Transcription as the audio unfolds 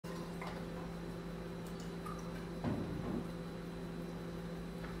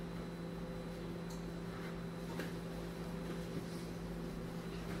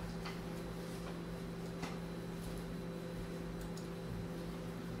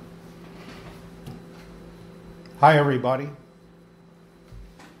Hi everybody.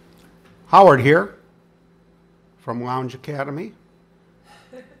 Howard here from Lounge Academy.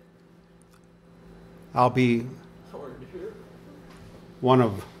 I'll be one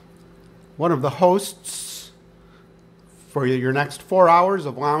of the hosts for your next 4 hours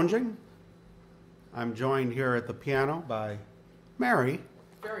of lounging. I'm joined here at the piano by Mary.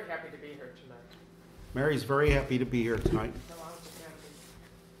 Very happy to be here tonight. Mary's very happy to be here tonight.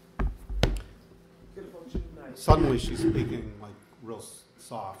 Suddenly she's speaking like real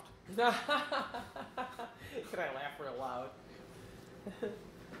soft. Can I laugh real loud?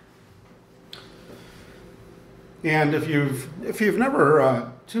 And if you've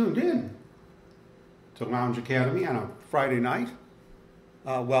never tuned in to Lounge Academy on a Friday night,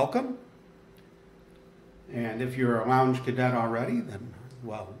 welcome. And if you're a Lounge Cadet already, then,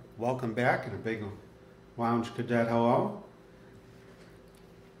 well, welcome back and a big Lounge Cadet hello.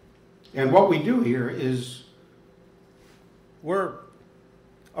 And what we do here is we're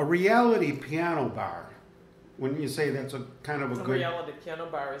a reality piano bar. When you say that's a kind of a good... reality piano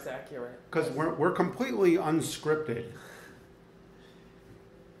bar is accurate. Because we're completely unscripted.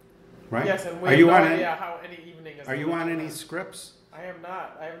 Right? Yes, and we have no idea how any evening is. Are you on any scripts? I am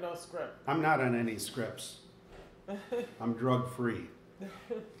not. I have no script. I'm not on any scripts. I'm drug-free.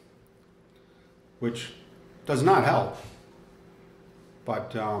 Which does not help.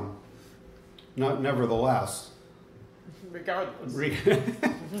 But nevertheless... Regardless. Gary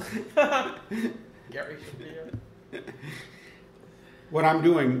should be here. What I'm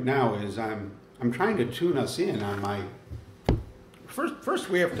doing now is I'm trying to tune us in on my... First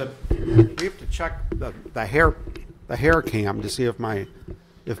we have to check the hair cam to see if my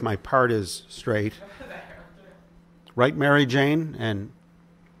part is straight. Right, Mary Jane? And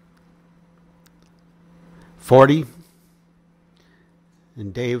 40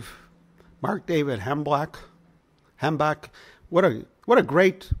 and Mark David Hembach. What a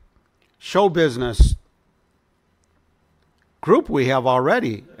great show business group we have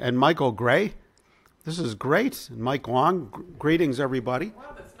already. And Michael Gray, this is great. And Mike Long, greetings everybody.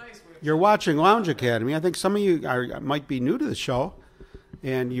 Wow, that's nice. You're watching Lounge Academy. I think some of you might be new to the show,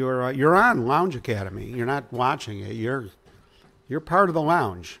 and you're on Lounge Academy. You're not watching it. You're part of the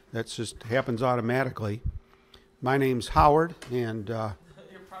lounge. That just happens automatically. My name's Howard, and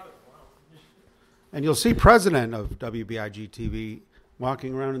and you'll see President of WBIG.Tv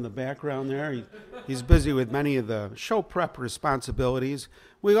walking around in the background there. He's busy with many of the show prep responsibilities.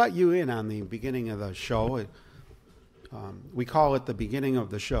 We let you in on the beginning of the show. We call it the beginning of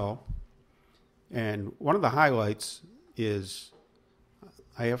the show. And one of the highlights is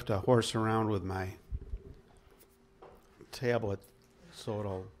I have to horse around with my tablet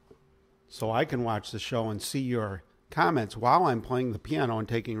so I can watch the show and see your comments while I'm playing the piano and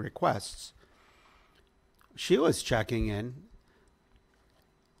taking requests. Sheila's checking in.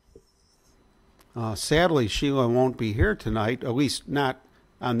 Sadly, Sheila won't be here tonight, at least not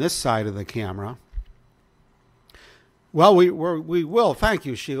on this side of the camera. Well, we will. Thank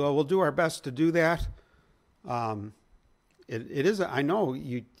you, Sheila. We'll do our best to do that. It is. I know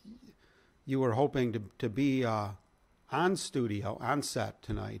you were hoping to be on set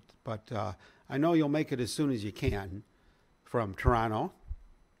tonight, but I know you'll make it as soon as you can from Toronto.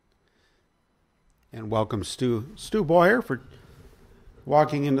 And welcome Stu Boyer for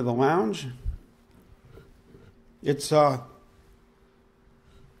walking into the lounge. It's that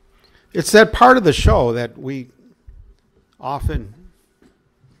part of the show that we often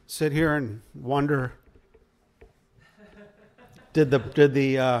sit here and wonder, did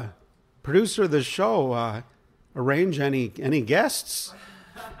the producer of the show arrange any guests?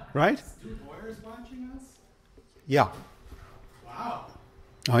 Right? Stu Boyer's watching us? Yeah. Wow.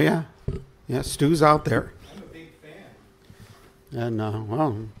 Oh yeah. Yeah, Stu's out there. I'm a big fan. And,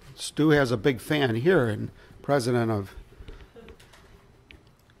 well, Stu has a big fan here and president of...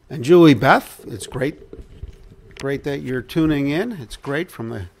 And Julie Beth, it's great that you're tuning in. It's great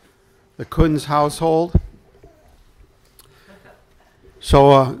from the Kunz household.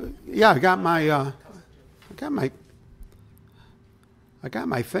 So, yeah, I got my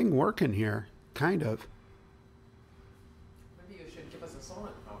thing working here, kind of. Maybe you should give us a song,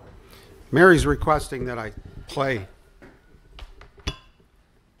 Howard. Mary's requesting that I play. Give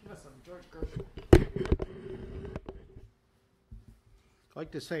us some George Gershwin. I'd like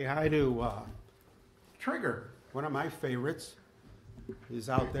to say hi to Trigger, one of my favorites. He's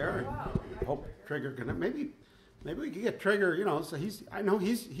out there. Wow. I hope Trigger can. Maybe we can get Trigger. So I know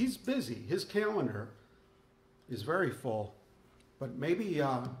he's busy. His calendar is very full, but maybe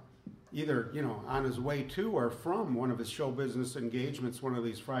either on his way to or from one of his show business engagements one of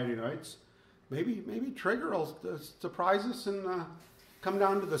these Friday nights, maybe Trigger will surprise us and come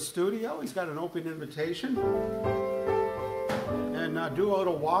down to the studio. He's got an open invitation. And do a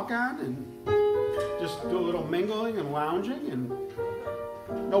little walk-on and just do a little mingling and lounging, and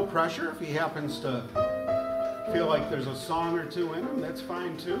no pressure. If he happens to feel like there's a song or two in him, that's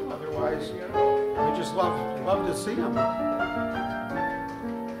fine too. Otherwise, we just love to see him.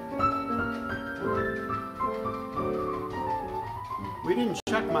 We didn't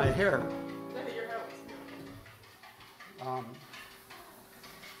check my hair.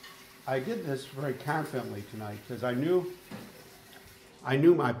 I did this very confidently tonight because I knew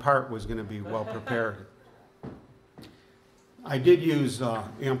my part was going to be well prepared. I did use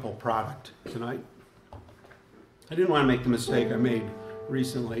ample product tonight. I didn't want to make the mistake I made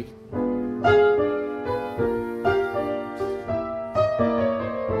recently.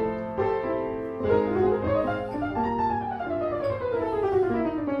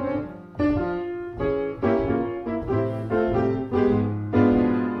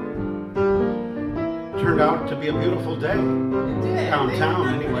 Turned out to be a beautiful day.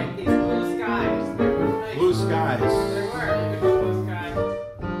 Downtown, anyway. These blue skies. They were nice. Blue skies. They were. You could blue skies.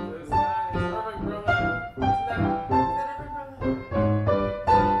 Blue skies. Urban Brewing. Is that Urban Brewing?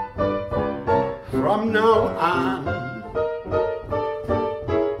 From now on,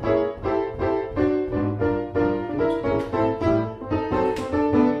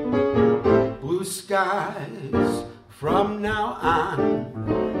 blue skies. From now on.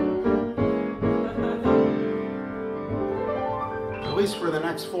 At least for the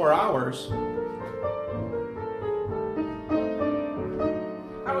next 4 hours.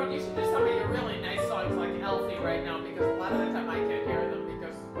 Howard, you should do some of your really nice songs like Elfie right now, because a lot of the time I can't hear them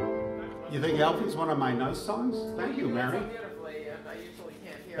because... You think Elfie's one of my nice songs? Thank you, do Mary. so beautifully, and I usually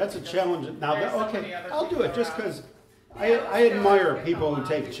can't hear That's a because challenge. Now, there's so okay, many other I'll do people it just around. because Yeah, I let's do it. admire Get people the who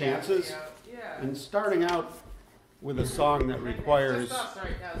line, take get chances. Yeah. And starting out with a song that requires Just us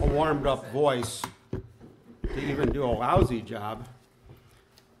right now, a so warmed up that's it. voice to even do a lousy job.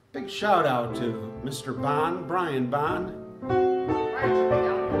 Big shout out to Mr. Bond, Brian Bond.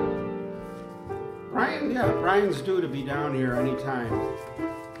 Right, should be down here. Brian's due to be down here anytime.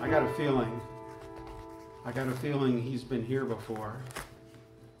 I got a feeling he's been here before.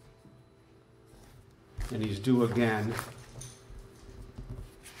 And he's due again.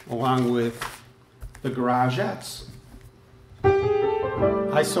 Along with the Garagettes.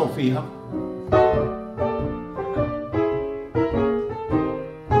 Hi, Sophia.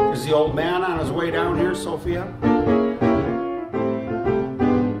 Is the old man on his way down here, Sophia?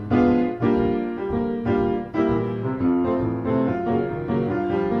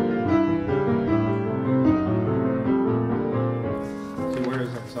 See, where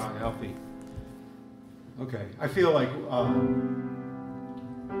is that song, Healthy? Okay, I feel like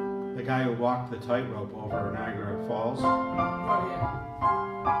the guy who walked the tightrope over Niagara Falls. Oh, yeah.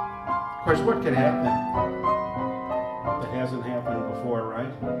 Of course, what could happen that hasn't happened before,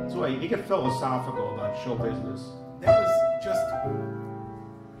 right? So you get philosophical about show business. That was just,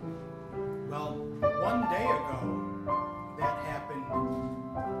 well, 1 day ago that happened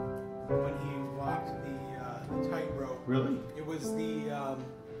when he walked the tightrope. Really? It was the, I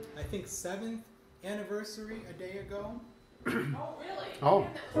think, 7th anniversary a day ago. Oh, really? Oh. Man,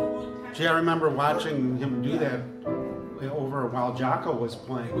 that was a long time Gee, I remember watching him do that over while Jocko was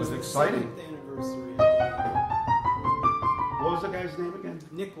playing. It was the exciting. 7th anniversary. What was the guy's name again?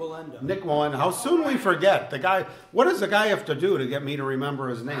 Nick Wallenda. Nick Mullen. How soon we forget the guy? What does the guy have to do to get me to remember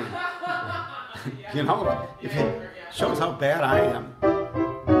his name? You know, if it shows how bad I am. I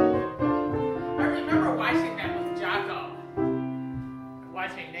remember watching that with Jocko.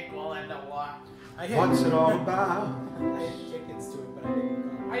 Watching Nick Wallenda walk. I had, What's it all about? I had tickets to it, but I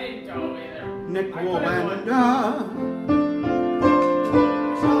didn't go. I didn't go either. Nick I could've gone. Wallenda.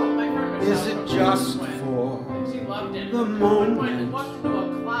 My friend Is Michelle it from just Goldman, for she loved it. the At one point, he moment walked into a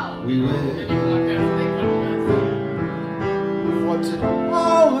cloud. we And live? he walked out and they couldn't miss. What's it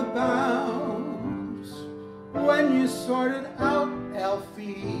all about? When you sorted out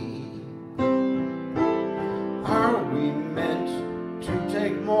Alfie, are we meant to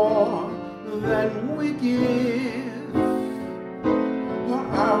take more than we give? Or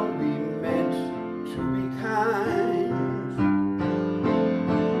are we meant to be kind?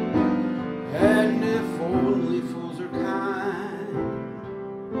 And if only fools are kind,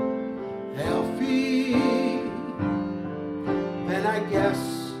 Alfie, then I guess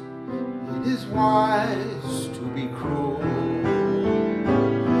it is wise to be cruel.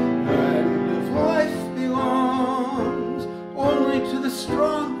 And if life belongs only to the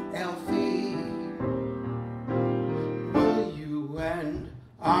strong, Alfie, well, you and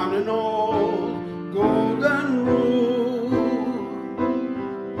on an old golden rule,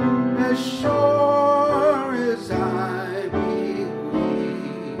 as sure as I believe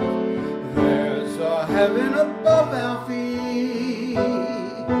there's a heaven above our feet.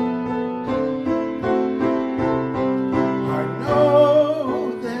 I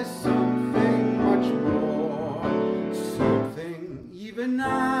know there's something much more, something even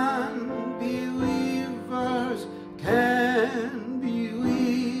unbelievers can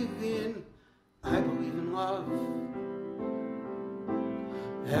believe in. I believe in love,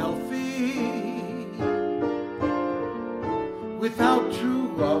 healthy. Without true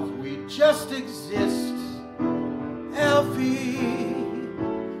love, we just exist, healthy,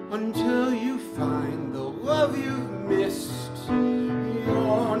 until you find the love you've missed.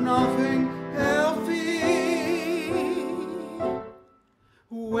 You're nothing healthy.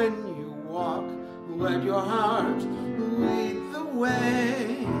 When you walk, let your heart lead the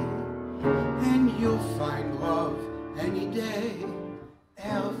way, and you'll find love any day,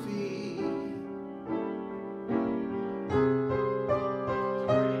 Elfie.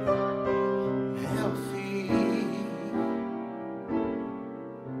 Elfie.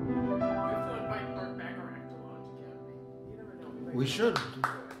 We should.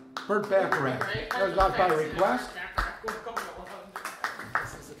 Burt Bacharach. That was out by request.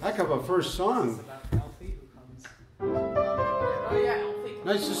 Heck of a first song. Oh yeah, Elfie.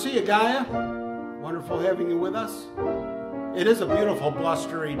 Nice to see you, Gaia. Wonderful having you with us. It is a beautiful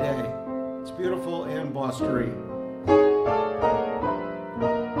blustery day. It's beautiful and blustery.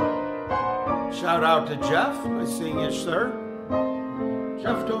 Shout out to Jeff. Nice seeing you, sir.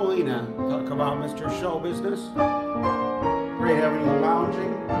 Jeff Dolina. Talk about Mr. Show Business. Great having you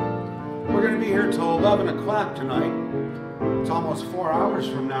lounging. We're going to be here till 11 o'clock tonight. It's almost 4 hours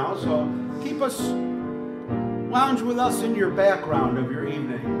from now, so keep us, lounge with us in your background of your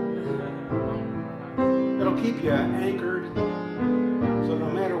evening. It'll keep you anchored, so no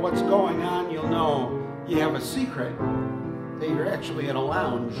matter what's going on, you'll know you have a secret that you're actually at a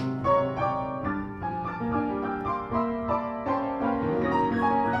lounge.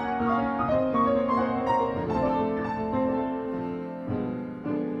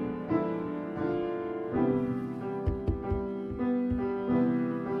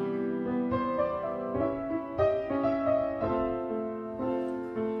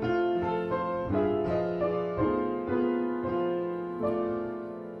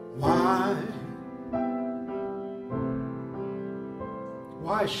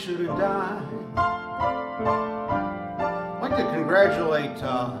 Why shouldn't I? I'd like to congratulate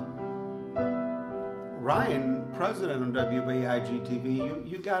Ryan, president of WBIG.Tv.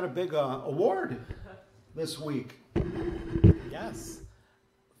 You got a big award this week. Yes.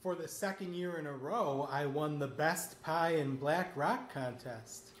 For the second year in a row, I won the Best Pie in Black Rock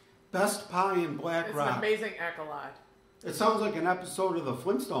contest. Best Pie in Black It's Rock. an amazing accolade. It sounds like an episode of the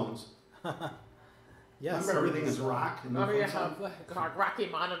Flintstones. Yes. Remember everything is rock? In the Oh yeah, Flintstones? Rocky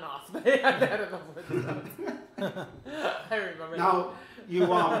Mononoff. They had that in the Flintstones. I remember. Now you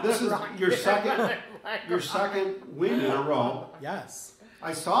this is your second win in a row. Yes.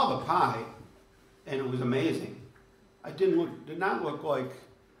 I saw the pie, and it was amazing. Did not look like,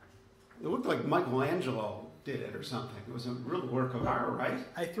 it looked like Michelangelo did it or something. It was a real work of art, right?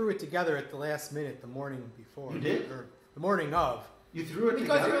 I threw it together at the last minute the morning before. You did? Or the morning of. You threw it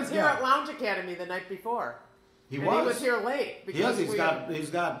Because together? he was here at Lounge Academy the night before. He And was. he was here late. Because He's got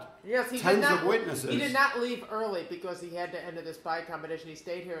yes, he tens did not, of witnesses. He did not leave early because he had to enter this pie competition. He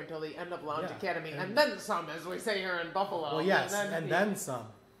stayed here until the end of Lounge Academy. And then some, as we say here in Buffalo. Well, yes, and then some.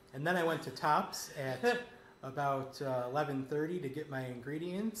 And then I went to Tops at about 11:30 to get my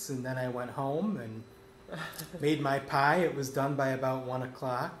ingredients, and then I went home and made my pie. It was done by about 1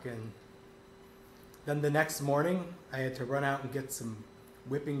 o'clock, and then the next morning I had to run out and get some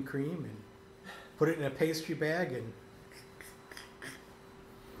whipping cream and put it in a pastry bag. And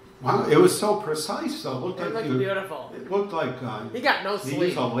wow, it was so precise though. It looked beautiful. It looked like He got no he sleep.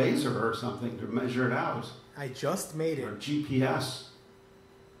 used a laser or something to measure it out, I just made or it. GPS.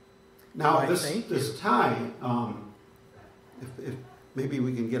 Now Why, this thank this you. tie, if maybe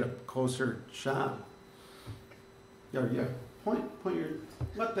we can get a closer shot. Yeah. Point your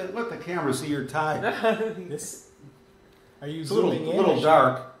let the camera see your tie. This. Are you It's a zooming in? little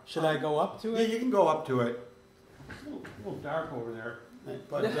dark. Should I go up to Yeah, it? you can go up to it. It's a little dark over there,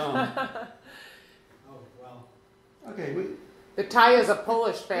 but Oh well. okay. The tie is a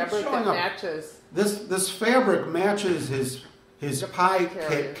Polish fabric showing that up. matches. This fabric matches his pie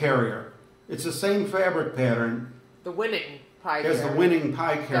carrier. It's the same fabric pattern The winning pie as carrier. the winning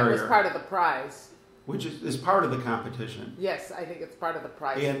pie That was carrier. part of the prize. which is part of the competition. Yes, I think it's part of the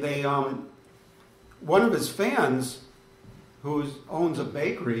prize. And they, one of his fans, who owns a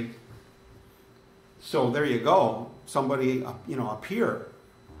bakery, so there you go, somebody, a peer,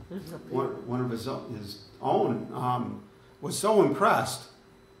 one of his own, was so impressed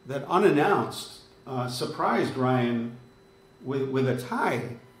that unannounced surprised Ryan with a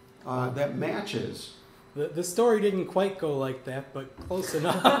tie that matches. The story didn't quite go like that, but close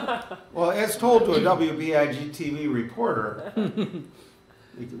enough. Well, as told to a WBIG.Tv reporter,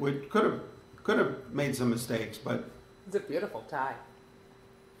 we could have made some mistakes, but It's a beautiful tie.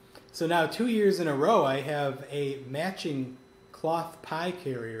 So now 2 years in a row, I have a matching cloth pie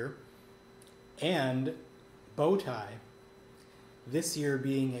carrier and bow tie. This year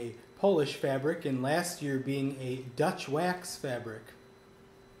being a Polish fabric, and last year being a Dutch wax fabric.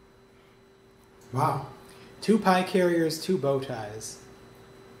 wow. 2 pie carriers, 2 bow ties.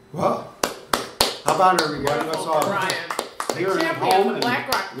 Well, how about everybody? Let's all Ryan. here at Champion home of and Black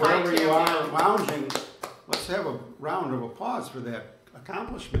Rock Pie wherever you are champion. lounging, let's have a round of applause for that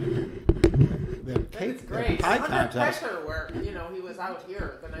accomplishment. That cake, That's great. that pie Under contest. pressure, where he was out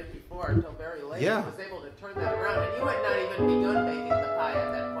here the night before until very late. Yeah. He was able to turn that around, and you had not even begun baking the pie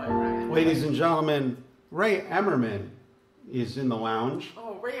at that point, Ryan. Ladies and gentlemen, Ray Emmerman is in the lounge.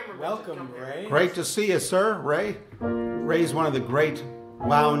 Oh, Ray Emmerman. Welcome, Ray. Great to see you, sir, Ray. Ray's one of the great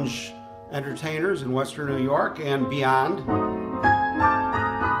lounge entertainers in Western New York and beyond.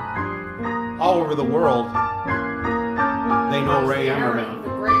 All over the world, they know Ray Emmerman. The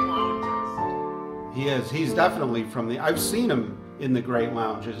great lounges. He is. He's definitely from the... I've seen him in the great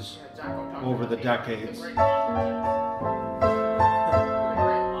lounges Yeah, Jocko talked over about the the decades. great lounges. The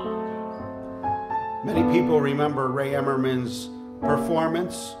great lounges. Many people remember Ray Emmerman's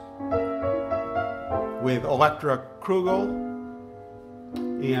performance with Electra Krugel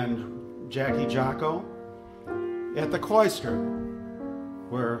and Jackie Jocko at the Cloister,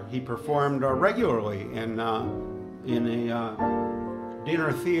 where he performed regularly in a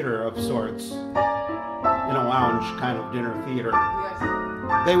dinner theater of sorts, in a lounge kind of dinner theater.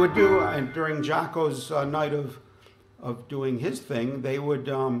 Yes. They would do, during Jocko's night of doing his thing, they would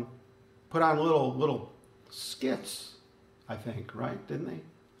put on little skits, I think, right? Didn't they?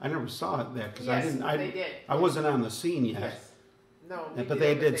 I never saw it there because Yes, they did. I wasn't on the scene yet. Yes. No. But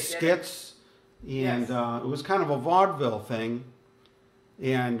they did skits, and Yes. it was kind of a vaudeville thing,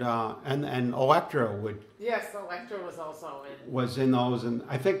 and Electra Yes, Electra was also in. was in those, and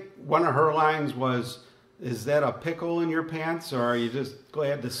I think one of her lines was, "Is that a pickle in your pants, or are you just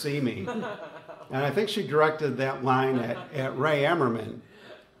glad to see me?" And I think she directed that line at Ray Emmerman.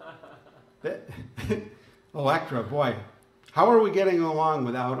 Electra, boy, how are we getting along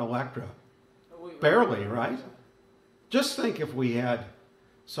without Electra? Barely, right? Just think if we had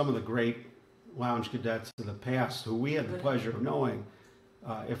some of the great lounge cadets of the past who we had the pleasure of knowing,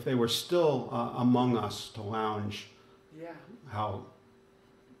 if they were still among us to lounge, Yeah. how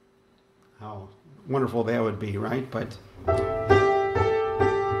wonderful that would be, right? But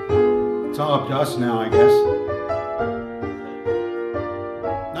it's all up to us now, I guess.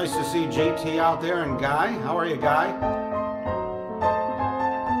 Nice to see JT out there and Guy. How are you, Guy?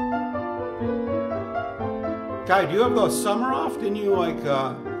 Guy, do you have the summer off? Didn't you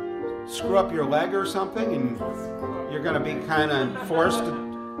screw up your leg or something, and you're going to be kind of forced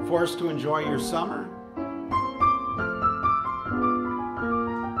to enjoy your summer?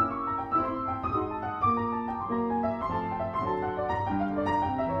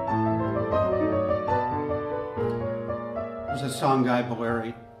 There's a song Guy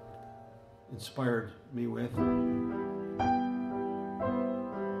Valeri inspired me with.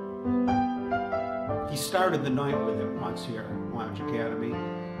 He started the night with it once here at Lounge Academy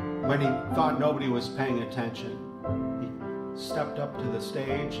when he thought nobody was paying attention. He stepped up to the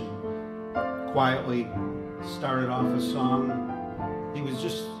stage and quietly started off a song. He was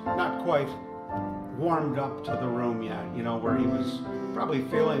just not quite warmed up to the room yet, where he was probably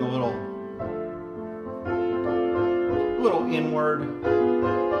feeling a little inward.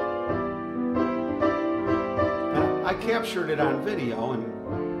 And I captured it on video and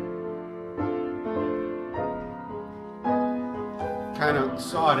kind of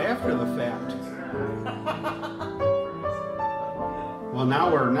saw it after the fact. Well, now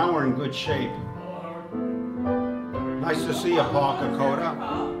we're in good shape. Nice to see you, Paul Kokoda.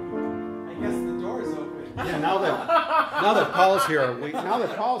 I guess the door's open. Yeah, now that Paul's here, we can lock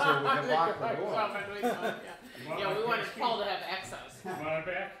the door. Yeah, we wanted Paul to have access. You want it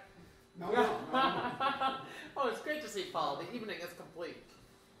back? No. Oh, it's great to see Paul. The evening is complete.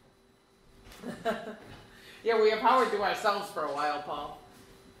 Yeah, we have Howard to ourselves for a while, Paul.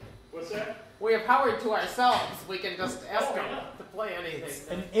 What's that? we have Howard to ourselves. We can just ask him to play anything. It's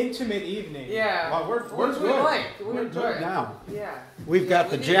an intimate evening. Yeah. Well, we're Which we good. like. We We're enjoy good it. now. Yeah. We've got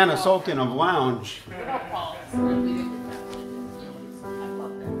the we need Janice Paul. Oken of Lounge. Look at Paul.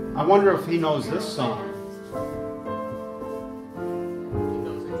 I wonder if he knows this song.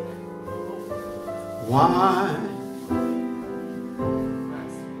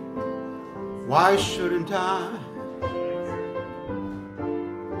 Why shouldn't I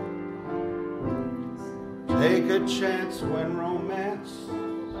take a chance when romance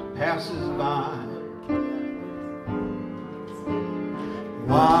passes by?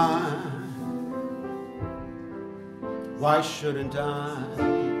 Why shouldn't I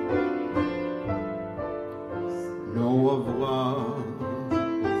know of love?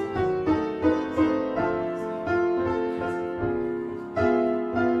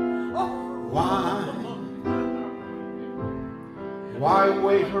 Why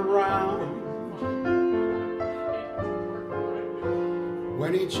wait around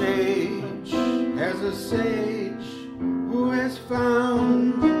when each age has a sage who has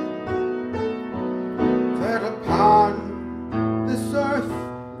found that upon this earth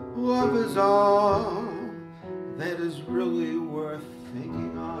love is all that is really worth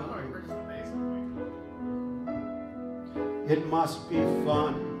thinking of? It must be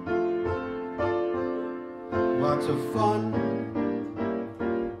fun, lots of fun,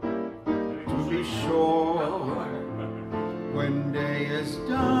 to be sure, when day is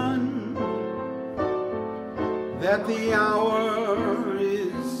done, that the hour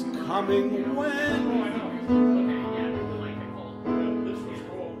is coming when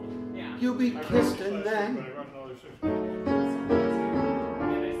you'll be kissed, and then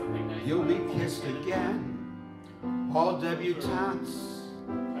you'll be kissed again. All debutantes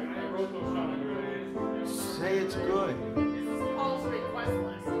say it's good,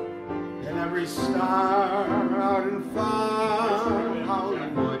 and every star out in far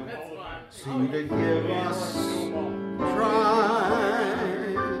Hollywood seem to give us try.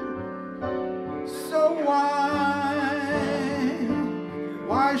 So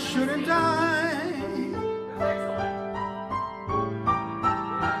why shouldn't I?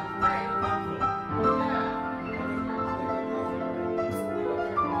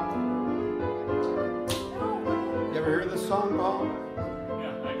 You ever hear this song, Paul?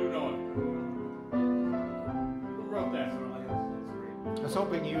 Yeah, I do know it. Who wrote that? I was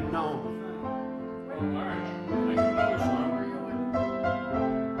hoping you'd know. All right. I do know a song.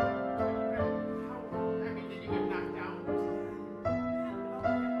 Did you get knocked down?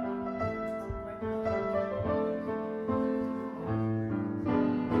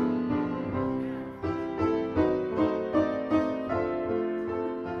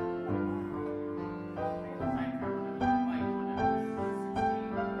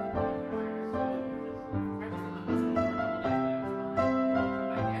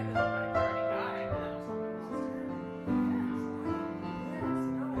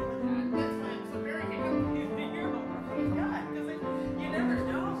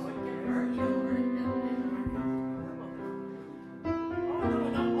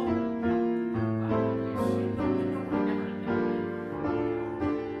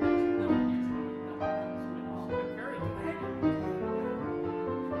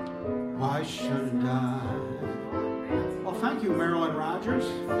 Why shouldn't I? Well, thank you, Marilyn Rogers.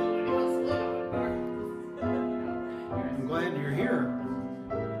 I'm glad you're here.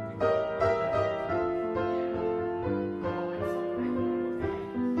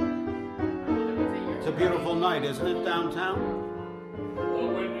 It's a beautiful night, isn't it, downtown?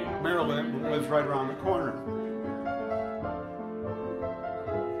 Marilyn lives right around the corner.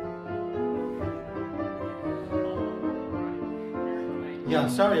 Yeah,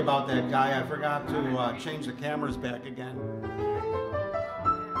 sorry about that, Guy. I forgot to change the cameras back again.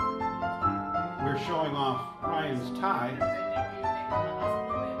 We're showing off Ryan's tie,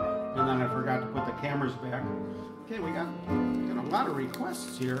 and then I forgot to put the cameras back. Okay, we got a lot of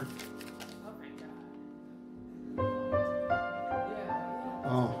requests here.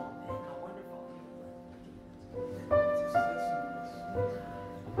 Oh.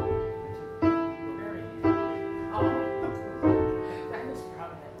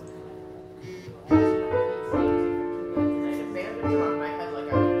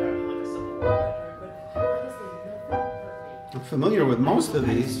 I'm familiar with most of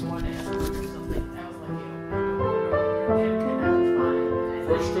these.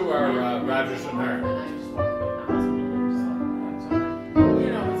 First two are Rogers and Hart.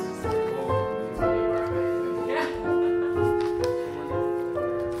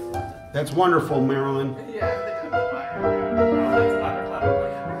 That's wonderful, Marilyn. Yeah.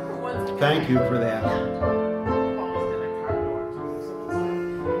 Thank Thank you for that.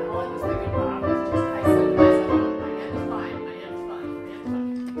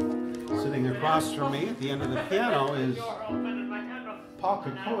 Sitting across from me at the end of the piano is Paul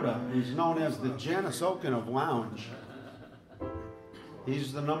Kokoda, who's known as the Janice Oken of Lounge.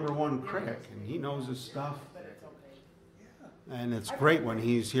 He's the #1 critic, and he knows his stuff. And it's great when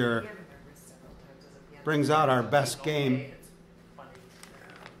he's here. Brings out our best game.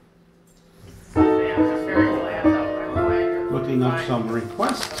 Looking up some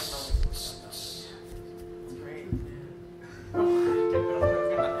requests.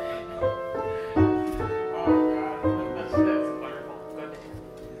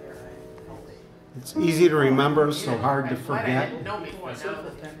 It's easy to remember, so hard to forget. Yeah,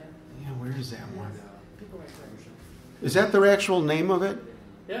 where is that one? Is that the actual name of it?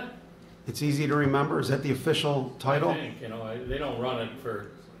 Yeah. It's easy to remember. Is that the official title? I think, they don't run it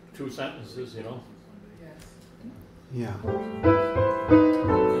for 2 sentences, Yeah. But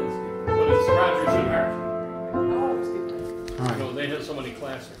it's Rodgers and Hart. All right. They have so many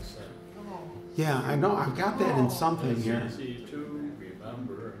classics. Yeah, I know. I've got that in something It's here. easy to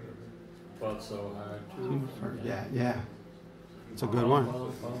remember, but so hard to forget. Yeah. It's a good one. All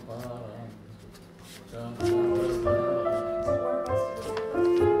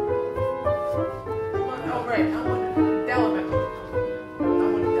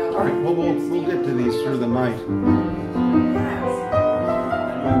right, well, we'll get to these through the night.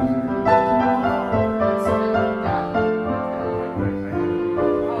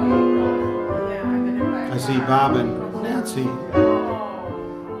 I see Bob and Nancy.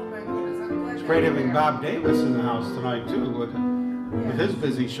 It's great having Bob Davis in the house tonight, too, with his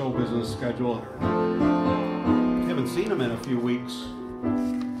busy show business schedule. Haven't seen him in a few weeks.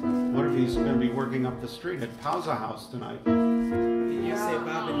 Wonder if he's going to be working up the street at Pausa House tonight. Did you say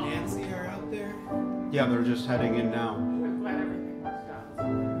Bob and Nancy are out there? Yeah, they're just heading in now.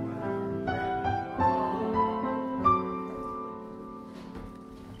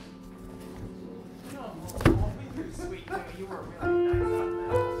 You were really nice on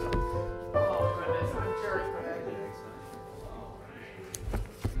that. Oh, goodness. I'm very glad. Oh,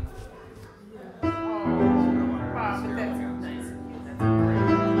 Bob, but that's nice of you. That's great.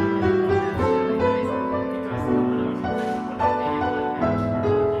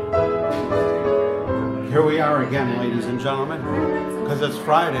 Here we are again, ladies and gentlemen, because it's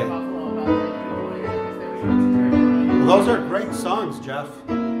Friday. Well, those are great songs, Jeff.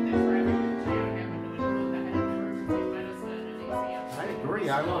 I agree.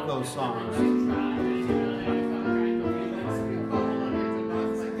 I love those songs.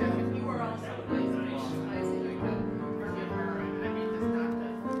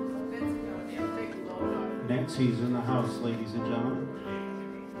 Nancy's in the house, ladies and gentlemen.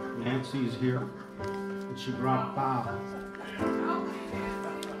 Nancy's here, and she brought Bob.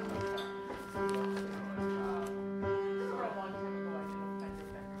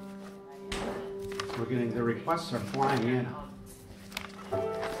 We're getting the requests are flying in.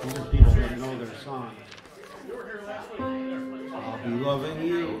 These are people that know their songs. I'll be loving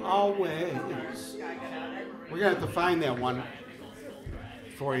you always. We're gonna have to find that one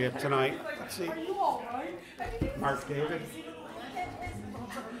for you tonight. Let's see. Mark David.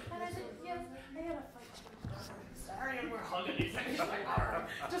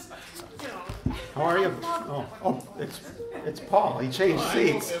 How are you? Oh, it's Paul. He changed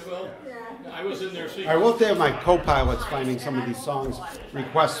seats. I was in their seat. I will have my co-pilots finding some of these songs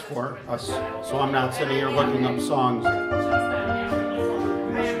requests for us, so I'm not sitting here looking up songs. The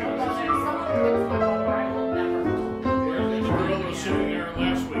girl was sitting there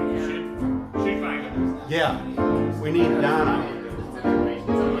last week. She found it. Yeah, we need Donna.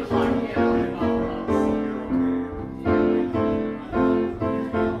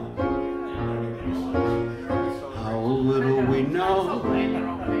 How little we know,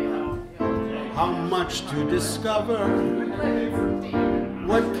 how much to discover,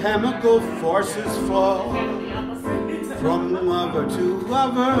 what chemical forces flow from lover to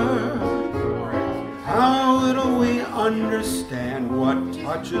lover. How little we understand what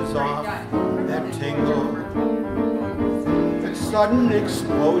touches off that tingle, that sudden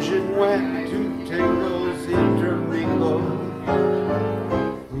explosion when two tingles intermingle.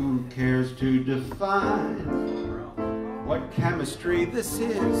 Who cares to define what chemistry this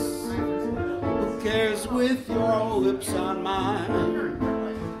is? Who cares with your lips on mine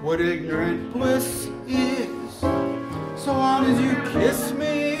what ignorant bliss is? So long as you kiss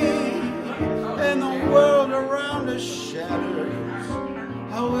me and the world around us shatters,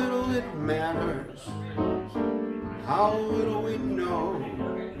 how little it matters, how little we know.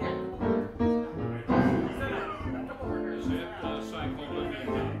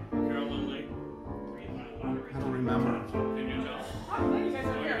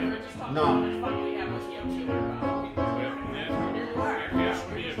 No. we have with you too. That has to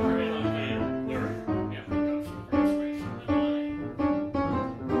be a great lyric.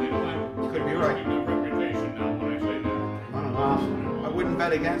 Could be right. Reputation now when I say that. I wouldn't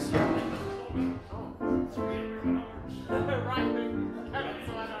bet against you.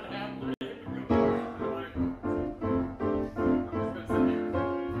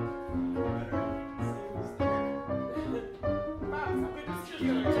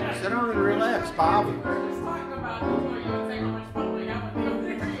 Sit down and relax, Bob.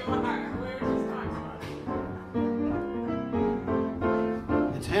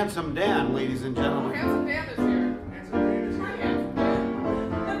 It's Handsome Dan, ladies and gentlemen. Handsome Dan is here.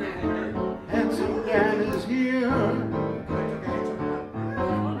 Handsome Dan is here.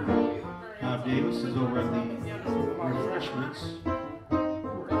 Davis is over at the refreshments.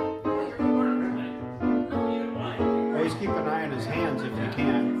 Always keep an eye on his hands if you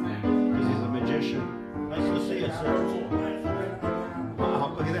can, because he's a magician. Nice to see you, sir.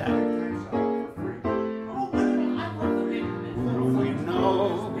 Wow, look at that. Little we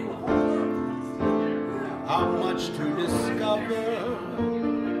know how much to discover,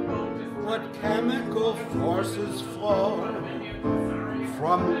 what chemical forces flow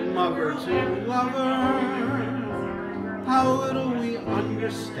from lover to lover. How little we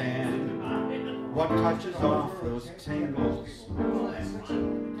understand what touches off those tingles.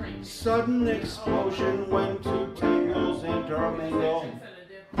 Sudden explosion when two tingles intermingle.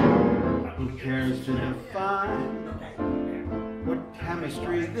 Who cares to define what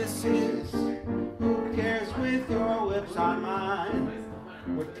chemistry this is? Who cares with your lips on mine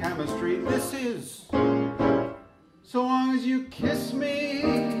what chemistry this is? So long as you kiss me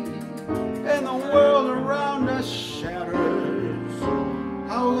and the world around us shatters,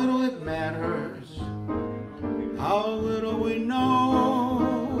 how little it matters, how little we know,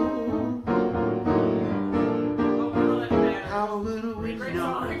 how little we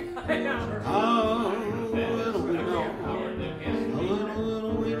know, how little we know, how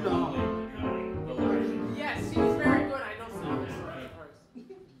little we know. Yes, she's very good. I know some of hers.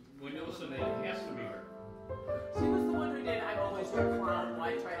 When you listen, it has to be her. She was the one who did I've always been a clown,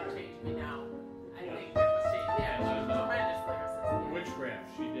 why try to change me now? I think that was she. Yeah, she was tremendous lyricist. Witchcraft,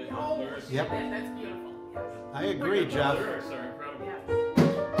 she did. Oh, lyrics. Yep. that's beautiful. Yes. I agree, Jeff. The lyrics are incredible. Yes.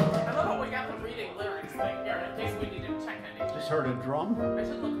 I love how we got the reading lyrics thing here in case we need to check anything. Just heard a drum. I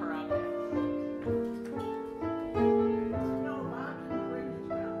should look her up.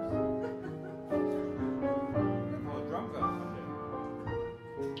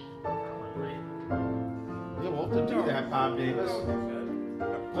 Yeah, we'll have to do that, Bob Davis.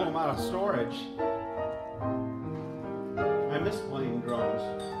 Pull them out of storage. I miss playing drums.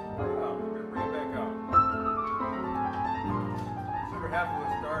 Bring it back out. Consider half of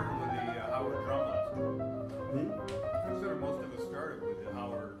us started with the Howard drum lesson. Consider most of us started with the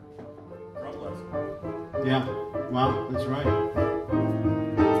Howard drum lesson. Yeah, well, that's right.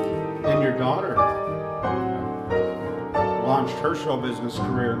 And your daughter launched her show business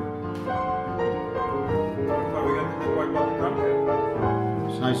career. That's why we got to talk about the drum kit.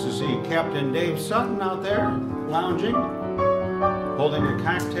 It's nice to see Captain Dave Sutton out there lounging, holding a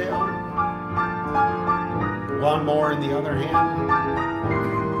cocktail, lawnmower in the other hand.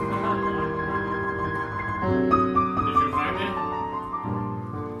 Did you find it?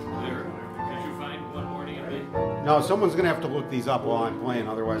 There. Did you find One Morning in May? No, someone's going to have to look these up while I'm playing,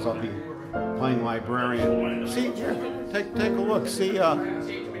 otherwise I'll be playing librarian. See, here, take a look. See, I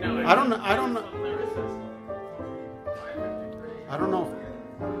don't know.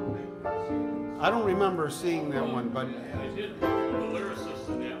 I don't remember seeing that one, but They did. The lyricist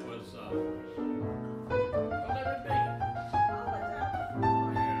in that was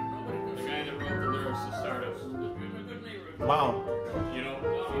the guy that wrote the lyrics to Stardust. wow. You know,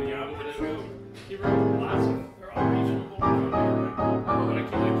 he wrote lots of. They're all reasonable. But I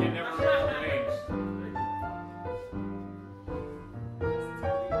can never remember names.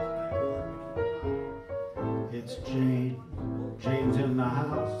 It's Jane. Jane's in the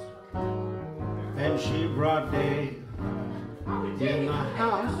house. And she brought Dave in the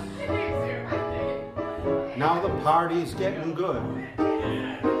house. Now the party's getting good,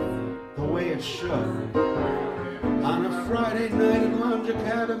 the way it should, on a Friday night at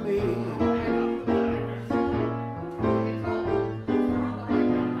LoungeACADEmy.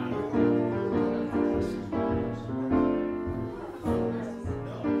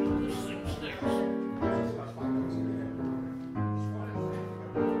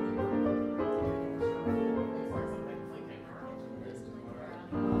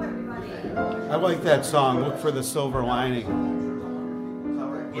 I like that song, Look for the Silver Lining.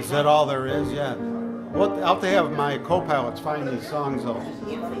 Is that all there is? Yeah. Well, I'll have to have my co-pilots find these songs though.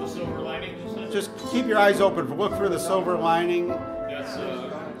 Look for the silver lining, you said? Just keep your eyes open. Look for the silver lining. That's Jerome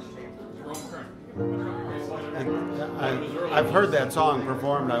Kern. I've heard that song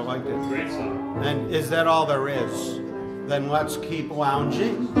performed. I liked it. Great song. And is that all there is? Then let's keep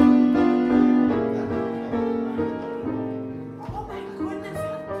lounging.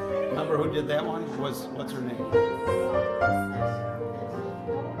 Remember who did that one? What's her name?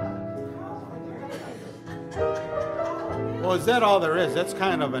 Well, is that all there is? That's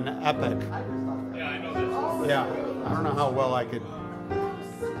kind of an epic. Yeah, I know that. Yeah, I don't know how well I could.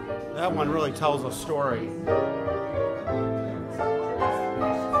 That one really tells a story.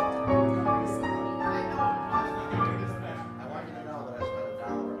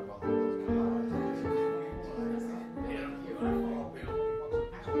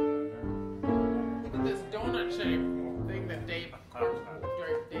 This donut shape thing that Dave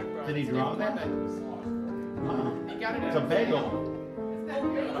brought. Did he draw that? He got it. It's a bagel.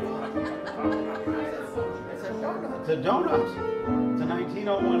 It's a donut. It's a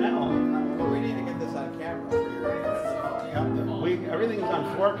 1901L. But we need to get this on camera for your. Yeah, everything's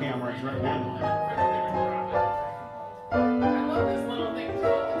on 4 cameras right now. I love this little thing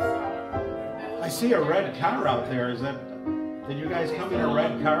too. I see a red car out there. Is that? Did you guys come in a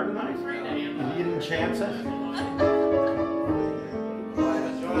red car tonight? You didn't chance it? Oh,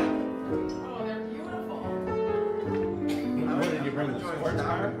 they're beautiful. What did you bring? The sports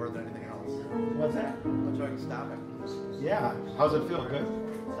car? More than anything else. What's that? I'm enjoying stopping. Yeah. How's it feel? Good.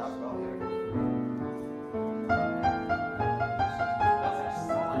 Stop well.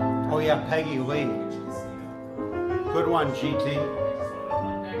 Oh yeah, Peggy Lee. Good one, GT.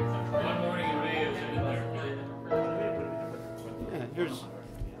 One morning of May is in there. Yeah, there's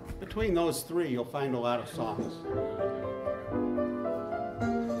between those 3, you'll find a lot of songs.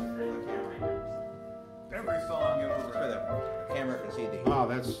 Every song ever That's where read. the camera can see the. Oh,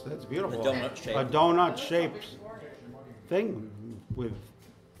 that's beautiful. A donut shape. A donut-shaped thing with.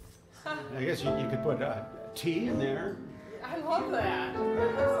 I guess you could put tea in there, I love that. It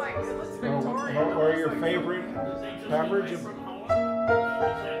looks Victorian. or your favorite beverage.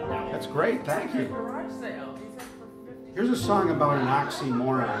 That's great. Thank you. Garage sale. He said for 50. Here's a song about an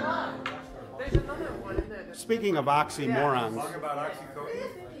oxymoron. There's another one in there. Speaking of oxymorons, Song about oxycodone.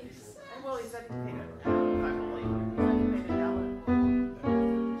 Well, he said he paid it. I believe. He said he paid $1.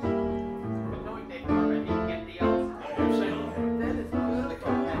 But knowing Dave Garman, he can get deals. That is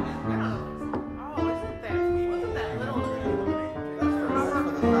beautiful. Oh, isn't that little?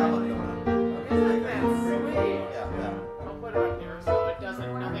 Isn't that sweet? I'll put it up here so it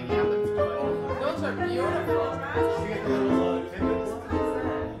doesn't, nothing happens to it. Those are beautiful.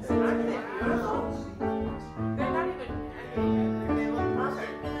 Aren't they beautiful? They're not even, they look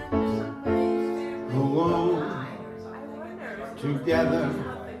perfect. alone, I wonder. together,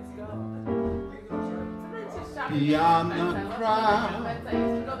 How things go. Sometimes just shopping beyond at the events, I love crowd, events. I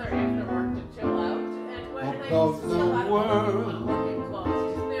used to go there after work to chill out. And when I used above to the chill out, world. people would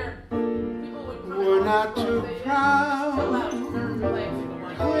clothes. Isn't there, people would come We're in not clothes, too they proud. chill out, very relaxing to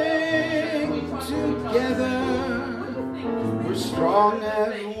one another. Cling We talk to each other. together. What do you think? We're strong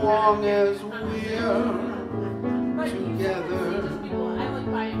as long as we're But you see together. these people, I like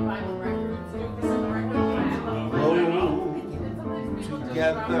buying vinyl records, doing this on the record, I love Oh, playing around. And sometimes people just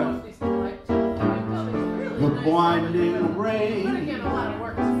together. drop off these collections, and I feel it's really The nice. blinding But rain, again, a lot of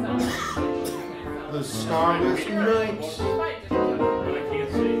work to sell. the starless night, I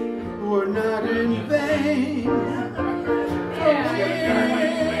can't see. we're not in vain. We're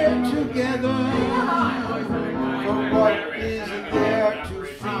together. For what is there to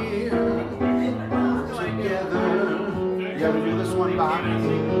fear? Together. You ever do this one, Bob?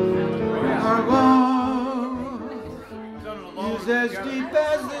 Our love is as deep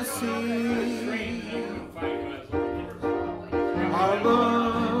as the sea. Our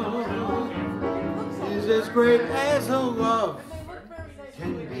love is as great as a love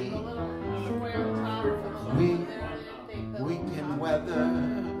can be. We can weather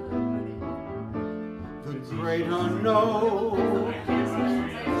the great unknown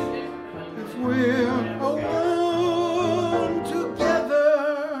if we're alone together.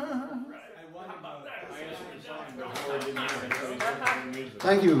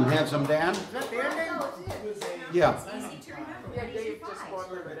 Thank you, handsome Dan. Yeah. Yeah, Dave just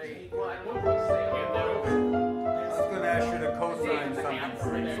wondered today. Well, I know we say I was going to ask you to co-sign something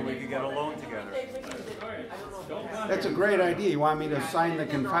for me so we could get a loan together. That's a great idea. You want me to sign the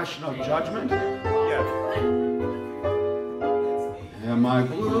confession of judgment? Yeah. Am I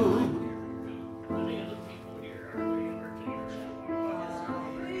blue?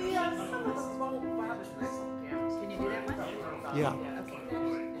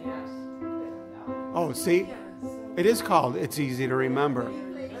 See, it is called It's Easy to Remember.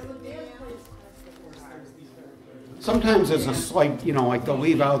 Sometimes there's a slight, like they'll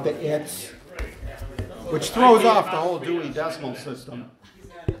leave out the it's, which throws off the whole Dewey Decimal System.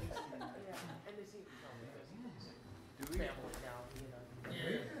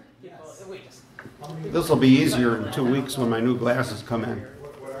 This will be easier in 2 weeks when my new glasses come in.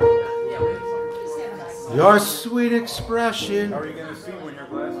 Your sweet expression. How are you going to see when your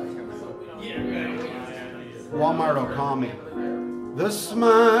glasses come in? Walmart will call me. The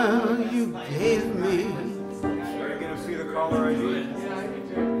smile you gave me. Are you going to see the caller ID?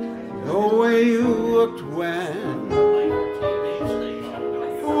 The way you looked when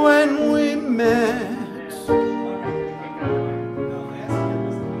we met.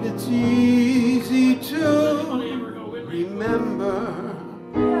 It's easy to remember.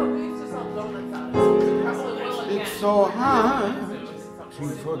 It's so hard to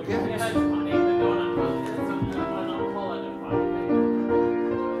forget.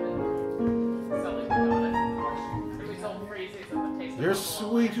 Your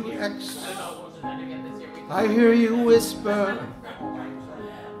sweet ex, I hear you whisper,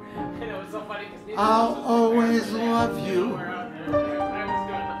 I'll always love you.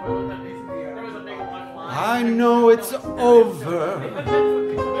 I know it's over,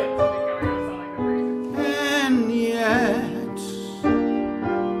 and yet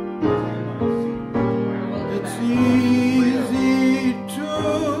it's easy to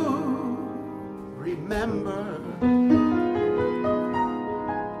remember.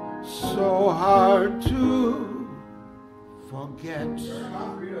 So hard to forget.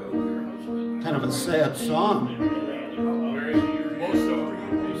 Kind of a sad song. Most of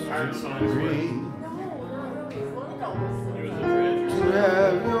hard songs were. To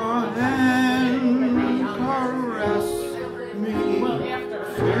have your hand caress me,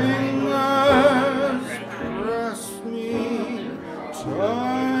 fingers caress me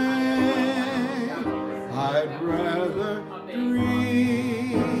tight. I'd rather dream.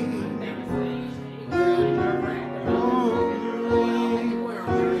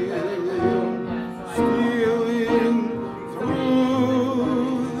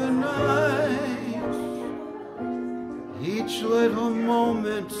 Little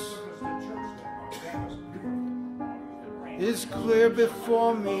moment is clear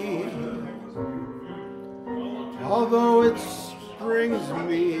before me, although it brings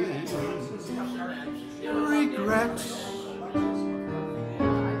me regret.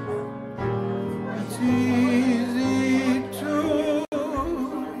 It's easy to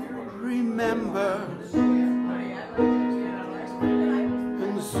remember,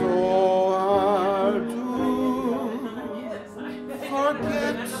 and so hard to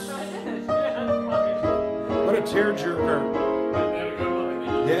forget. What a tearjerker.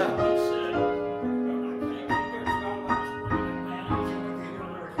 Yeah.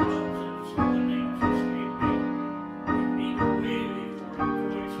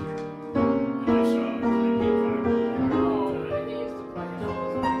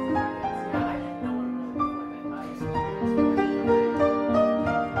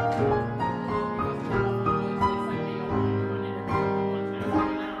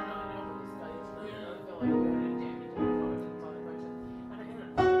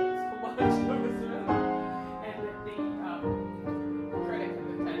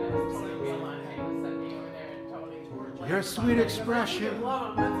 Your sweet expression,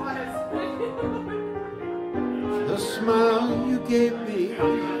 the smile you gave me,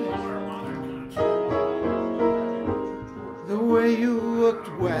 the way you looked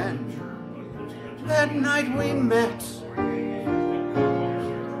when that night we met.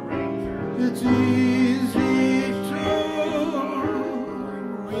 It's easy to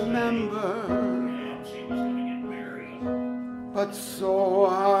remember, but so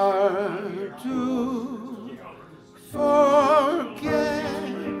hard to forget.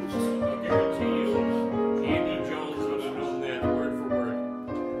 Andy Jones would have known that word for word.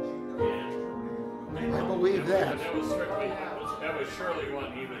 I believe that. That was surely one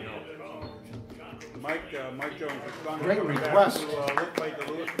he would know. Mike Jones responded. Great request. To Lit Light the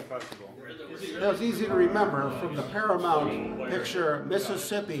Lewis Festival. That was easy to remember from the Paramount picture,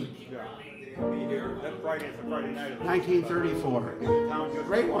 Mississippi, Yeah. Be here. That Friday is a Friday night. 1934. Town just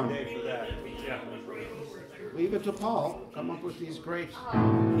Great one. Day for that. Yeah. Leave it to Paul. Come up with these great. He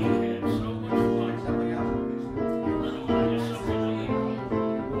had so much fun.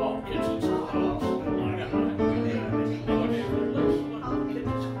 Well, it's his house.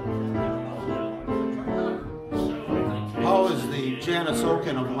 Paul is the Janice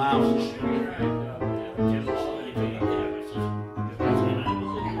Oken of Lounge.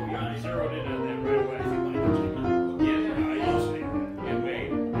 Zeroed in on that right away.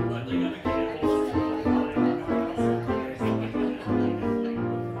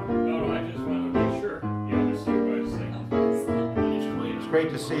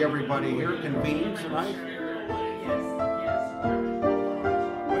 to see everybody here convened tonight.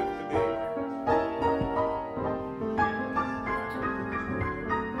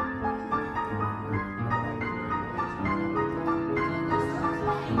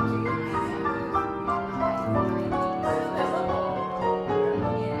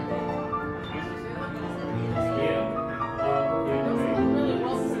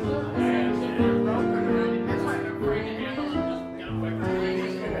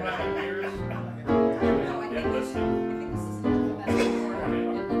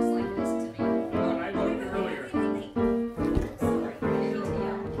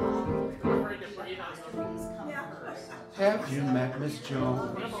 Have you met Miss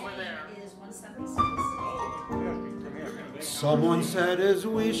Jones? Someone said as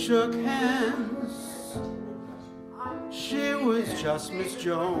we shook hands, she was just Miss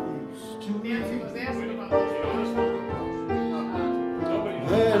Jones to me.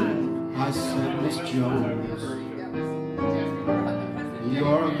 Then I said, Miss Jones,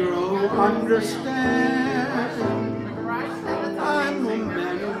 you're a girl who understands. I'm a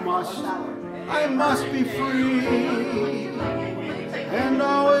man who I must be free. And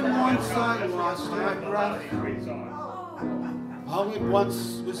all at once I lost my breath. All at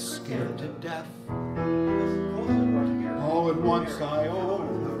once was scared to death. All at once I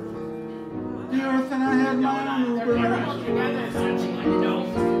owned the earth and I had my Uber.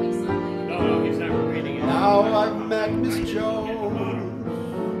 Now I've met Miss Jones,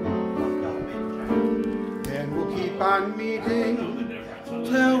 and we'll keep on meeting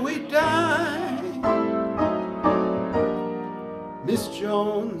till we die. Miss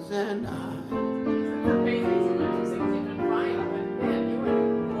Jones and I.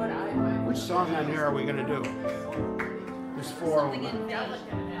 Which song on here are we going to do? There's 4 of them.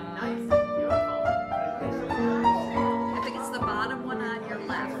 I think it's the bottom one on your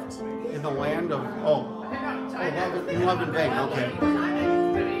left. In the land of, Love in Vain, okay.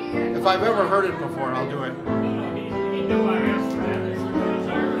 If I've ever heard it before, I'll do it.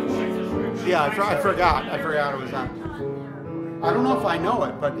 Yeah, I forgot it was on. I don't know if I know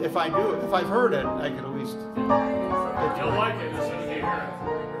it, but if I do, if I've heard it, I can at least. You'll like it as soon as you hear it.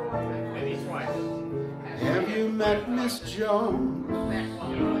 And he's right. Have you met Miss Jones?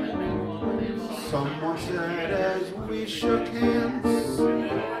 Someone said as we shook hands,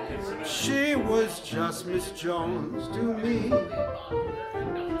 she was just Miss Jones to me.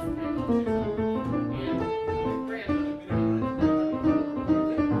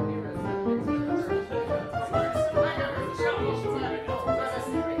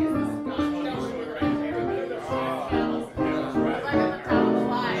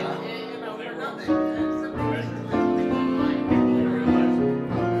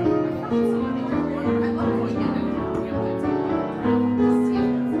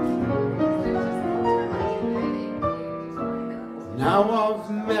 Now I've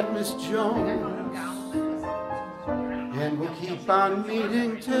met Miss Jones, and we'll keep on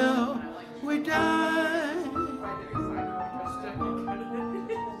meeting till we die.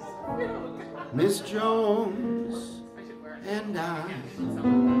 Miss Jones and I.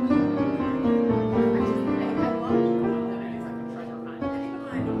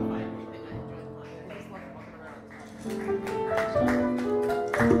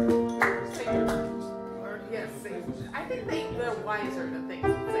 I think they're wiser to think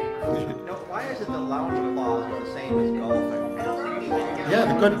the same. No, why is it the lounge applause is the same as golfing? I don't think you can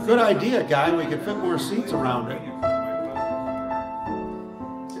Yeah, the good idea, guy. We could fit more seats around it.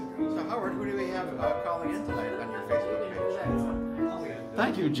 So Howard, who do we have calling in tonight on your Facebook page?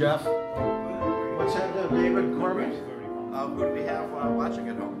 Thank you, Jeff. What's that, David Corbett? Who do we have watching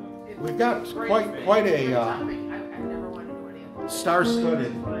at home? We've got quite a I've never wanted to do any of those.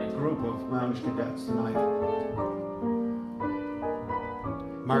 star-studded group of lounge cadets tonight.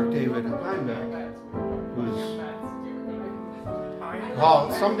 Mark David Heimbeck, who's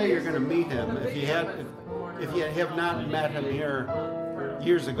well, someday you're going to meet him. If you have not met him here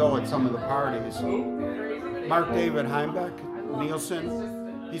years ago at some of the parties, Mark David Heimbeck,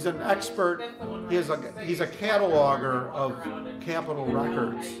 Nielsen, he's an expert. He's a cataloger of Capitol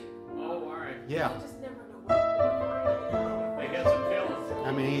Records. Yeah.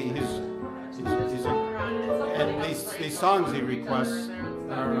 I mean, and these songs he requests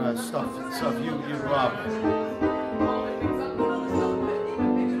are stuff you love.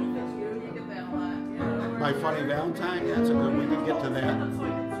 My Funny Valentine, that's a good. We can get to that.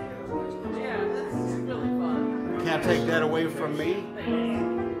 Yeah, that's really fun. Can't take that away from me.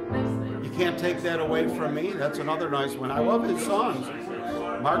 You can't take that away from me. That's another nice one. I love his songs.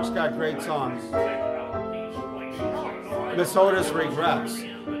 Mark's got great songs. Miss Otis regrets.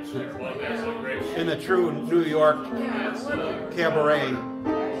 In the true New York cabaret,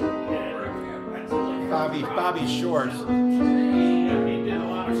 Bobby Shores.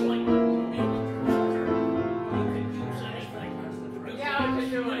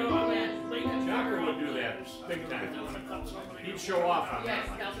 Big time. He'd show off on Yes,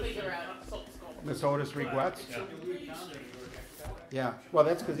 that. they'll figure out. Miss Otis regrets? Yeah. Well,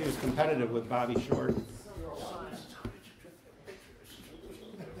 that's because he was competitive with Bobby Shores.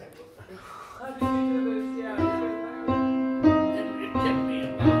 It kept me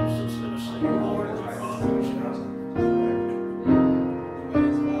embarrassed instead of saying, oh,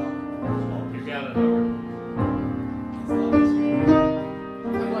 you got it, Howard.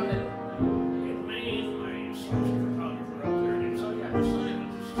 In Maine, my social photographer up there, and so yeah,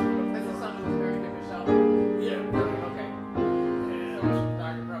 That's the son who was very good yourself. yeah. Okay. So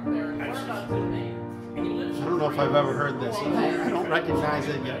photographer up there. What about in Maine? I don't know if I've ever heard this. I don't recognize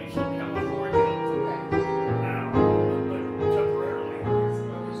it yet. California now, but temporarily,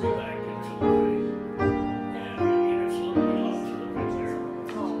 see back in July, and he absolutely loves to live there.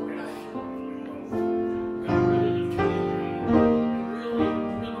 Got rid of the TV, really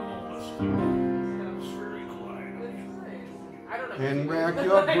minimalistic. It's very quiet. I don't know. And rack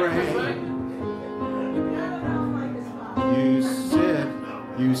your brain.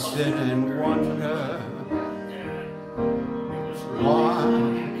 You sit and wonder why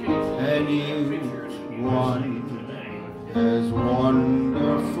anyone as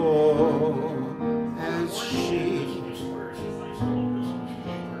wonderful as she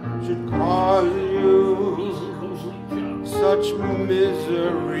should cause you such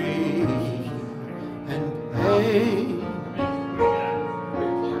misery and pain.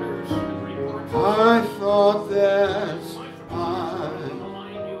 I thought that I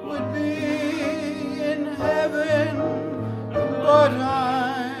would be in heaven, but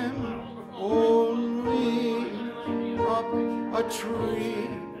I'm only up a tree.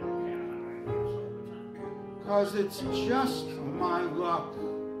 'Cause it's just my luck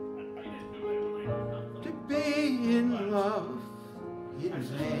to be in love in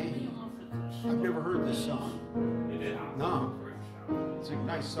vain. I've never heard this song. No. It's a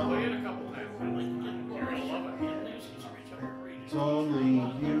nice song. It's only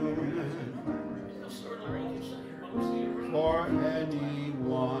human for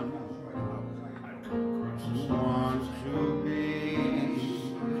anyone who wants to be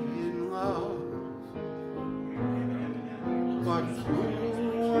in love. But who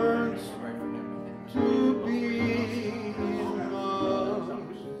wants to be in love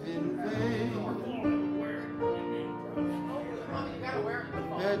in vain?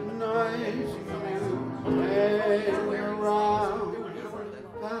 At night you hang around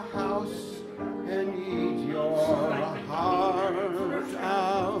the house and eat your heart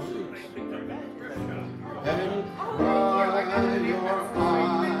out and cry your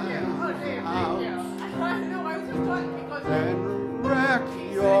eyes out and wreck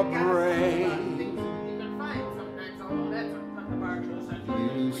your brain.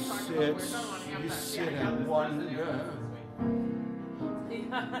 You sit and wonder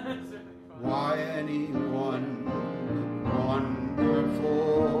why anyone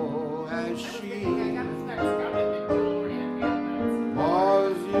wonderful as she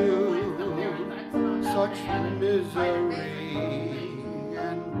caused you such misery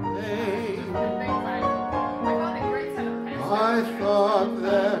and pain. I thought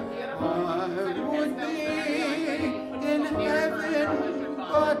that I would be in heaven,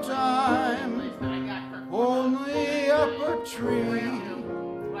 but I'm only up a tree.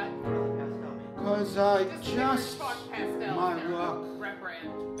 'Cause I just my luck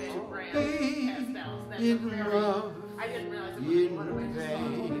to be in love in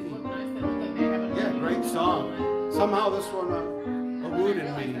vain. Yeah, great song. Somehow this one eluded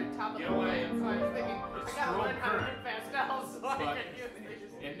me.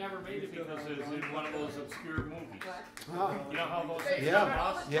 It never made it because it's in one of those obscure movies. Ah, You know how those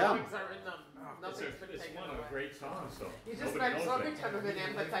yeah. It's one of the great songs, so You just nobody like knows so that. every time I've been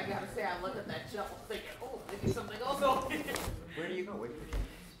in, but I gotta say, I look at that shelf thinking, oh, maybe something else over here. Where do you go?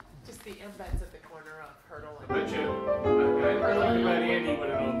 Just the embeds at the corner of Hurdle I and. bet you, I bet Andy would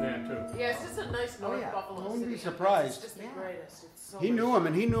have known that too. Yeah, it's just a nice North yeah. Buffalo Wouldn't city. be surprised. It's just the greatest. It's so He knew him,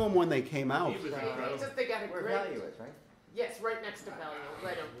 and he knew him when they came out. He was It's incredible. just they got a Where great. Value is, right? Yes, right next to Value,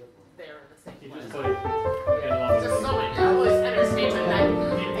 right over there in the same He place. just played in love Just with so many always entertainment.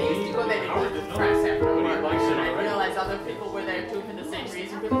 I used to go there to Howard do didn't know press that. after But he work, likes it and I already. realized other people were there too for the same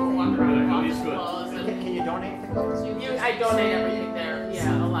reason. People were walking around with He's office good. clothes, and Can you donate the clothes? I donate everything there.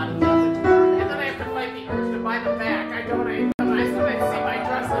 Yeah, a lot of things. And then I have to fight the urge to buy them back. I donate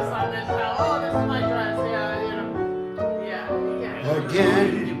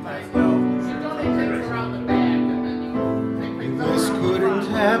around the back, and then you take things This over. couldn't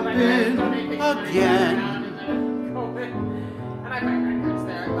happen again. And I buy credit cards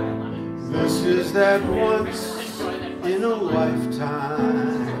there, I buy a lot of This is that once in a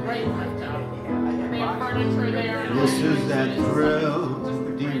lifetime. great lifestyle. They have furniture there. and This all is that that. thrill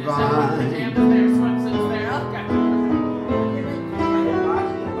divine. Pajamas there, swimsuits there. Oh, God.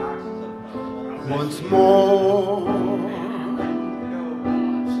 Once more,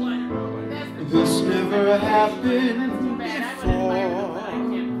 this never happened before.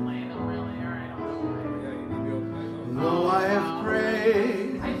 Though I have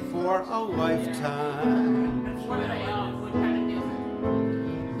prayed for a lifetime,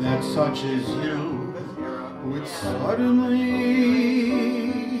 that such as you would suddenly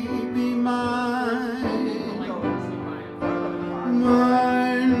be mine.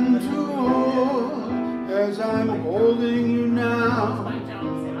 Mine to hold as I'm holding you now,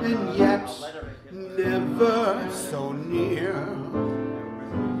 and yet never so near.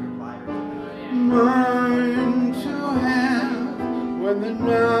 Mine to have when the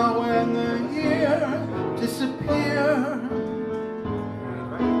now and the here disappear.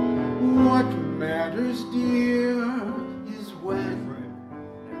 What matters, dear, is when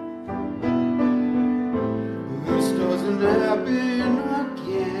this doesn't happen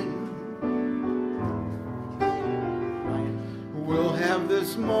again. We'll have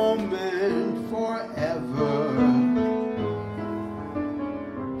this moment forever,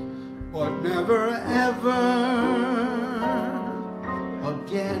 but never ever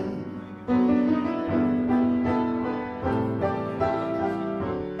again.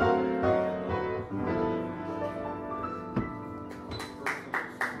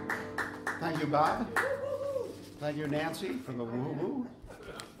 Thank you, Bob. Thank you, Nancy, for the woo-woo.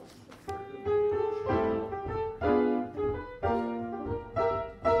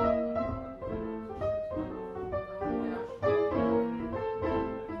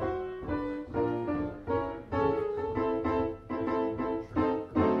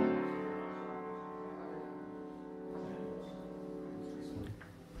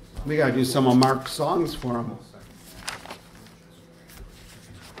 We gotta do some of Mark's songs for him.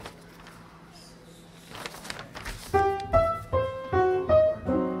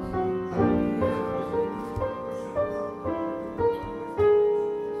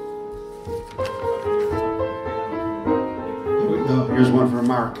 Here we go. Here's one for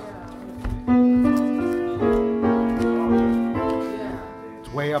Mark.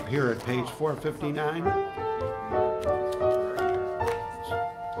 It's way up here at page 459.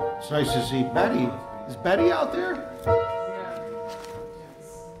 It's nice to see Betty. Is Betty out there?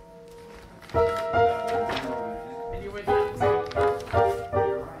 And you went down to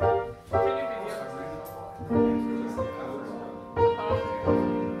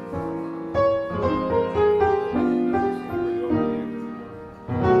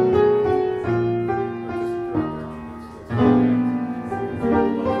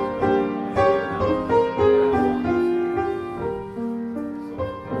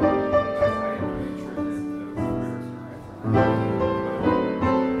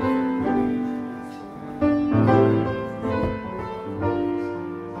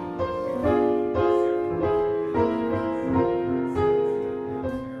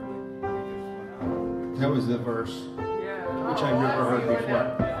That was the verse, which I've never heard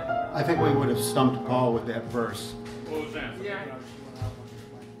before. I think we would have stumped Paul with that verse. What was that?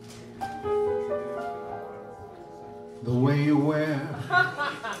 The way you wear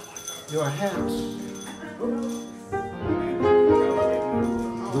your hats,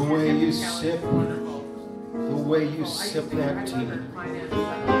 the way you sip that tea,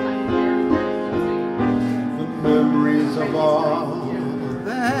 the memories of all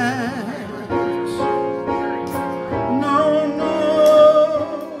that. No,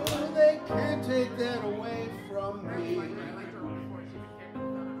 they can't take that away from me.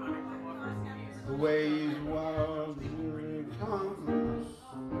 The way his wild comes,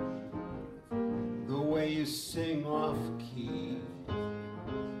 the way you sing off key,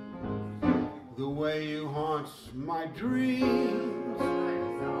 the way you haunt my dreams.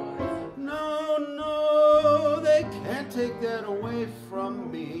 No, they can't take that away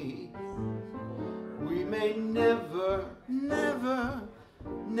from me. We may never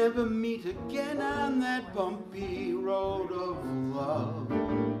meet again on that bumpy road of love.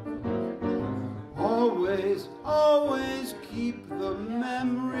 Always keep the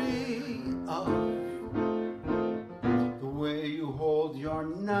memory of the way you hold your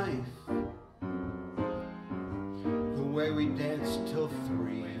knife, the way we danced till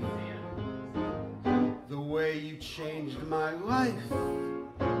 3, the way you changed my life,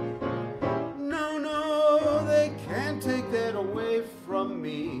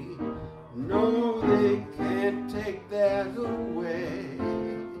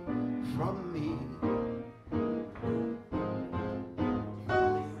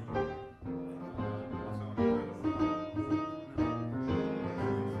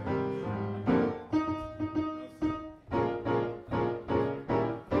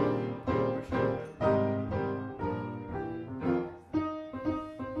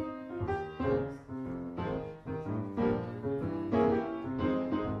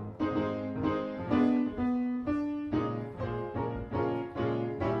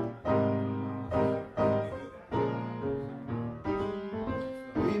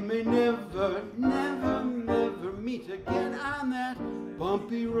 may never, never, never meet again on that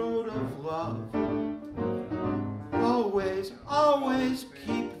bumpy road of love. Always, always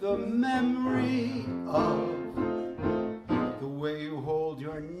keep the memory of the way you hold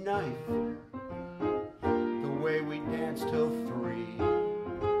your knife, the way we danced till 3,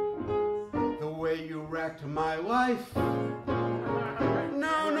 the way you wrecked my life.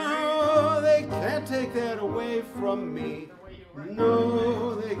 No, no, they can't take that away from me.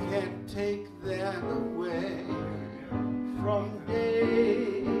 No, they can't take that away from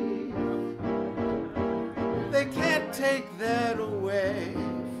Dave. They can't take that away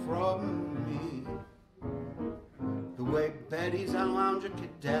from me. The way Betty's on Lounge of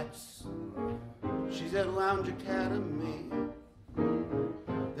Cadets, she's at Lounge Academy.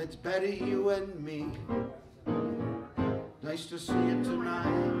 That's Betty, you and me. Nice to see you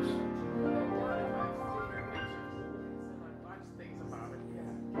tonight.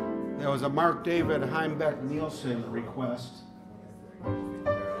 That was a Mark David Heimbeck Nielsen request.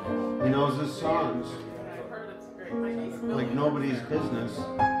 He knows his songs like nobody's business.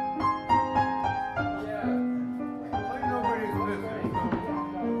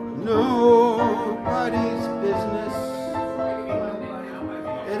 Nobody's business.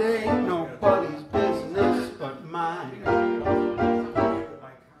 It ain't nobody's business but mine.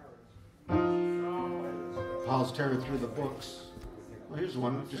 Paul's tearing through the books. Well, here's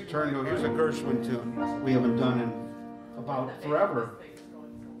one. Just turn to. Here's a Gershwin tune we haven't done in about forever.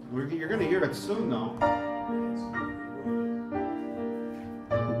 You're going to hear it soon, though.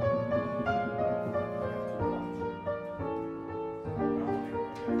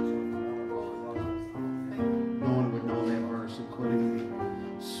 No one would know that verse, including me.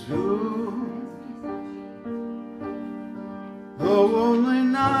 Soon, the lonely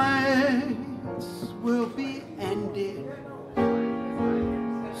nights will be ended.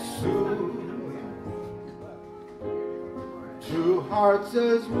 Two hearts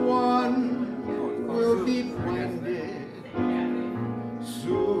as one will be blended.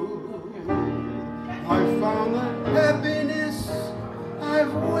 Soon I found the happiness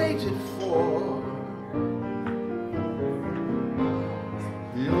I've waited for.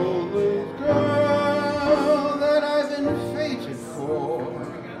 The only girl that I've been fated for.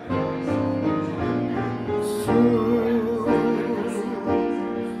 Soon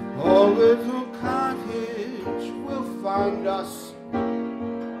a little cottage will find us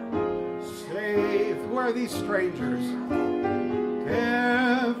safe. Where are these strangers?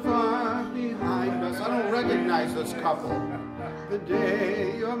 They're far behind us. I don't recognize this couple. The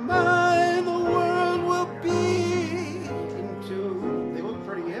day you're mine, the world will be in tune. They look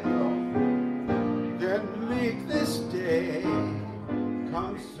pretty hip though. Then make this day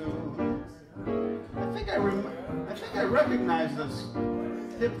come soon. I think I recognize this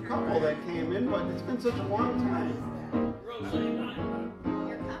hip couple that came in, but it's been such a long time.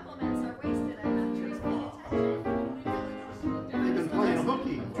 Your compliments are wasted. I'm not sure he's paying attention. They've been playing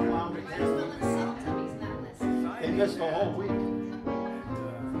hooky for Lounge Might as well Academy. insult him. He's not listening. They missed the whole week.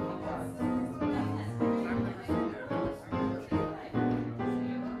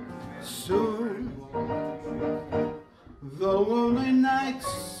 Soon, the lonely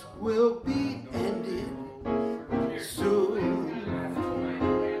nights will be ended. Soon,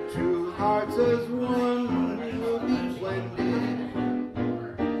 two hearts as one will be blended.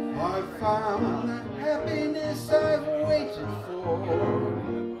 I found the happiness I've waited for.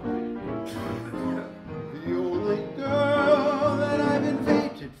 The only girl that I've been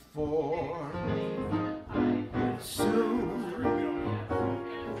fated for. Soon,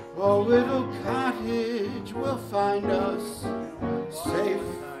 a little cottage will find us safe,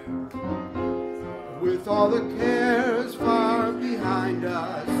 with all the cares far behind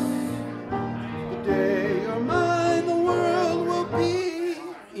us. The day you're mine, the world will be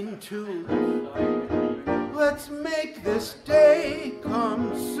in tune. Let's make this day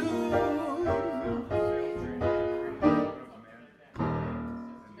come soon.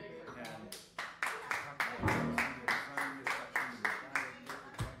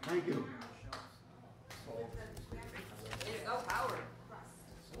 Thank you.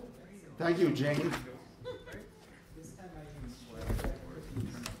 Thank you, Jane.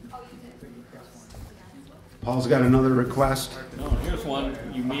 Paul's got another request. No, here's one.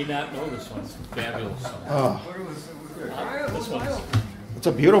 You may not know this one. It's a fabulous song. Oh, This one's, it's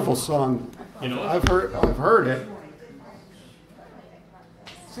a beautiful song. you know, I've heard it.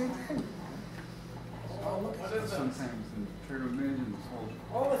 Sometimes in turtle millions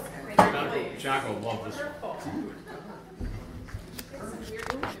hold. Jocko loved this one.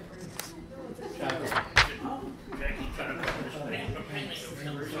 Jocko. Jackie kind of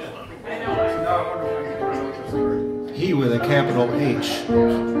understand. with a capital H.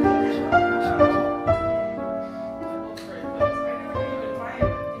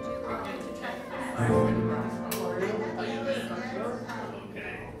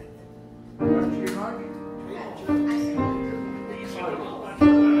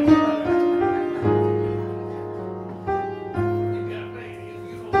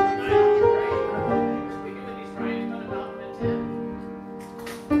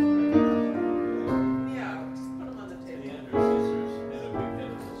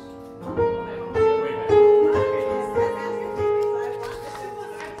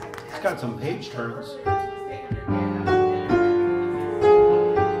 It's got some page turns. You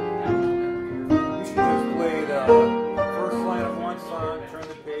should just play the first line of one song, turn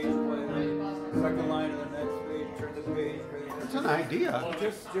the page, play the second line of the next page, turn the page. It's an idea.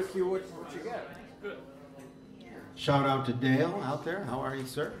 Just see what you get. Shout out to Dale out there. How are you,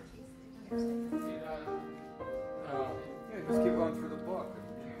 sir? Yeah, just keep going through the book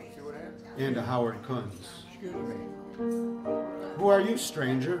and see what happens. And to Howard Kunz. Excuse me. Who are you,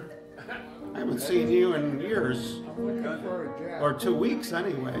 stranger? I haven't seen you in years. I'm looking for a job. Or 2 weeks,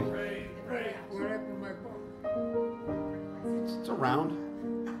 anyway. What happened to my book? It's around.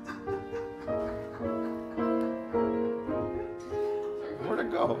 Where'd it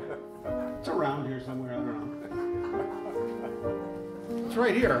go? It's around here somewhere. I don't know. It's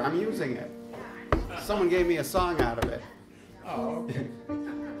right here. I'm using it. Someone gave me a song out of it. Oh, okay.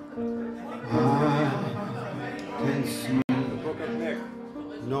 I can see The book of Nick.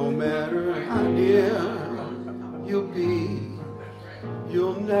 no matter how near you'll be,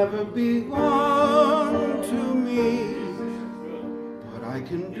 you'll never be one to me. But I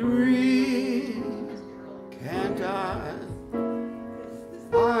can dream, can't I?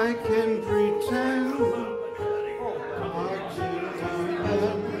 I can pretend I dream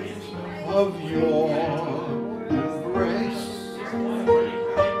of your embrace.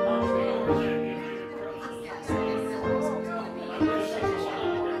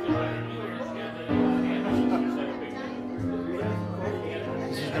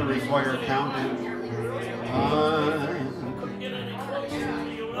 This is going to require counting.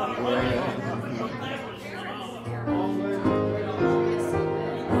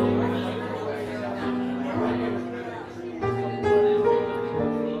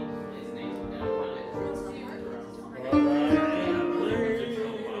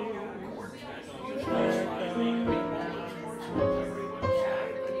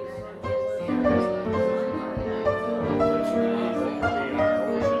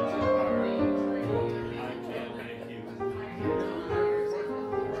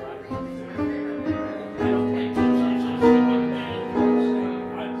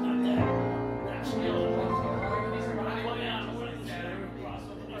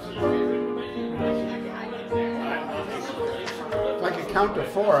 If I could count to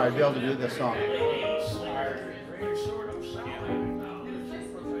 4, I'd be able to do this song. I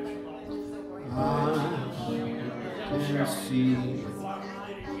can see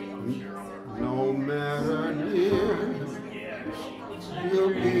no matter near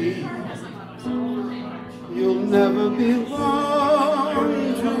you'll be, you'll never be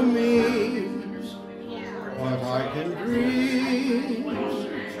one to me. But I can dream,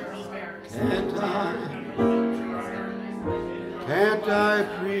 can't I? Can't I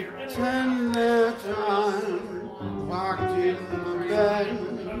pretend that I'm locked in the bed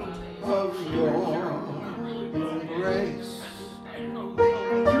of your embrace?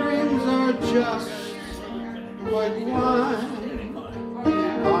 Dreams are just like wine.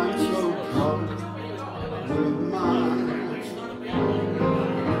 I'm so drunk with mine.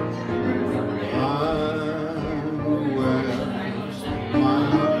 I'm aware my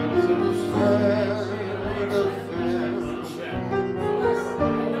heart's sad affair.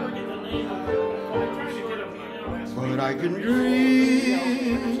 But I can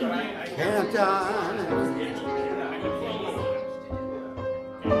dream, can't I?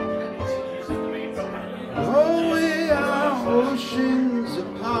 Though we are oceans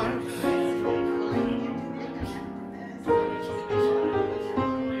apart,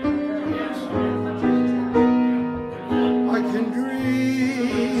 I can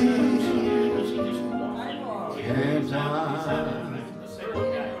dream, can't I?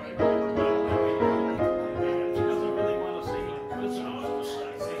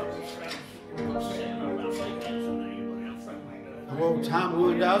 Hello, Tom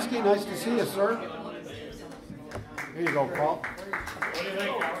Lewandowski. Nice to see you, sir. Here you go, Paul.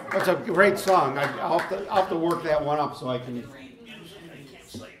 That's a great song. I'll have to work that one up so I can Nick,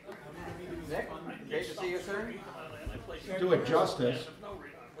 great to see you, sir. do it justice.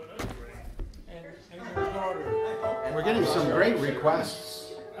 And your daughter. And We're getting some great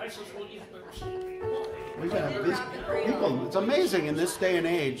requests. We got these people. It's amazing in this day and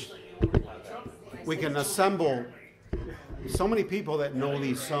age. We can assemble so many people that know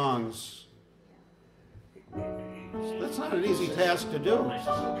these songs. That's not an easy task to do.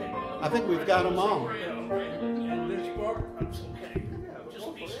 I think we've got them all.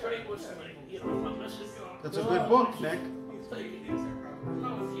 That's a good book, Nick.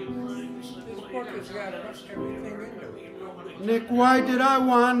 Nick, why did I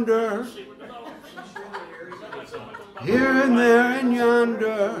wander here and there and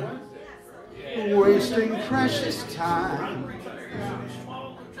yonder, wasting precious time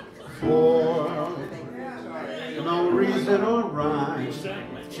for no reason or rhyme?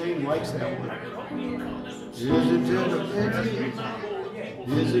 Shane likes that one. Isn't it a pity?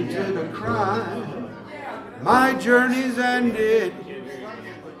 Isn't it a crime? My journey's ended.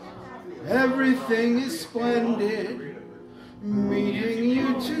 Everything is splendid. Meeting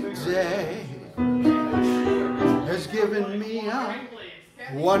you today has given me a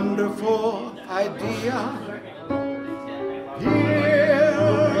wonderful idea. Here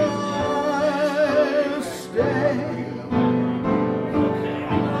I'll stay.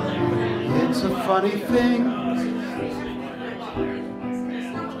 It's a funny thing.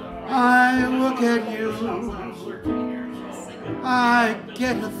 I look at you, I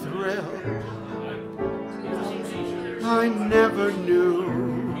get a thrill I never knew.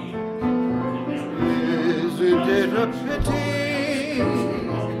 Isn't it a pity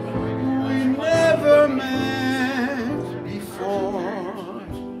we never met before?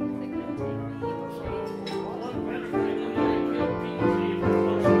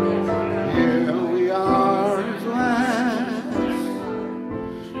 Here we are at last.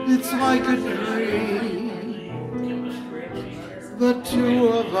 It's like a dream, the two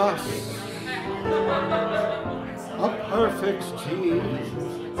of us, a perfect team.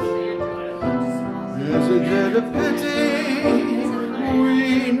 Isn't it a pity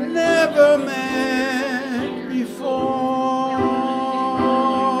we never met before?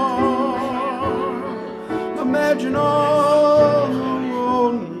 Imagine all the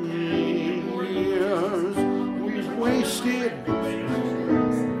lonely years we've wasted.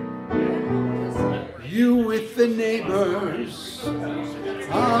 You with the neighbors,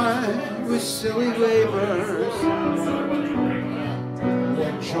 I with silly labors.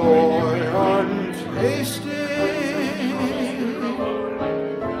 What joy untasted.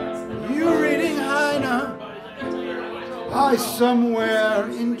 You reading Heine, I somewhere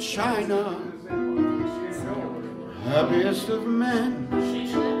in China. Happiest of men,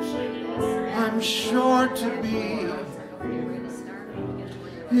 I'm sure to be.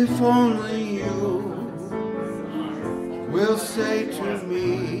 If only you will say to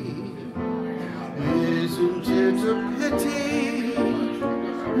me, isn't it a pity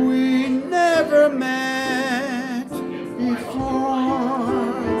we never met before?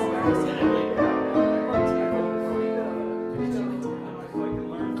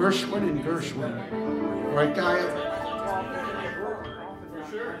 Gershwin and Gershwin, right, Gaia?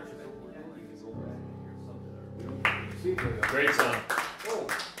 Great song.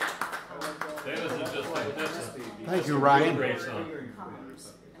 Dennis is just like this. Thank you, Ryan. Great song.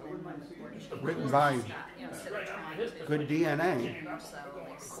 Written by Good DNA.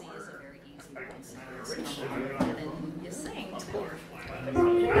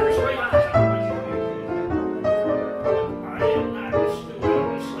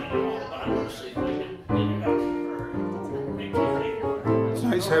 It's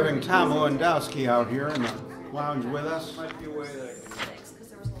nice having Tom Lewandowski out here in the lounge with us.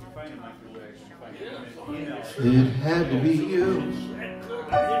 It had to be you.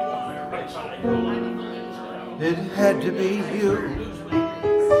 It had to be you.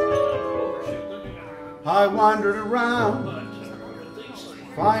 I wandered around,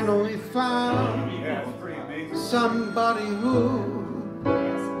 finally found somebody who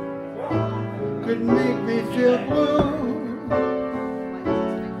could make me feel blue,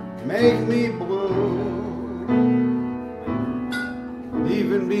 make me blue,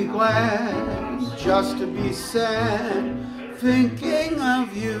 even be glad just to be sad, thinking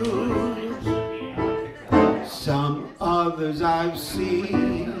of you. Some others I've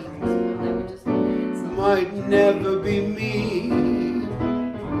seen might never be me,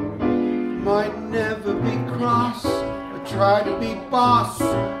 might never be cross, or try to be boss,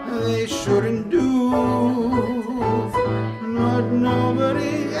 they shouldn't do. But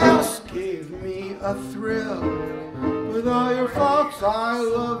nobody else gave me a thrill. With all your faults, I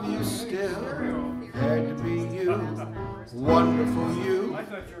love you still. Had to be you, wonderful you.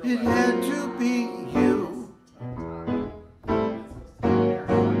 It had to be you.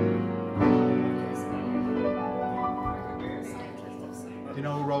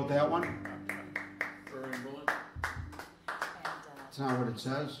 it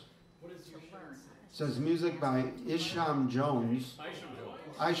says. It says music by Isham Jones,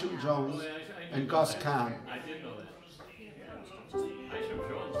 Isham Jones, and Gus Kahn. I did know that. Isham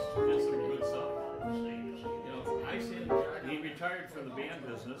Jones did some good stuff. You know, he retired from the band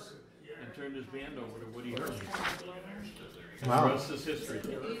business and turned his band over to Woody Herman. Wow. The rest is history.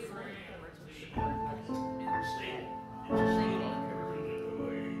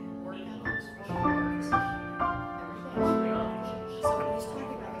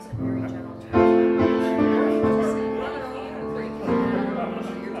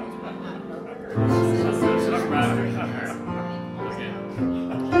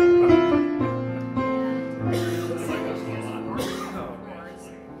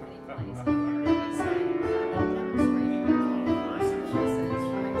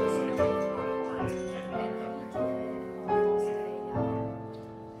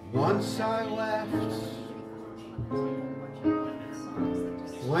 Once I left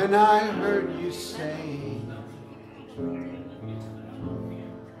when I heard you say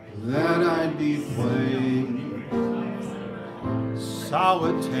that I'd be playing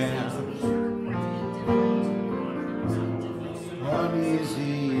solitaire,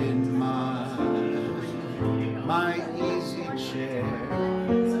 uneasy in my easy chair.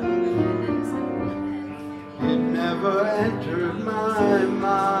 It never entered my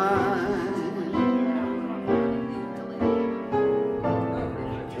mind.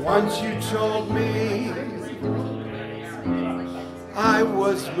 Once you told me I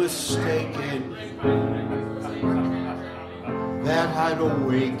was mistaken, that I'd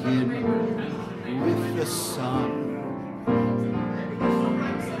awaken with the sun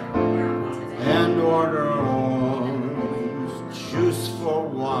and order orange juice for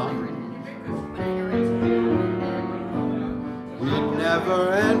one. It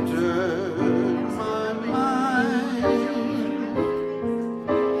never entered my mind.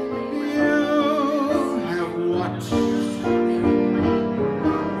 You have watched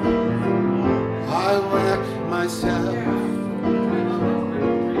I wreck myself.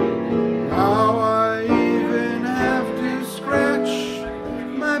 Now I even have to scratch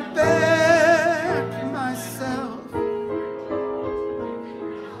my back myself.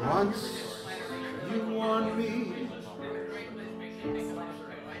 Once you warned me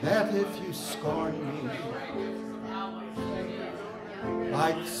that if you scorn me,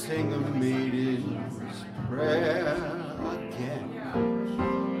 I'd sing a maiden's prayer again,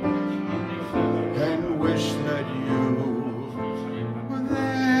 and wish that you were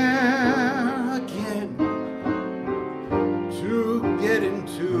there again to get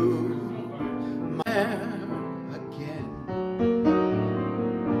into my hair again.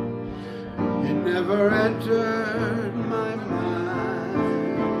 It never entered my mind.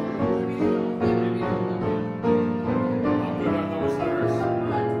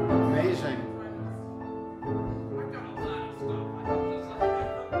 Amazing.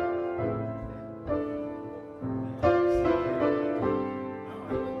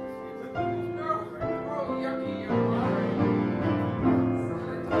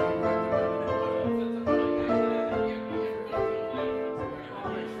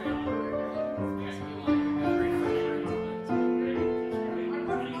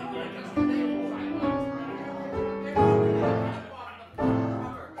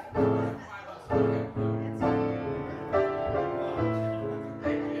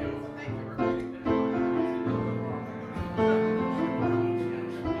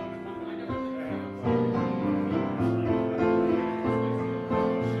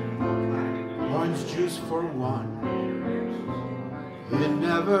 Orange juice for one. It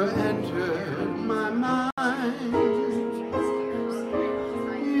never entered my mind.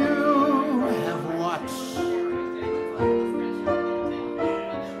 You have watched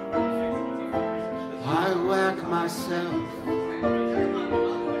I whack myself.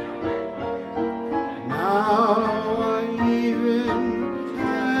 Now I even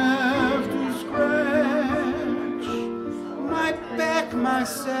have to scratch my back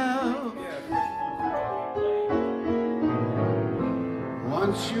myself.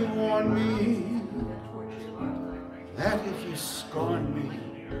 Once you warned me that if you scorned me,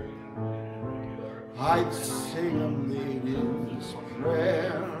 I'd sing a maiden's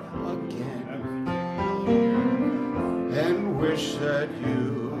prayer again, and wish that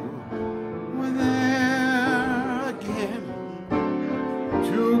you were there again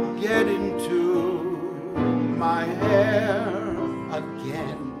to get into my hair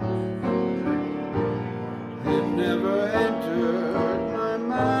again. It never entered my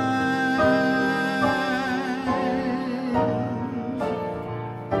mind.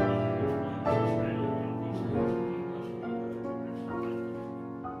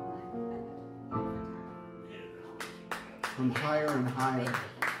 from higher and higher.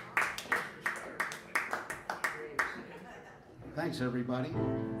 Thanks, everybody.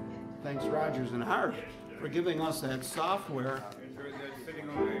 Thanks, Rogers and Hart, for giving us that software. Enjoyed that sitting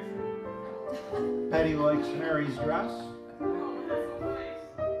ovation. Betty likes Mary's dress.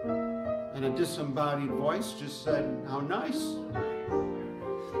 And a disembodied voice just said, how nice.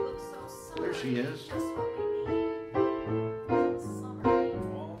 There she is.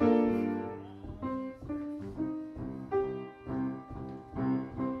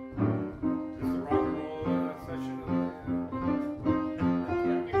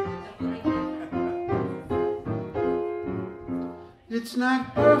 It's not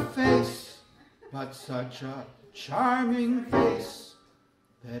her face, but such a charming face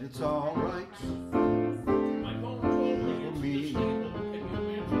that it's all right for me.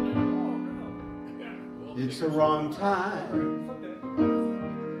 It's the wrong time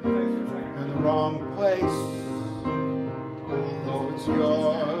and the wrong place. Though it's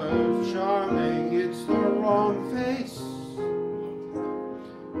your charming, it's the wrong face.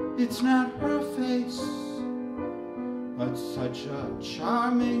 It's not her face, but such a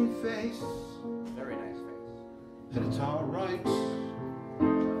charming face. Very nice face. That it's all right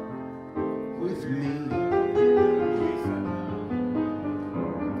with me.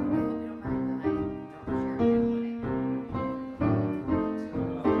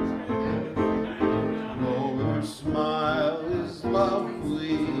 Oh, her smile is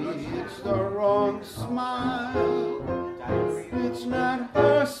lovely. It's the wrong smile. It's not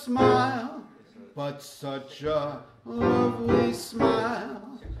her smile, but such a lovely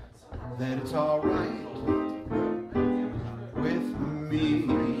smile that it's all right with me.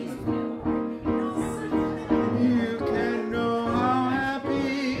 You can know how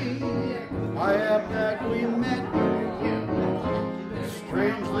happy I am that we met,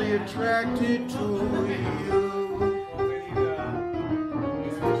 strangely attracted to you.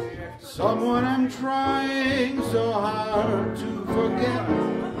 Someone I'm trying so hard to forget.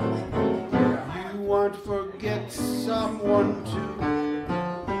 You won't forget someone too.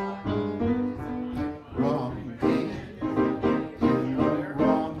 Wrong day and the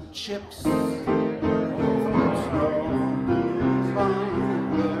wrong chips. They're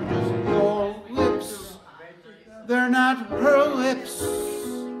just your lips. They're not her lips,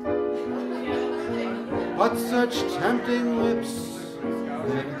 but such tempting lips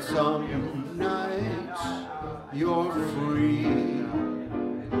that some night you're free.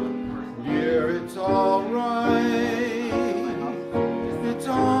 Dear, it's all right. It's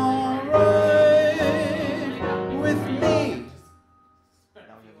all right with me.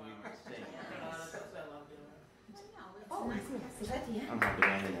 I'm not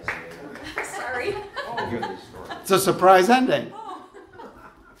demanding this. Sorry. Hear this story. It's a surprise ending. You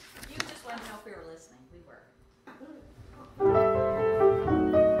just wanted to know if we were listening. We were.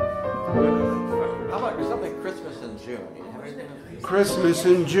 How about something Christmas in June? You have anything? Christmas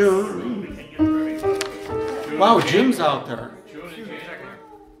in June. Wow, Jim's out there.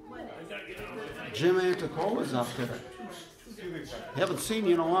 Jim Antacola's up there. Haven't seen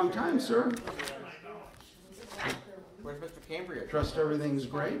you in a long time, sir. Where's Mr. Cambria? Trust everything's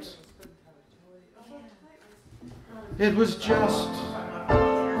great. It was just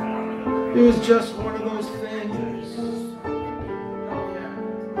one of those things.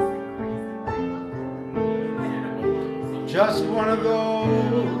 Just one of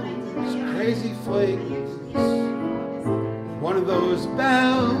those crazy flings. One of those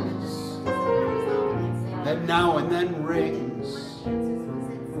bells that now and then rings.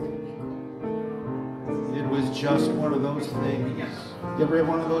 It was just one of those things. You ever have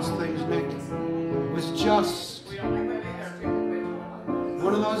one of those things, Nick? It was just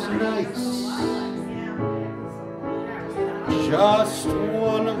one of those nights. Just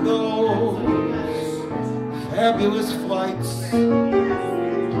one of those fabulous flights.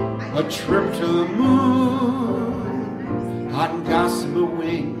 A trip to the moon on gossamer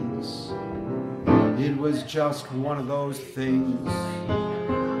wings. It was just one of those things.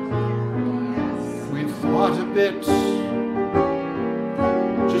 We fought a bit,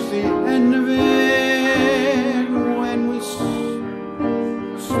 just the end of it, when we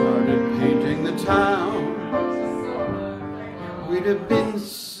started painting the town. We'd have been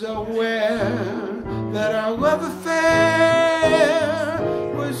so aware that our love affair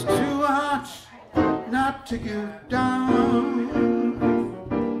was too hot not to go down.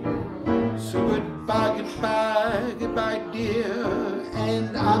 So goodbye, goodbye, goodbye, dear,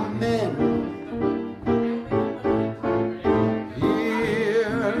 and amen.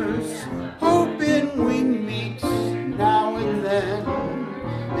 Here's hoping we meet now and then.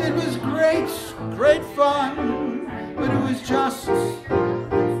 It was great, great fun. but it was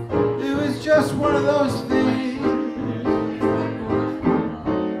just one of those things.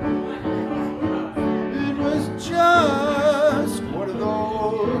 It was just one of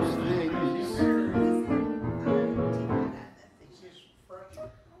those things.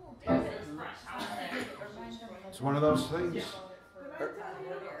 It's one of those things.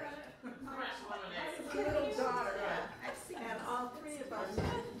 And all three of us had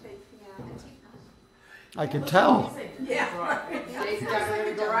to take piano. I could tell. Yeah. Dave got rid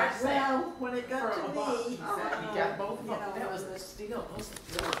of the garage sale. Well, when it got to For a me, buck. He got both of them. you know, That was the steal. Those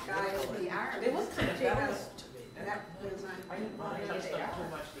guy over the arm. They look kind of better to me. That was I didn't want to touch them too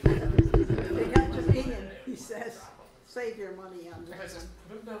much. They got to me and he says, save your money on I this. said,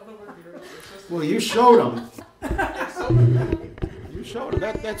 put them down over here. Well, you showed them. You showed them.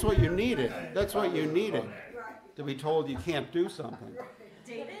 That's what you needed. That's what you needed. Right. To be told you can't do something.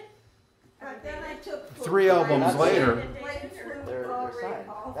 David? But then I took. 3 albums later. Played flute They're already side.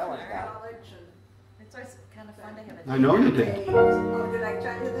 all That through one's down. college and. It's always kind of fun to have a. I know you did. Oh, did I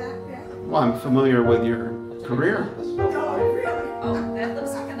tell you that? Yeah. Well, I'm familiar with your career. Oh, really? Oh, that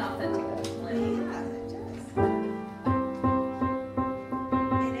looks like an authentic play. Yeah, it does.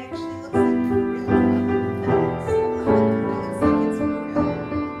 It actually looks like a real one. It looks like it's real.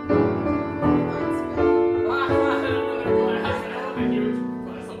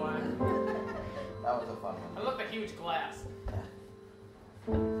 That was a fun one. I love the huge glass.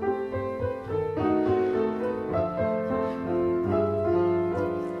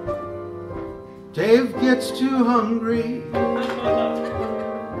 Dave gets too hungry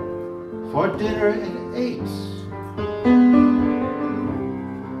for dinner at 8.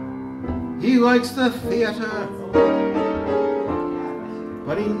 He likes the theater,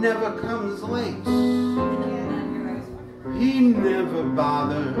 but he never comes late. He never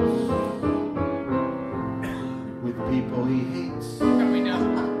bothers with people he hates. Coming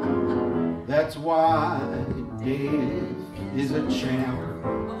down. That's why Dave is a champ.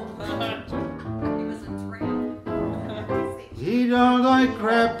 He was a tramp. He don't like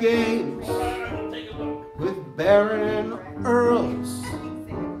crap games with Baron and Earls.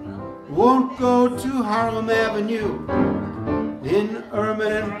 Won't go to Harlem Avenue in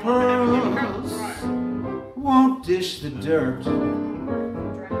ermine and pearls. Won't dish the dirt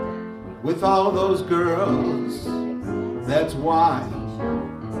with all those girls. That's why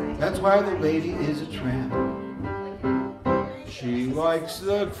the lady is a tramp. She likes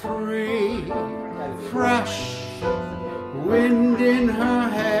the free, fresh wind in her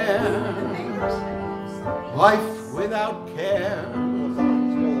hair, life without care.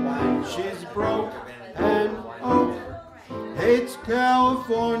 She's broke and oak, hates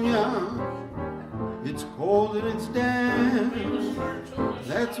California. It's cold and it's damp.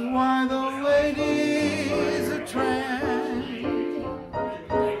 That's why the lady is a tramp.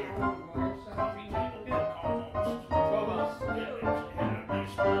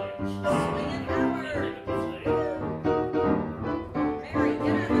 Mary,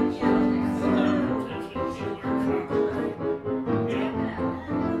 get on the piano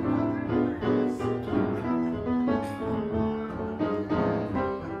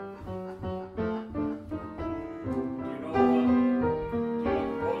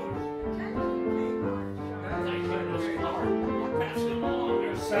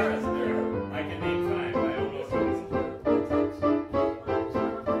I can name 5. I don't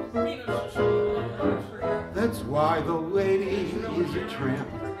know. That's why the lady is a tramp.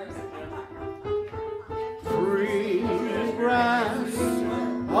 Free grass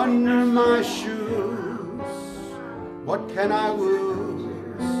under my shoes. What can I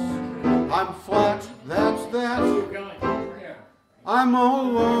lose? I'm flat, that's that. I'm all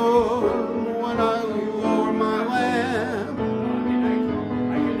alone when I lower my lamp.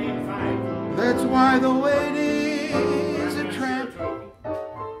 I can name 5. That's why the lady is a tramp.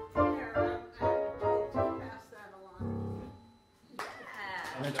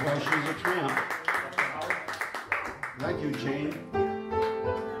 That's why she's a tramp. Thank you, Jane.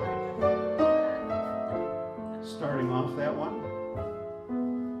 Starting off that one.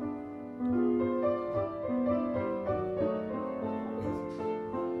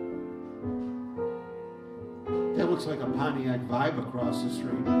 That looks like a Pontiac Vibe across the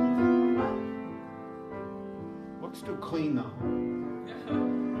street. Looks too clean though.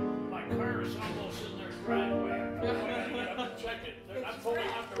 My car is almost in their driveway. I have to check it. I'm pulling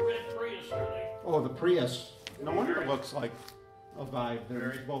up the red Prius today. Oh, the Prius. No wonder it looks like a Vibe.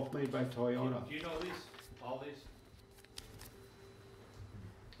 They're both made by Toyota. Do you know these? All these?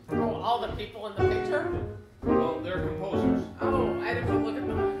 Oh, all the people in the picture? Well, they're composers. Oh, I didn't look at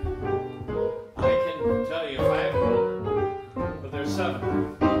them. I can tell you 5 of them.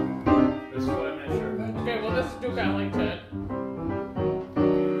 7. This is what I'm not sure. Okay, well, this is Duke Ellington.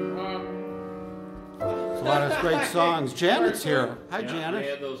 A lot of great songs. Janet's here. Hi, Yeah, they Janet.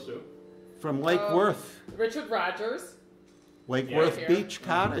 had those two. From Lake Worth. Richard Rogers. Lake Yeah. Worth Here. Beach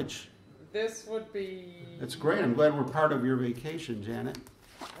Cottage. This would be. That's great. I'm glad we're part of your vacation, Janet.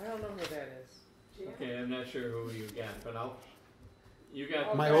 I don't know who that is. Okay, I'm not sure who you got, but you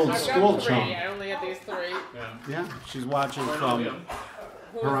got My Okay, old I've school got 3. chum. I only have these 3. Yeah. Yeah, she's watching I don't know from him.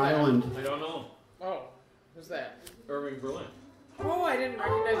 Who is her that? island. I don't know. Oh, who's that? Irving Berlin. Oh, I didn't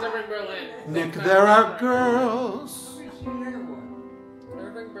recognize Irving Berlin. Nick, That's there not are right. girls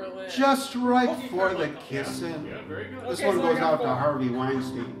Irving Berlin. just right for the kissing. Yeah, very good. This Okay, one so I goes got out to 4. Harvey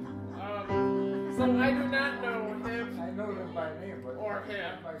Weinstein. So I do not know him I know them by name, but. or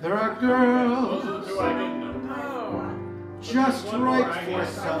him. There are Those are girls the 2 I didn't know. Oh, just One more right I for got. I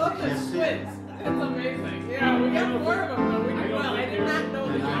some love the kissing. twins. It's amazing. Yeah, we got 4 of them though. We did well. I did not know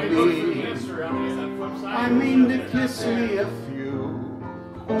And the I I guy. know the answer on the flip side. I mean to kiss me a few.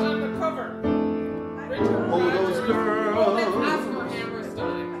 On the cover. Richard Oh, those Rogers. Oh, that's girls Oscar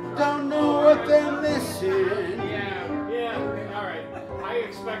Hammerstein. don't know what they're missing. Yeah. Yeah, all right. I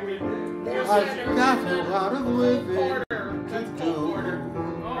expected. I've got a lot of living Porter. to That's Cole Porter. do.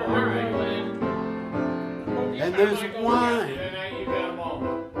 Oh, all right. And there's wine And you got them all.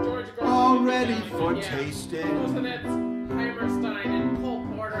 George Gordon. all ready for Yeah. tasting. Listen, it's Hammerstein and Cole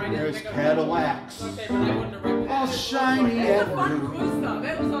Porter. I didn't There's think of Cadillacs, Okay, but I wouldn't have recognized all it. shiny That and was a fun blue. quiz, though.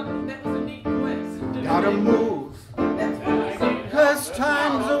 That was a neat quiz. Gotta move, That's fun. So, 'cause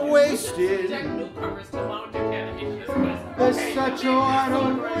time's a wasted. Jack newcomers to Lounge Academy for this quiz. There's Okay. such a lot of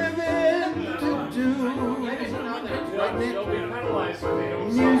living to do. I didn't know that. They'll be penalized if they don't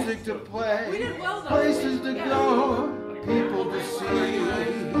Music to play, We did well, though. places to Yeah. go, people to see. I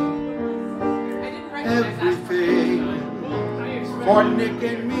didn't recognize Everything I expected. for Nick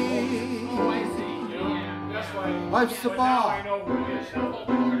and me. Oh, I see. Yeah. That's why. Life's the But now I ball. know who it is. Cole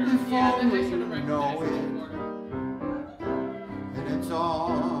Porter. If Yeah, then I only should have you recognized know Cole it. Porter. And it's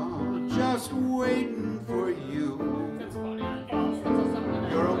all just waiting for you. That's funny.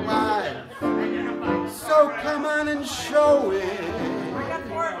 Something You're else. alive, I identified. so come on and show it. I got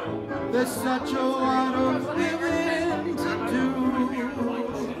 4 of them. There's such a lot of living to do.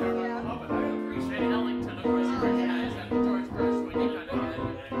 And Ellington, of course, I recognize, and George Gershwin, you kind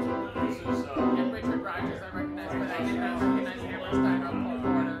of and Richard Rogers, I recognize, but I did not recognize Hammerstein or Cole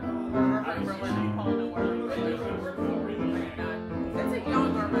Porter or Irving Berlin and Paul Newell. That's a young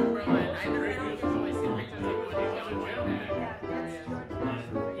Irving Berlin. I don't usually see pictures of him when he's young like that.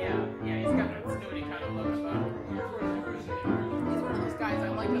 Yeah, he's got that snooty kind of look about him. He's one of those guys, I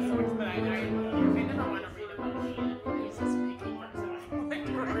like the songs, but I never want to read about him. He's a sneaky person. I don't like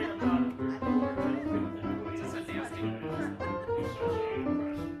to read about him. Just a nasty person.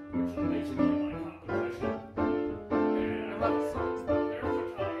 I love his songs though.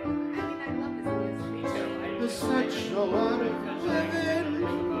 Me too. There's such a lot of living,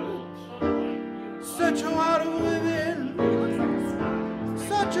 such a lot of living,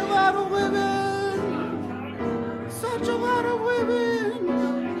 such a lot of living, such a lot of living,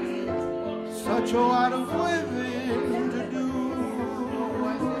 such a lot of living to do.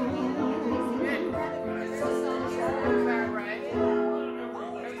 Is that right?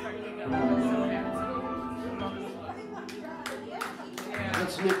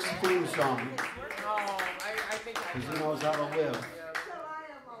 That's Nick's theme song, Oh, I think I because he knows how to live.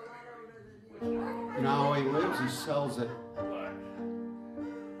 And how he lives, he sells it.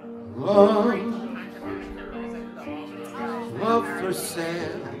 Love, love for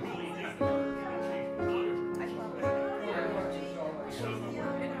sale.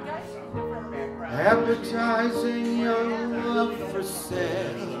 Appetizing young love for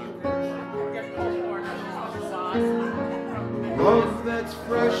sale. Love that's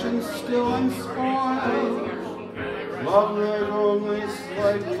fresh and still unspoiled. Love that only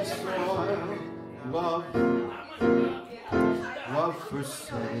slightly soiled. Love, love for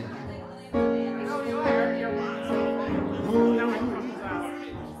sale.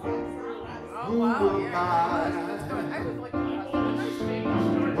 Who will buy?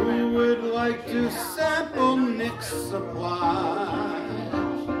 Who would like to sample Nick's supply?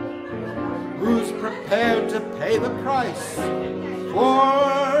 Who's prepared to pay the price for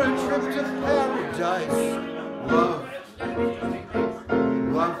a trip to paradise? Love,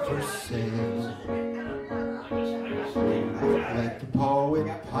 love for sale. Let the poet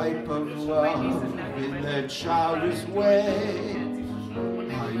pipe of love in their childish way.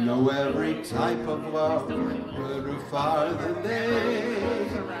 I know every type of love better far than they.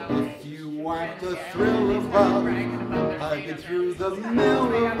 If you want the thrill of love, I Driving through the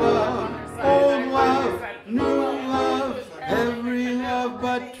mill of love, old love, new love, every love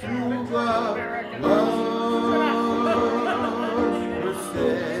but true love, love for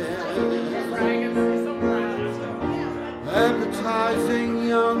sale. Advertising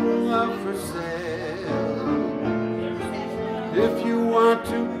young love for sale. If you want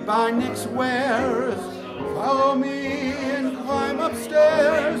to buy Nick's wares, follow me and climb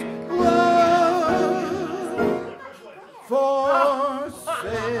upstairs. Love for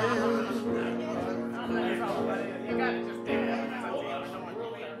sale.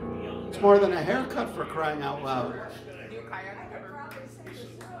 It's more than a haircut, for crying out loud.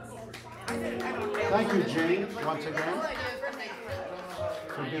 Thank you, Jane, once again,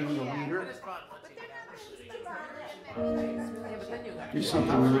 for being the leader. Do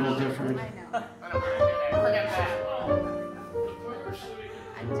something a little different. I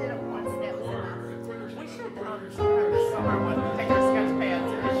did it once, that was enough. We should somewhere take our sketch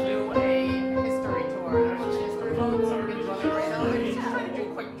pads and do a history tour. History books, so we can run it right now. And just try to do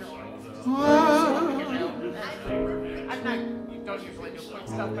quick drawings. I'm not, you don't usually do quick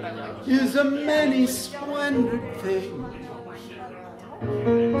stuff, but I like Is a many splendid thing. I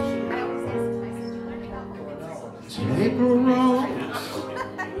always ask myself, April rose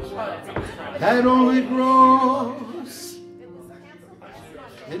that only grows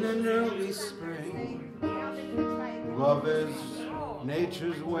in an early spring. Love is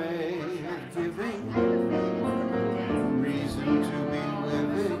nature's way of giving reason to be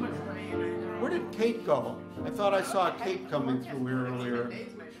living. Where did Kate go? I thought I saw Kate coming through here earlier.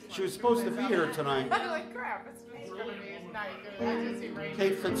 She was supposed to be here tonight. I'm like, crap, it's just going to be night. I just see rain.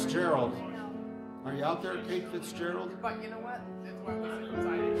 Kate Fitzgerald. Are you out there, Kate Fitzgerald? But you know what? That's why we sit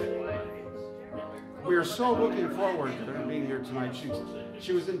inside and play. We are so looking forward to her being here tonight.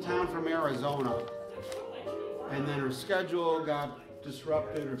 She was in town from Arizona, and then her schedule got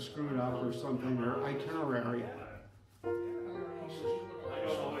disrupted or screwed up or something, her itinerary.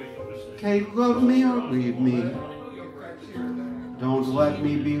 Kate, love me or leave me. Don't let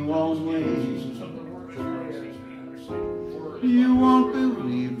me be lonely. You won't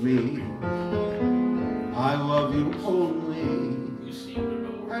believe me. I love you only.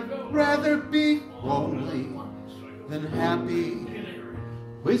 I'd rather be lonely than happy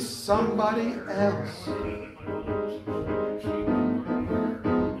with somebody else.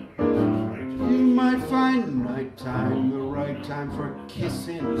 You might find nighttime the right time for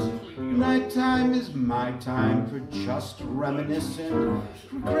kissing. Nighttime is my time for just reminiscing,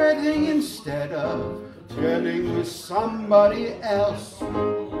 regretting instead of getting with somebody else.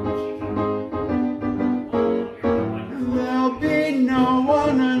 There'll be no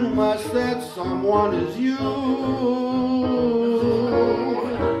one unless that someone is you.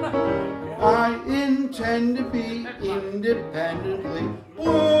 I intend to be independently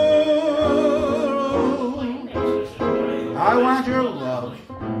wooed. I want your love.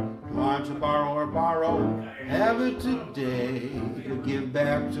 Want to borrow or borrow? Have it today to give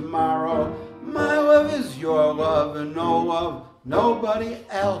back tomorrow. My love is your love and no love, nobody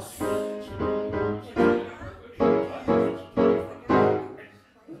else.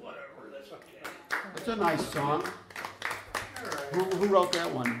 It's a nice song. Who wrote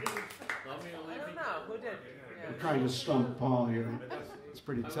that one? I don't know. Who did? I'm trying to stump Paul here. It's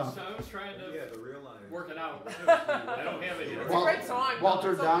pretty tough. I was trying to work it out. I don't have it here. It's a great song. though.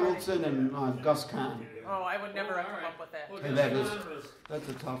 Walter It's so Donaldson and Gus Kahn. great. Oh, I would never have come up with that. Hey, that's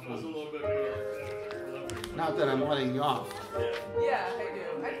a tough Was a one. little bit Not that I'm letting you off. Yeah, I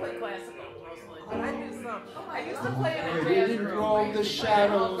do. I play classical mostly, but I do some. I used to play in a Where jazz did it group. roll I used the to play in an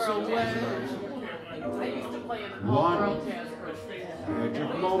shadows all-girl away? jazz group. I used to play in an One all-girl jazz group. magic I used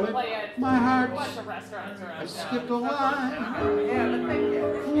to moment, play at my heart, a bunch of restaurants around I town. skipped a line. Yeah, but thank you.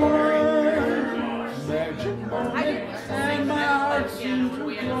 One magic I moment, didn't used to sing, and but my I heart played seemed piano. to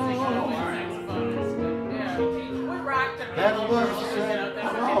We had to sing all grow. the saxophones. Yeah, we rocked it. That love You said know, that's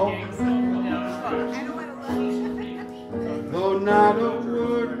hello. what did gigs. Yeah, it was fun. I don't want to love you. Though not a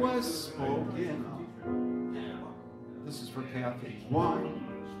word was spoken. This is for Kathy. One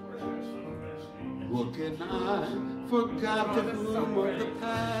look and I forgot the bloom of the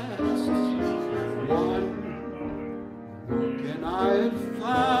past. One look and I had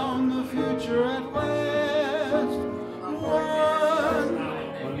found the future at last.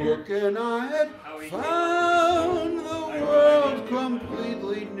 One look and I had found the world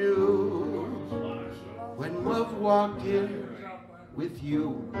completely new. When love walked in with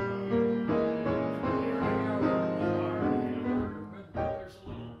you.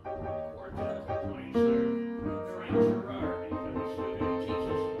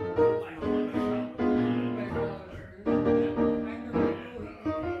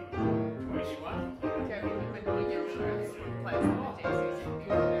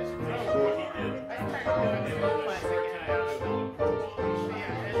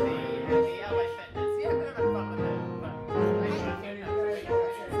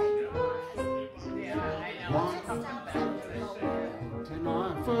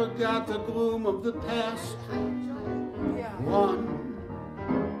 got the gloom of the past. One,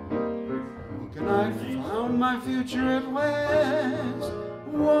 look, and I found my future at last.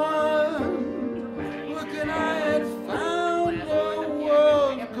 One, look, and I had found a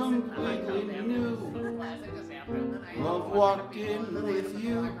world completely new. Love walked in with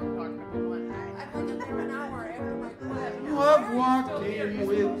you. Love walked in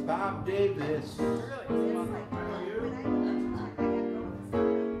with Bob Davis.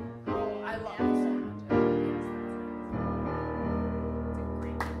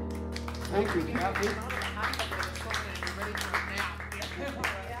 Thank you, Kathy.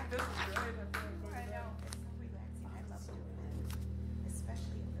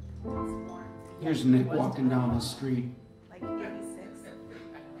 Here's Nick walking down the street. Like 86.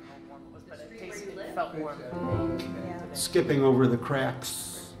 Felt warm. Skipping over the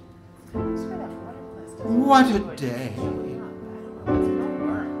cracks. What a day.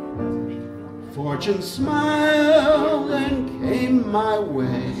 Fortune smiled and came my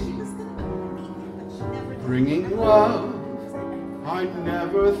way, bringing love I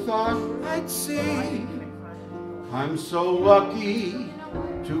never thought I'd see. I'm so lucky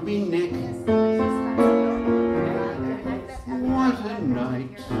to be Nick. What a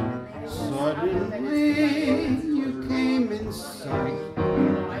night. Suddenly you came in sight,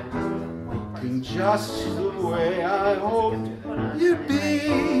 looking just the way I hoped you'd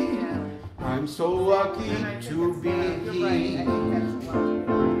be. I'm so lucky to be he.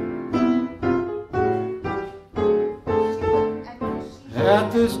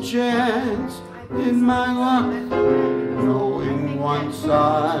 At this chance in my luck, knowing once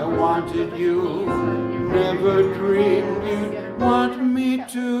I wanted you, never dreamed you'd want me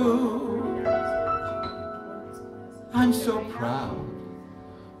to. I'm so proud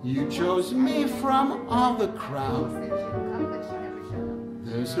you chose me from all the crowd.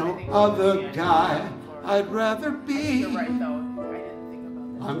 There's no other guy I'd rather be.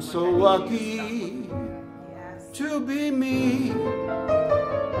 I'm so lucky to be me.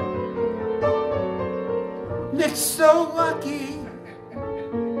 Nick's so lucky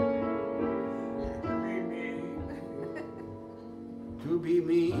to be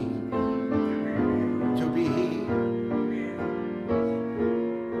me, to be he.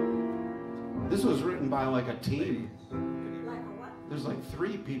 This was written by like a team. There's like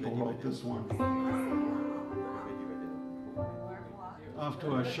 3 people wrote this one. Off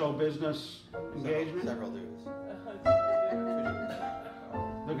to a show business engagement. Several dudes.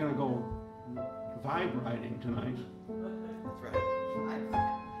 They're gonna go vibe riding tonight. That's right.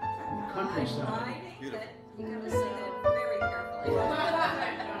 Countryside. Beautiful. You gotta say that very carefully.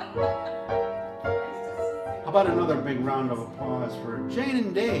 How about another big round of applause for Jane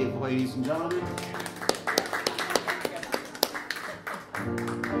and Dave, ladies and gentlemen.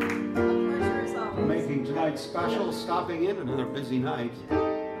 Making tonight special, stopping in another busy night.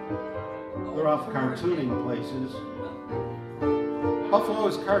 They're off cartooning places.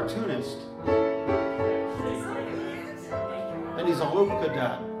 Buffalo's cartoonist. And he's a loop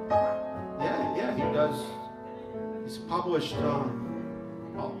cadet. Yeah, he does. He's published,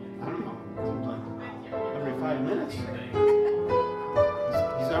 well, I don't know, like every 5 minutes.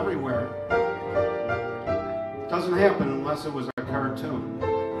 He's everywhere. Doesn't happen unless it was a cartoon.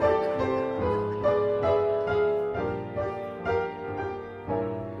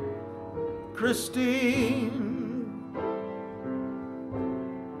 Christine,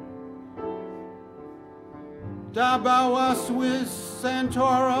 Dabawa Swiss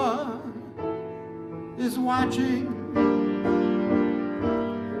Santora is watching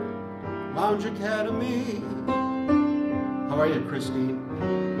Lounge Academy. How are you, Christine?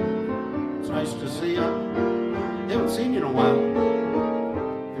 It's nice to see you. Haven't seen you in a while.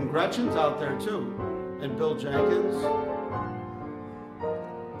 And Gretchen's out there too. And Bill Jenkins.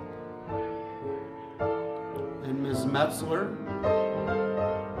 And Ms. Metzler,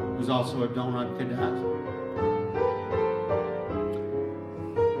 who's also a donut cadet.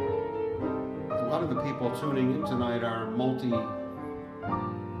 A lot of the people tuning in tonight are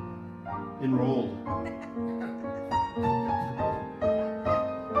multi-enrolled.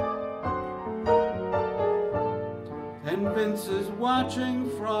 And Vince is watching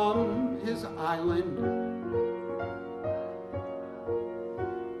from his island.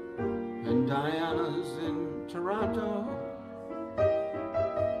 And Diana's in Toronto.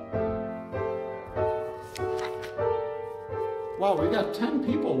 Wow, we got 10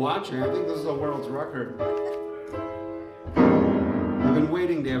 people watching. I think this is the world's record. I've been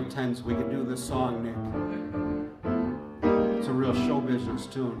waiting to have 10 so we could do this song, Nick. It's a real show business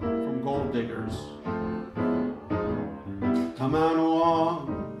tune from Gold Diggers. Come on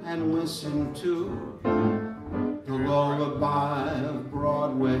along and listen to the lullaby of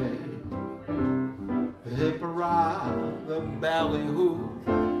Broadway, the hip-hurrah, the ballyhoo,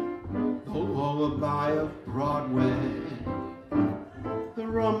 the lullaby of Broadway, the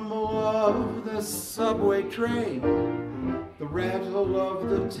rumble of the subway train, the rattle of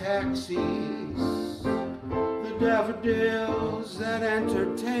the taxis, the daffodils that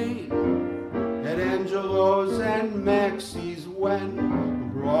entertain at Angelo's and Maxie's when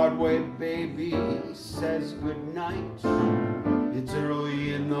Broadway baby says goodnight. It's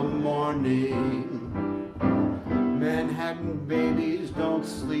early in the morning. Manhattan babies don't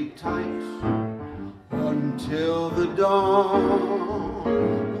sleep tight until the dawn.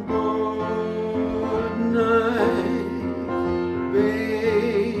 Good night,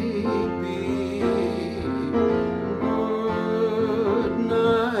 baby. Good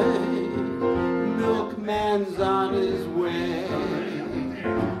night. Milkman's on his way.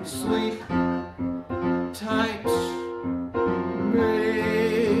 Sleep tight,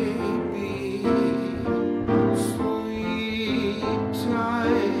 baby. Sleep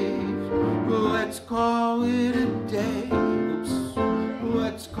tight. Let's call it a day. Oops.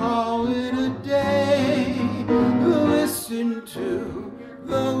 Let's call it a day. Listen to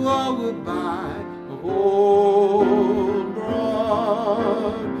the lullaby of old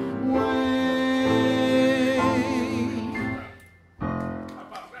Broadway. I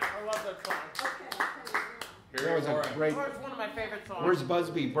love that song. That was a great. It's one of my favorite songs. Where's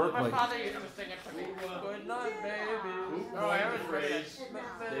Busby My Berkeley? father used to sing it to me. Good night, baby. Oh, I always read it.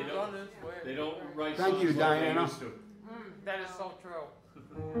 They don't write Thank songs you, like Diana. they used to. That is so true.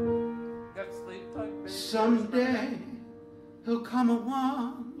 Got sleep tight, baby. Someday he'll come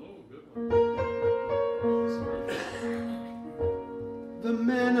along, Oh, good one. the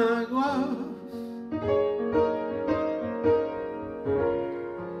man I love,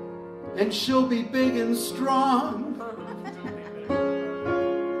 and she'll be big and strong.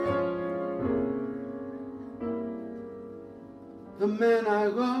 The man I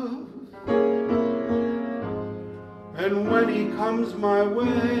love, and when he comes my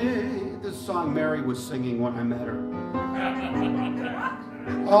way, this song Mary was singing when I met her,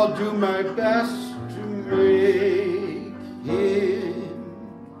 I'll do my best to make him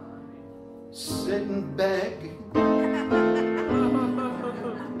sit and beg.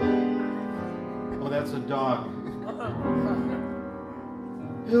 Oh, that's a dog.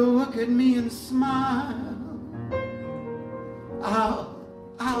 He'll look at me and smile.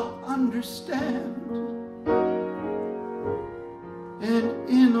 I'll understand. And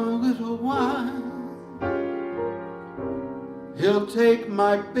in a little while, he'll take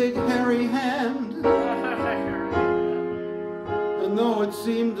my big hairy hand. And though it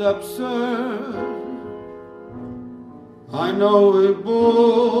seemed absurd, I know a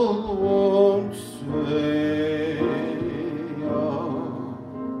bull won't say a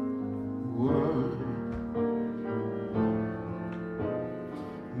word.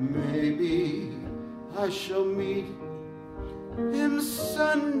 Maybe I shall meet him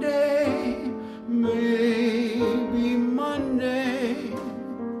Sunday, maybe Monday,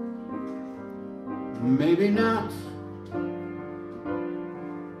 maybe not.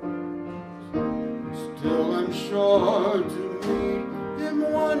 Still I'm sure to meet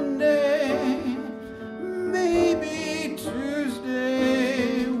him one day. Maybe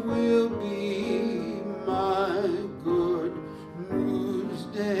Tuesday will be my good news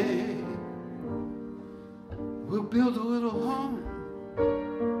day. We'll build a little home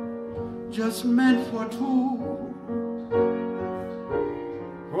just meant for two,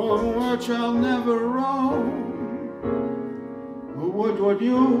 from which I'll never roam. Would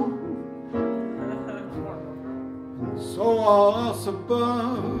you? And so all else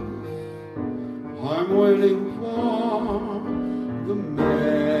above, I'm waiting for the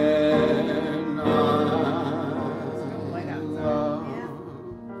man I love.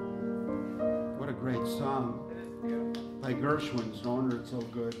 What a great song. By Gershwin's, no wonder it's so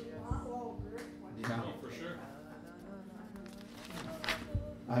good. Yeah. Oh, for sure.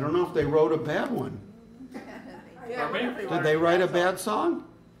 I don't know if they wrote a bad one. Pardon me? Did they write a bad song?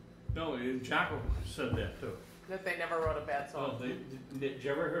 No, Jocko said that too. That they never wrote a bad Oh, song. did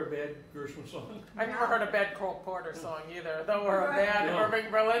you ever hear a bad Gershwin song? I've never heard a bad Cole Porter song either, though we're a bad No.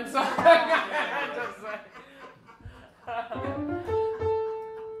 Irving Berlin song. Just say.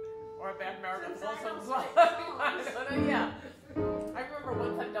 Or a bad Meredith Wilson song. Yeah. I remember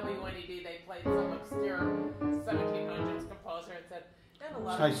one time WNED, they played some obscure 1700s composer and said, and a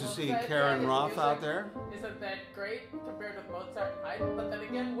lot It's of nice to people see said Karen that his Roth music out there. Isn't that great compared with Mozart and Haydn? But then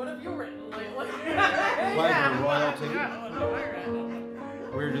again, what have you written lately? Pleasure, royalty. Yeah, what have I written?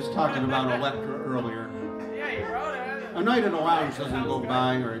 We were just talking about Electra earlier. Yeah, you wrote it. A night at a lounge doesn't go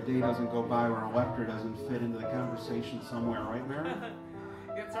by, or a day doesn't go by where Electra doesn't fit into the conversation somewhere, right, Mary?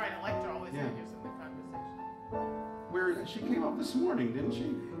 That's right, Electra always Yeah. figures in the conversation. Where she came up this morning, didn't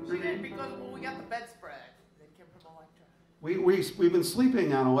she? She did because we got the bedspread. They came from Electra. We've been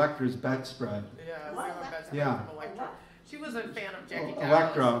sleeping on Electra's bedspread. Yeah, we have a bedspread Yeah. from Electra. She was a fan of Jackie Gallows.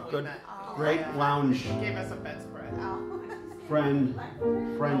 Electra, We good, met. great Yeah. lounge She gave us a bedspread. friend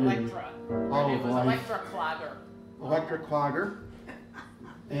in Electra. Her all name of was life. Electra Clogger. Electra Clogger.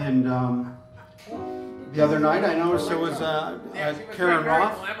 And the other night I noticed there was Yeah, she was Karen a very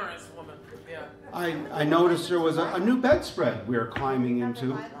Roth. glamorous woman. Yeah. I noticed there was a new bedspread we were climbing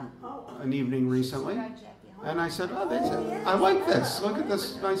into an evening recently. And I said, I like this. Look at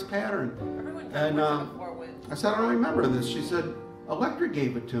this nice pattern. Everyone kind And of went to the Four Winds. I said, I don't remember this. She said, Electra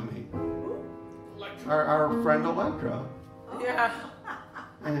gave it to me. Electra. Our friend Electra. Yeah.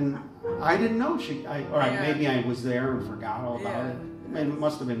 And I didn't know Yeah. maybe I was there and forgot all about it. It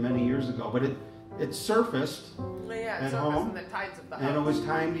must have been many years ago, but it surfaced Yeah, at it's home, in the tides of the and it house. was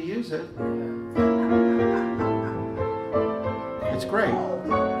time to use it. It's great.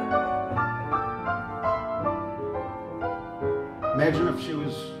 Imagine if she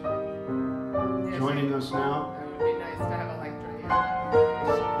was joining us now. It would be nice to have Electra here.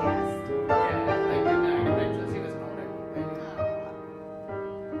 Yeah, like eventually she was older.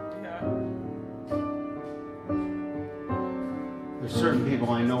 Yeah. There's certain people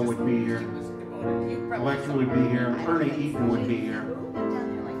I know would be here. She was devoted. You probably Electra would be here. Ernie Eaton would be here.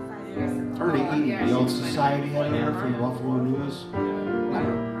 Ernie Eaton, the old society editor from Buffalo News.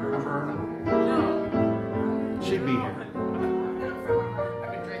 Remember Ernie? No. She'd be here.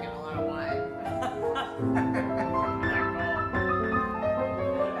 I've been drinking a lot of wine.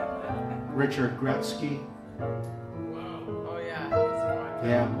 Richard Gretzky. Oh yeah, he's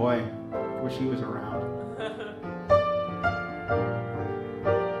Yeah, boy. Wish he was around.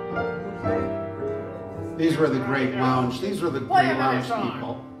 These were the great lounge. These were the Play great another lounge song.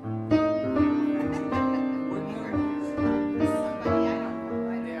 people.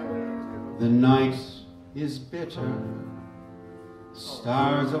 The night is bitter.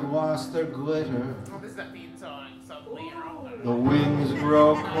 Stars have lost their glitter. Oh, this is a theme song. Suddenly you're older. The winds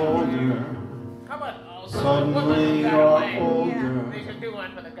grow colder. Come on, oh, Suddenly got you're away. older. They should do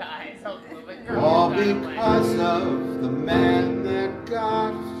one for the guys. So the girls All got away. because of the man that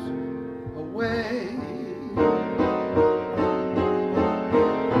got away.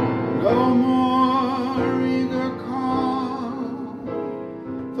 No more eager call.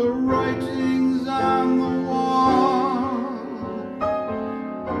 The writings on the wall.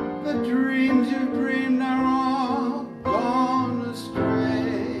 The dreams you dreamed are all gone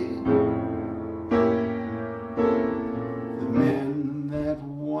astray. The man that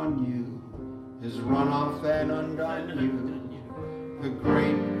won you has run off and undone you. The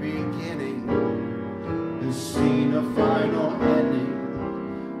great beginning has seen a final ending.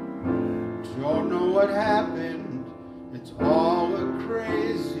 Don't know what happened. It's all a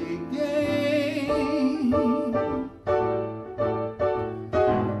crazy game.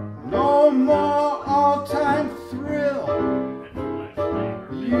 No more all-time thrill.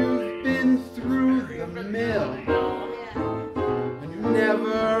 You've been through the mill. And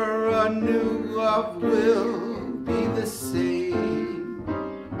never a new love will be the same.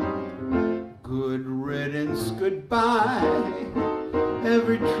 Good riddance, goodbye.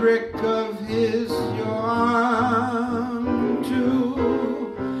 Every trick of his you're on to.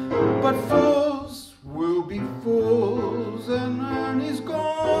 But fools will be fools, and Ernie's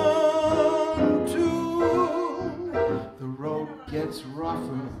gone too. The road gets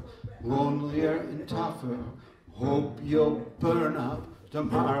rougher, lonelier and tougher. Hope you'll burn up.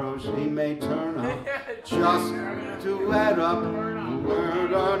 Tomorrow she may turn up just to add up the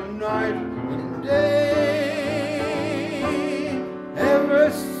word on night and day. Ever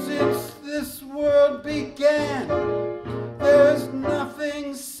since this world began, there's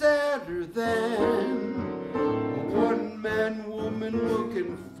nothing sadder than a one-man woman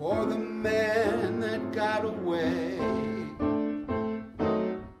looking for the man that got away.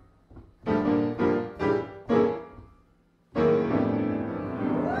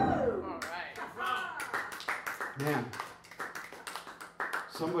 Man,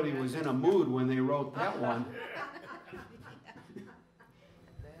 somebody was in a mood when they wrote that one.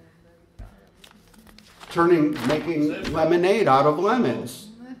 Making lemonade out of lemons.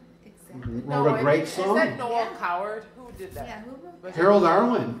 Wrote a great Is song. that Noel Coward? Who did that? Was it- Harold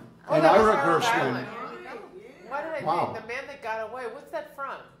Arlen Oh, and that was Ira Harold Gershwin. Arlen. Why did I Wow. think the man that got away? What's that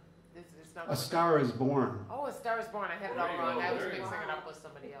from? This snuck A Star is Born. Oh, A Star is Born. I had it all wrong. I was mixing it up with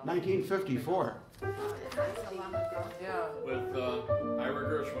somebody else. 1954. Yeah. With Ira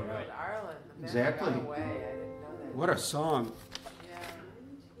Gershwin, right? Ireland. The man Exactly. got away. I didn't know that. What a song. Yeah.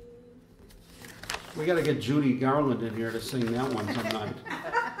 We got to get Judy Garland in here to sing that one some night.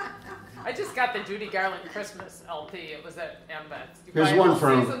 I just got the Judy Garland Christmas LP. It was at Ambets. Here's one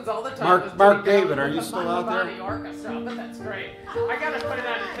from Mark David. Are you still out there? The orchestra, but that's great. I gotta put it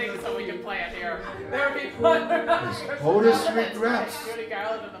on a thing so we can play it here. There would be fun. Otis regrets. Judy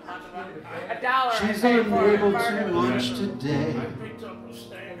Garland and the bunch of them. $1. She's unable to lunch today. I picked up a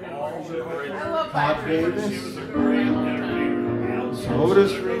stag. I love Bob that. Davis. She was a great entertainer.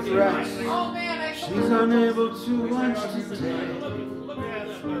 Otis regrets. Oh man, I She's unable to lunch today. Look at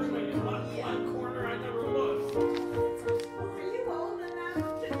it. There's like one corner I never looked. Are you old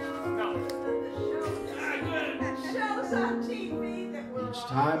enough to know No. the shows on TV that were Each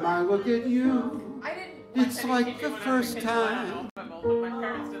time I look at you, it's I didn't like keep the it when I was first a kid, so I don't time. know if I'm old, but my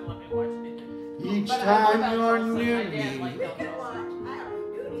parents didn't let me watch anything. Each But I love time that you're song, near my dad liked me, Del can Jones. watch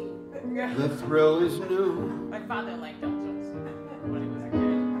Howard Duty. the thrill is new. My father liked Del Jones when he was a kid.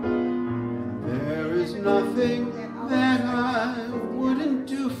 There is nothing that I wouldn't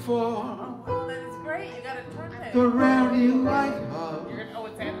do for Oh, that is great. You got a turntable. the rarity light of Oh,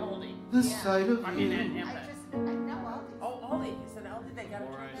 it's at Oldie. the sight of I mean, at you. Ambet. I know all these. Oh, Oldie. You said Oldie. They got a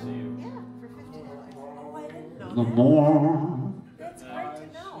Before I turntable. see you. Yeah, for $50. Oh, I didn't know The that. more That's great to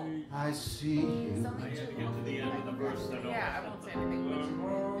know. I see you, I had to get to the end of the verse to know. Yeah, I won't say anything. Which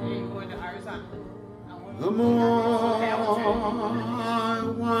are you going to ours on? the more I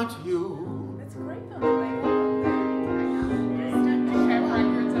want you. That's great though. They have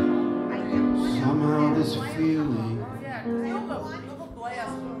records at home. Somehow this feeling Oh yeah, because you'll go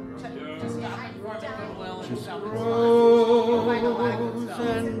blast just got me for the Goodwill and just stuff. grows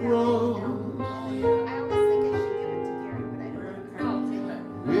and grows I always think I should give it to Gary, but I don't know. No, keep it.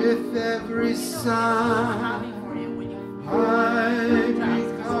 with every sigh. Hobby for you when you I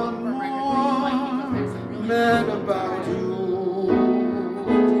become more mad about you,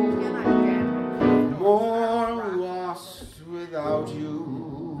 cannot get more lost without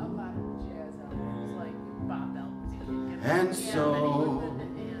you, a lot of jazz albums like Bob Elton. and so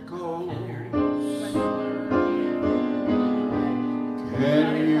goes.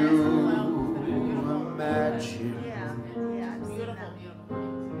 Can you imagine Beautiful, beautiful.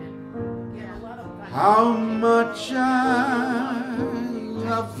 Yeah, a lot of how much I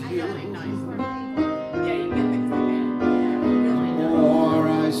love you? Yeah, you get things like that. The more I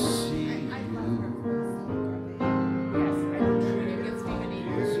see you, Yes, I you get Stephen E.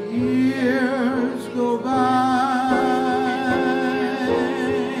 as years go by,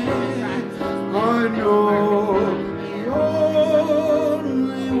 I know the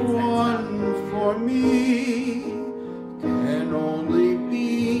only one for me can only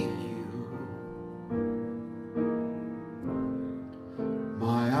be you.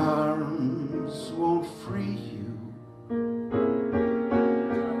 My arms won't free you.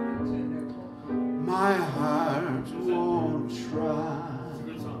 My heart won't try.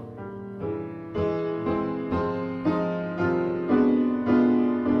 Good song.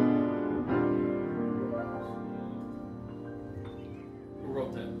 Who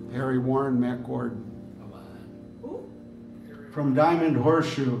wrote that? Harry Warren, Matt Gordon. Come on. From Diamond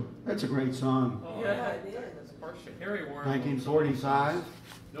Horseshoe. That's a great song. Yeah, it is. It's horseshit. Harry Warren. 1945.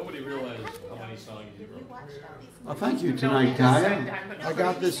 Nobody realized how many songs he wrote. Well, thank you tonight, Ty. I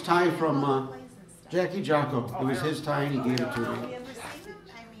got this tie from Jackie Jocko. It was his tie and he gave it to me.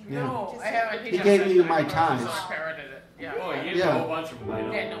 Yeah. No, I haven't. He gave me my ties. Parroted it. Yeah. Oh, you Yeah. have a whole bunch of them, I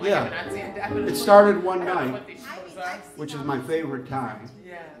know. Yeah, no, I Yeah. have not seen Diamond. It started one I don't know night, what these shows are. which is my favorite tie.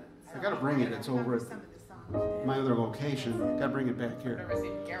 Yeah. I gotta bring it. It's over at my other location. Gotta bring it back I've here. never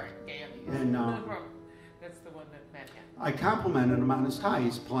seen Garrett Gandy. And, that's the one that Matt had. I complimented him on his tie.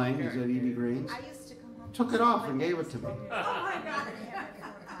 He's playing. He's at Edie Green's. I used to come home. Took it off and gave it to me. Oh my God.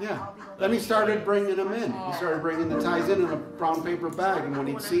 Yeah. Then he started bringing them in. He started bringing the ties in a brown paper bag. And when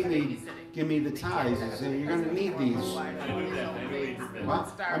he'd see me give me the ties, he said, "You're going to need these." I knew that. I knew he did that.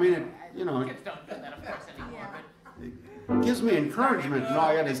 Well, I mean, it, you know, Kids don't do that, of course, anymore. it gives me encouragement to know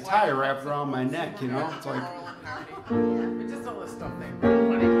I got his tie wrapped around my neck, you know? It's like, But just all the stuff they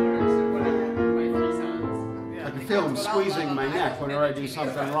funny motors or whatever. My three sons. Yeah, I can they feel go him without squeezing love, my I neck don't whenever I think do they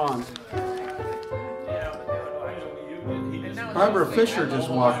something do. wrong. Yeah, but they would I know you did. He just. now Barbara it's Fisher like, just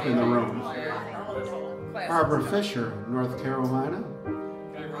walked in the room. Classic Barbara stuff. Fisher, North Carolina.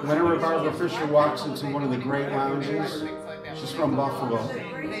 Whenever Barbara Fisher walks into one of the great lounges, she's from Buffalo.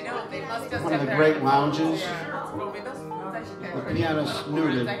 They don't. They must just One of have the their great own- lounges. Yeah. Well, we just- I should get The rid of pianist the knew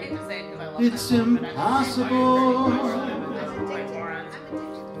words. that I hate to say it 'cause I love it's that song, but I'm- impossible.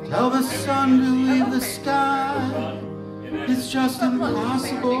 Tell the sun to leave the sky. It's just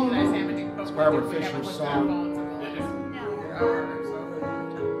impossible. It's Barbara Fisher's song.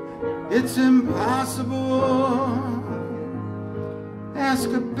 It's impossible. Ask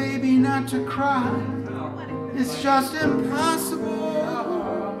a baby not to cry. It's just impossible.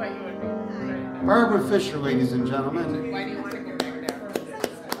 Barbara Fisher, ladies and gentlemen. Why do you want to go back there?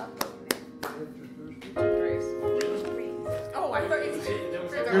 Grace. Oh, I thought you said.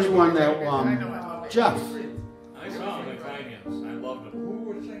 Here's one that Jeff. I saw him at Finance. I loved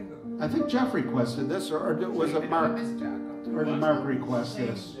him. I think Jeff requested this, or was it Mark? Or did Mark request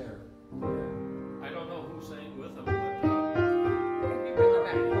this? I don't know who sang with him, but You can go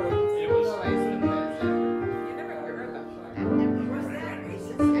back. it was. You never heard that song. Was that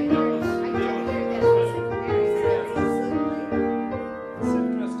recent? I heard that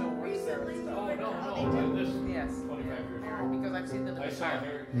Recently? Oh, no, this Yes. 25 years ago. Because I've seen them in I the saw car.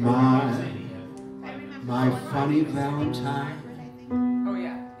 her. My funny Valentine, Oh,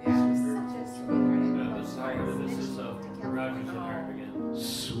 yeah. Yeah. This is Rogers and Hart again.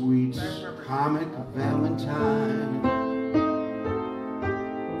 sweet comic Valentine.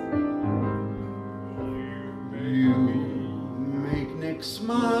 You make Nick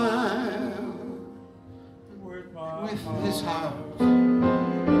smile with his heart.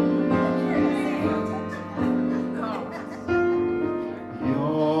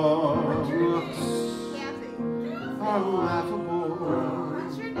 Your looks are laughable,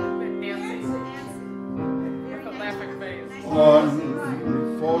 Nancy. With the laughing face.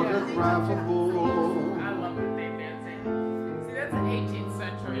 unphotographable. I love the name Nancy. See, that's an 18th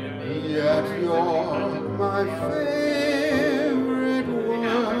century to me. Yet you're my favorite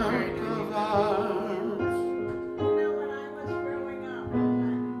work of art.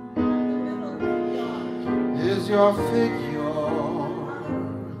 Is your figure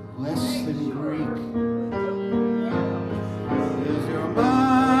less than Greek? Is your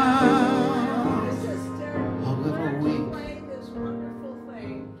mouth a little weak?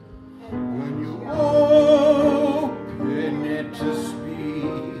 When you open it to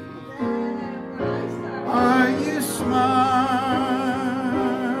speak, are you smart?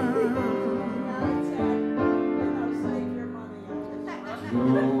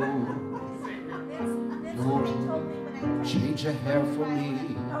 Don't change your hair for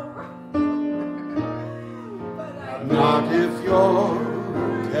me. Not if you're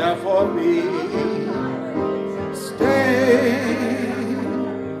there for me.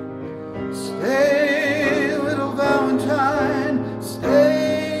 Stay, little Valentine, stay.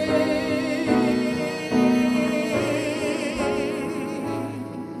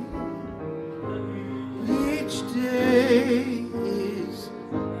 Each day is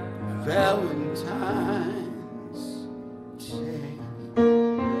Valentine's Day.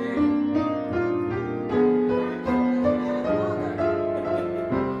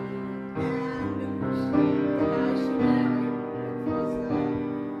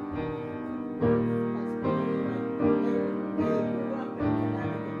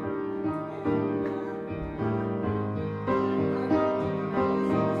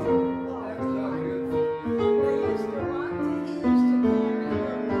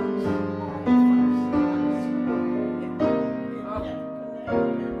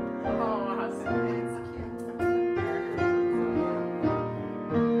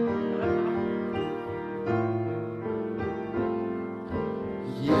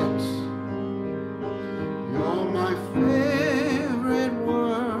 Yet you're my favorite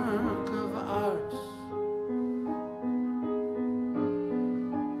work of art.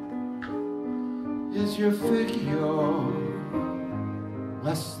 Is your figure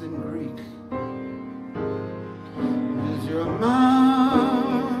less than Greek? Is your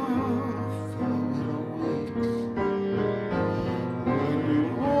mouth a little weak? When you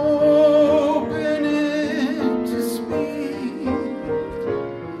open it to speak,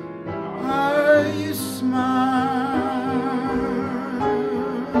 are you smart?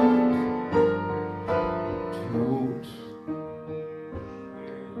 Don't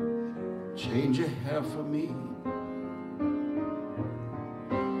change your hair for me.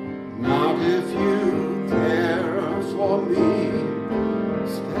 Not if you care for me.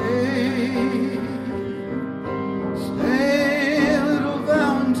 Stay, little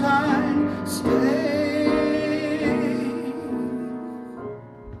Valentine, stay.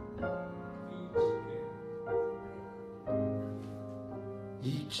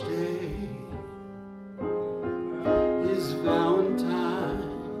 Each day is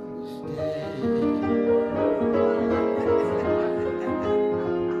Valentine's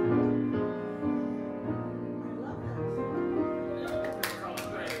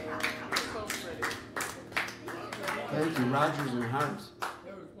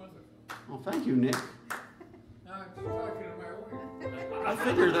Well, thank you, Nick. Now I'm talking to my wife. I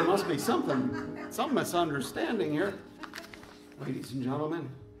figure there must be some misunderstanding here. Ladies and gentlemen,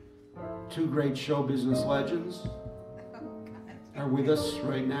 two great show business legends are with us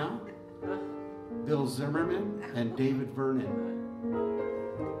right now. Bill Zimmerman and David Vernon.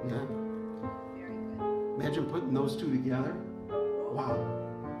 Yeah. Very good. Imagine putting those two together. Wow.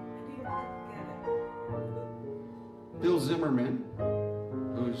 Bill Zimmerman,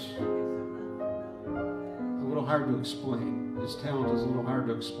 who's a little hard to explain. His talent is a little hard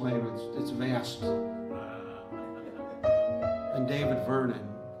to explain. It's vast. And David Vernon.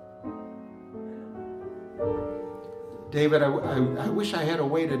 David, I wish I had a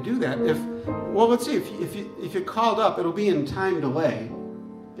way to do that. Well, let's see. If you called up, it'll be in time delay.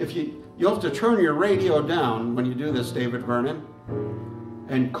 You'll have to turn your radio down when you do this, David Vernon,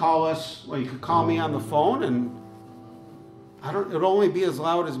 and call us. Well, you could call me on the phone, and it'll only be as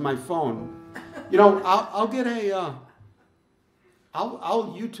loud as my phone. You know, I'll get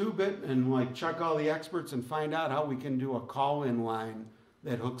I'll YouTube it and like check all the experts and find out how we can do a call-in line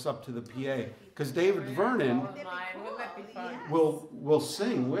that hooks up to the PA. Because David Vernon Wouldn't that be fun? will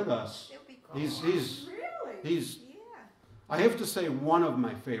sing with us. He's Really? Yeah. I have to say one of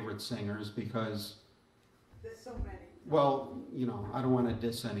my favorite singers because, There's so many. well, you know, I don't want to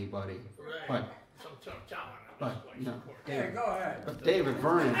diss anybody, but you know, Yeah, go ahead. but David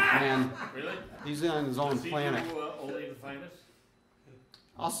Vernon, man, Really? he's on his own Does he planet. do Oldie the Finest?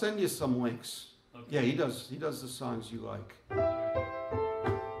 I'll send you some links. Okay. Yeah, he does the songs you like.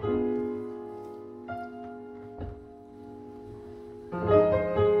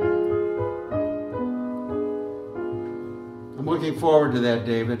 I'm looking forward to that,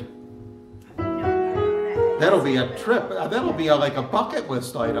 David. That'll be a trip. That'll be like a bucket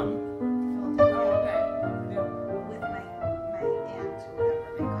list item. Oh, okay. Yeah. With my aunt,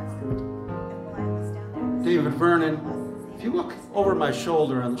 whatever, because when I was down there. David Vernon, if you look over my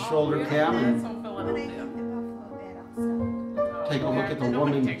shoulder on the shoulder Oh, cam yeah, and so When I Philadelphia. come off of bed, I'll stop. take a look at the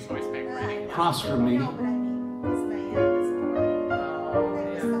Nobody woman takes voice back writing. across from me, No, but I mean, because my aunt was born. Oh, I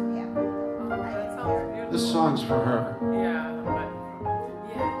was yeah. so happy. Oh, that sounds beautiful. this song's for her. Yeah, but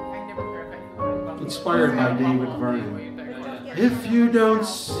I never heard that. Inspired by David Vernon. If you don't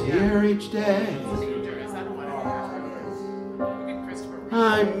see her each day,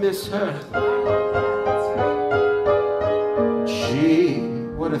 I miss her. Gee,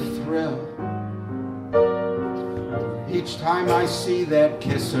 what a thrill. Each time I see that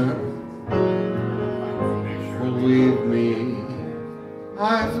kisser, believe me,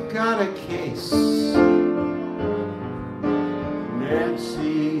 I've got a case.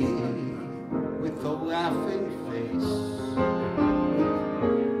 Nancy with the laughing face.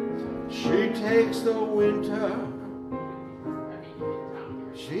 She takes the winter,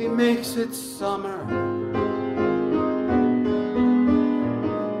 she makes it summer.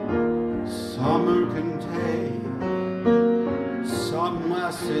 Summer can take some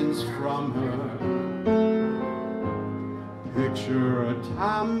lessons from her. Picture a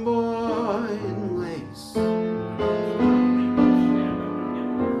tomboy in lace,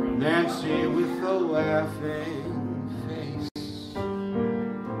 Nancy with a laughing face.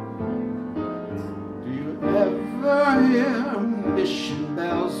 Do you ever hear mission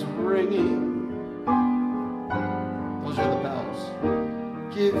bells ringing? Those are the bells.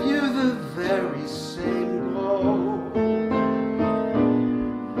 Give you the very same glow.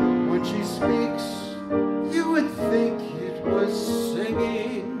 When she speaks, you would think it was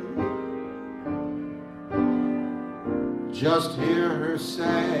singing. Just hear her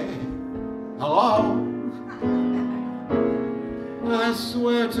say, hello. I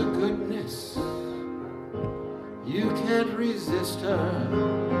swear to goodness, you can't resist her.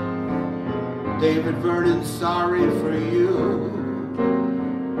 David Vernon, sorry for you.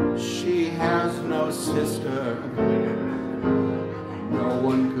 She has no sister. No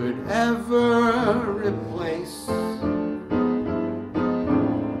one could ever replace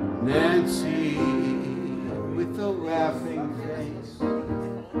Nancy with a laughing face.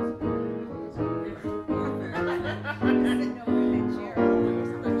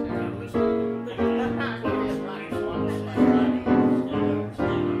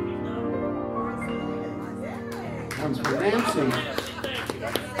 One's for Nancy.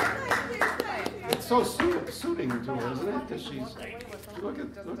 It's so suiting to her, isn't it? Because look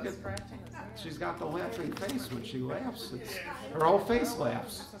at, she's got the laughing face when she laughs. Her whole face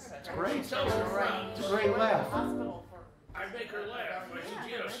laughs. It's great. It's a great laugh. I make her laugh. I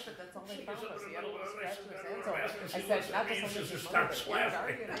suggest. I said, not just something She starts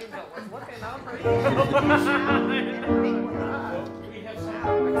laughing. was looking out for you.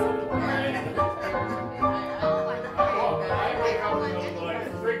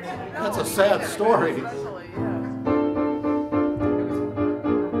 a sad story. Especially, yeah.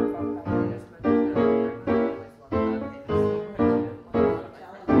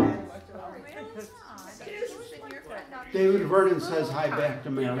 David Vernon says hi back to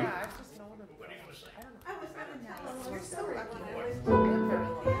Mary. Yeah, I just know what You're so lucky.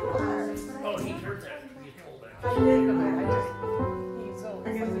 Oh, he heard that. He told that.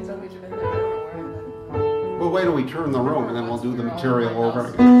 He's always been there. I don't know where. Well, wait till we turn the room and then we'll do the material over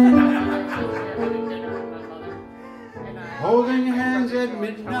again. Holding hands at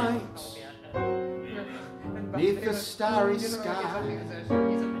midnight, neath the starry sky.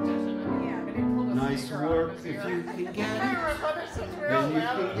 Nice work if you can get it, then you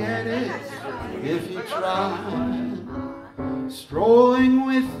can get it if you try. Strolling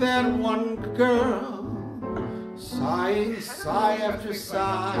with that one girl, sighing sigh after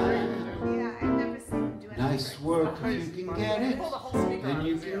sigh. Yeah, I've never seen him do it. Nice work if you can get it, then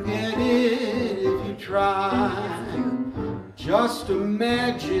you can get it if you try. Just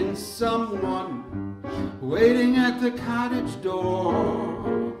imagine someone waiting at the cottage door,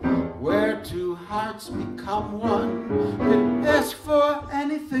 where two hearts become one. Could ask for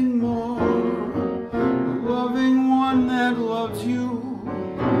anything more. Loving one that loves you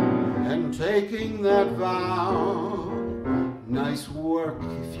and taking that vow. Nice work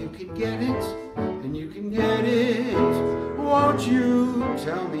if you can get it, and you can get it. Won't you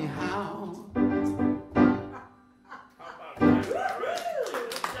tell me how?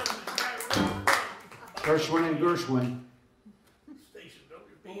 Gershwin and Gershwin.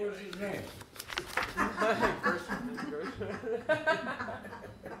 What was his name?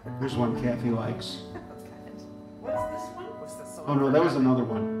 Here's one Kathy likes. What's this one? What's this one? Oh no, that was another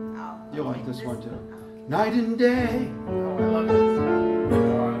one. Oh, You'll like this one too. Night and day, Oh, I love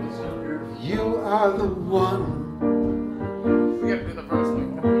this. you are the one. We gotta do the first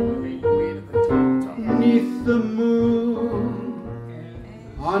one. We at the top. Neath the moon,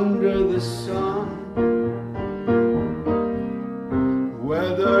 under the sun.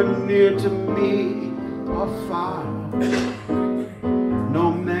 Whether near to me or far,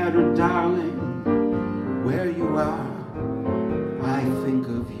 no matter, darling, where you are, I think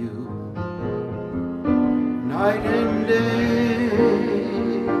of you. Night and day,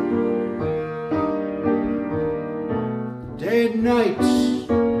 day and night,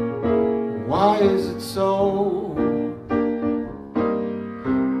 why is it so?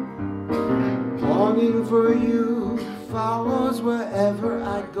 Longing for you follows wherever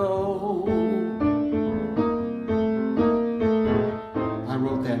I go. I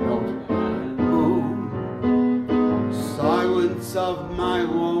wrote that note. Ooh, silence of my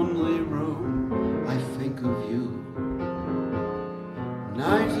lonely room, I think of you.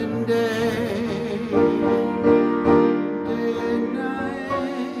 Night and day, day and night,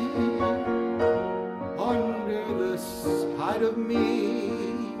 under the side of me.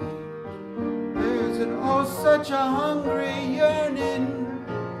 There's an oh such a hungry yearning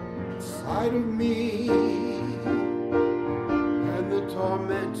inside of me, and the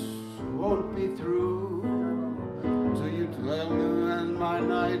torment won't be through till you tell me and my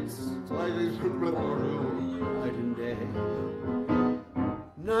nights like night and day,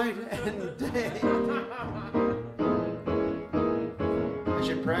 night and day. I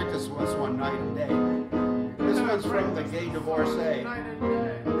should practice this one night and day. This one's from the Gay Divorcee. Night and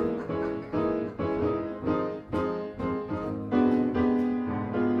day.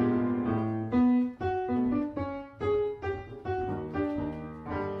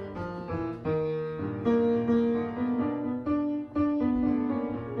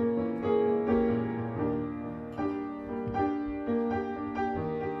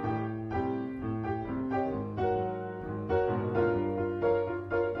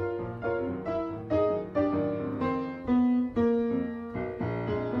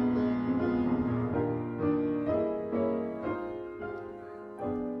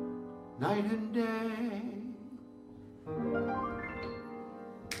 Night and day. I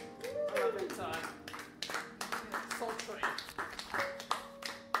love it, son. Sultry.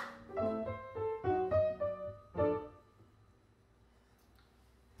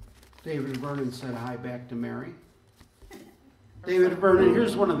 David Vernon said hi back to Mary. David Vernon,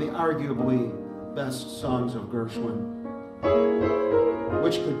 here's one of the arguably best songs of Gershwin,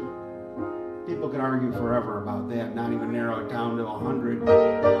 which people could argue forever about that, not even narrow it down to 100.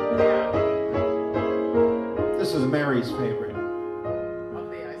 This is Mary's favorite.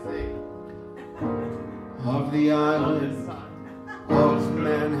 Of the island of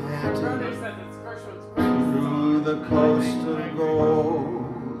Manhattan, through the coast of gold,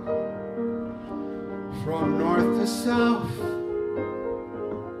 from north to south,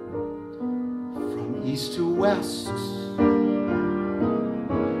 east to west. You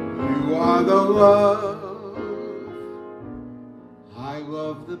are the love I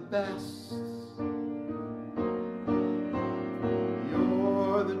love the best.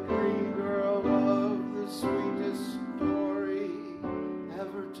 You're the dream girl of the sweetest story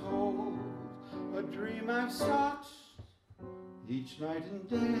ever told. A dream I've sought each night and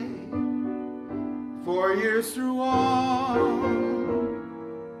day, 4 years through all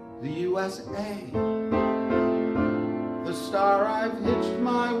the USA. The star I've hitched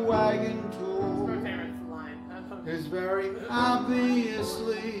my wagon to is very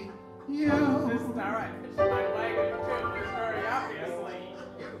obviously you. The star I pitched my wagon to is very obviously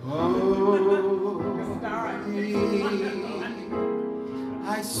Oh, the star I pitched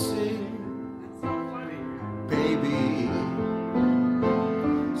I sing, so funny. baby.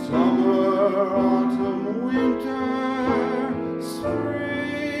 Summer, autumn, winter,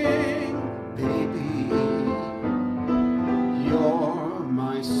 spring, baby. You're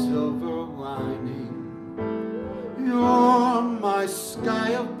my silver lining. You're my sky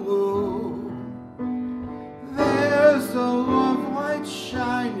of blue. There's a love light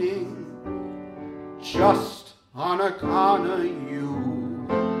shining just on account of you.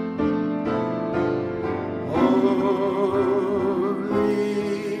 Oh,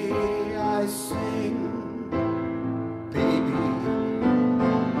 thee I sing, baby.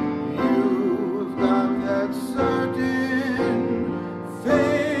 You've got that certain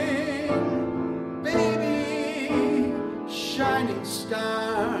thing, baby. Shining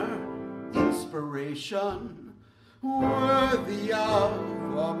star, inspiration, worthy of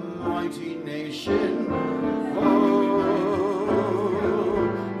a mighty nation. Oh,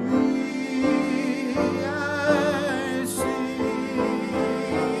 thee I sing.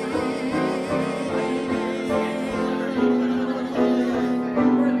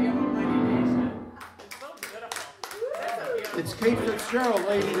 Worthy of a mighty nation. It's so beautiful. That's a beautiful. It's Kate Fitzgerald,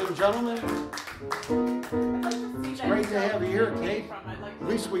 ladies and gentlemen. It's Great to have you here, Kate. At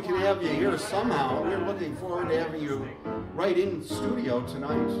least we can have you here somehow. We're looking forward to having you right in studio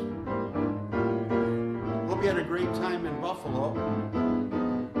tonight. Hope you had a great time in Buffalo. You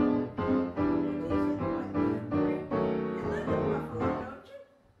live in Buffalo, don't you?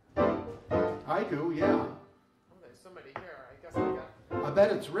 I do, yeah. Oh, there's somebody here. I guess I got. I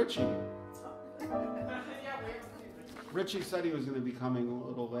bet it's Richie. Yeah, we Richie said he was going to be coming a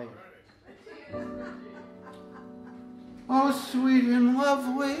little late. Oh, sweet and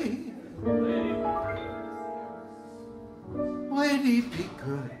lovely, lady, be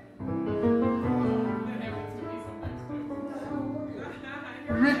good.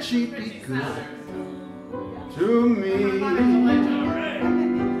 Richie, be good to me.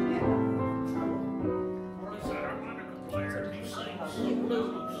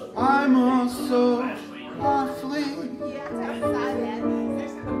 I'm also awfully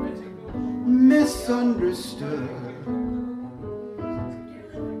misunderstood.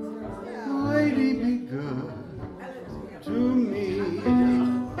 Lady, be good to me.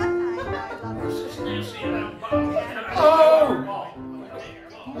 Oh,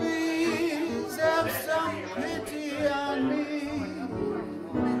 please have some pity on me.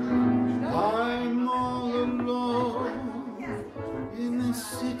 I'm all alone in the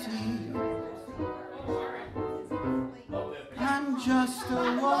city. I'm just a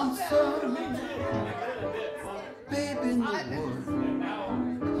lonesome babe in the wood.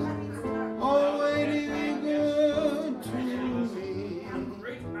 Oh, lady, be good to me.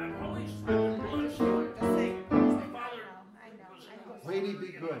 Lady, be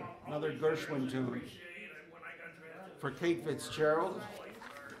good. Another Gershwin tune for Kate Fitzgerald.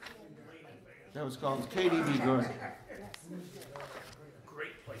 That was called Katie Be Good.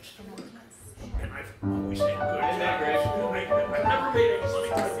 Great place to work. And I've always had good. Isn't that great? I've never made any money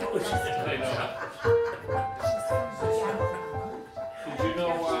for publishing this kind of stuff. Did you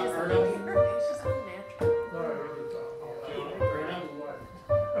know Erna?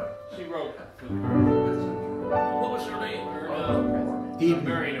 She wrote. What was her name? Erna. Eden.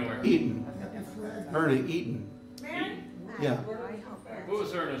 Mary knew her. Eden. Erna Eden. Yeah. What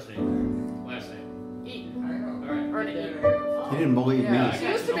was Erna's name? Last name? Eaton. All right. Erna Eaton. You didn't believe She me.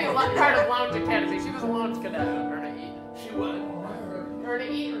 used to be part of LoungeACADemy. She was a lounge cadet, Erna Eaton. She was. Erna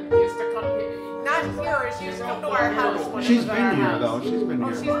Eaton used to come here. Not here, she used to come to our house when She's it was our been here house. though. She's been Oh,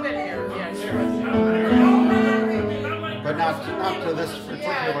 she's here. been here. Yeah, sure. But not to this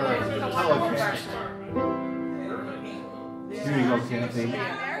particular telecast. Here you go, Kathy.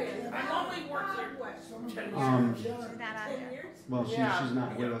 I've only worked there 10 years. Well, Yeah. she's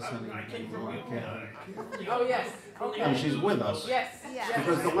not with us anymore. Okay. Oh, yes. Okay. And she's with us. Yes. Yeah.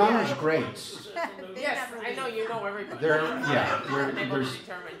 Because the Lounge Greats, Yes, I know you know everybody. they're, yeah, They're they're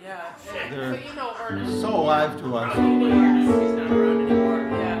determined, yeah. So they're you know Ernest. so alive to us. He's not around anymore,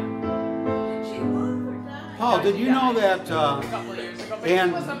 yeah. Did she move or die? Paul, did you know that, A couple of years ago. But and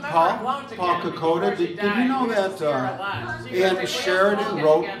she was a member Paul- of Lounge Paul Academy Kokoda, before she did you died. know We used to that, see her a lot. She would Ann say, Sheridan "We'll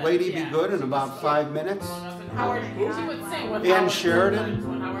wrote get Lady together." Be Good in about 5 minutes? And Howard, she would sing with Ann Howard Sheridan? sometimes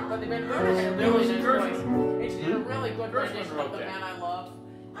when Howard, but then Ernest had a There was really nice Gershwin. voice. And she did a really good rendition of The that. Man I Love.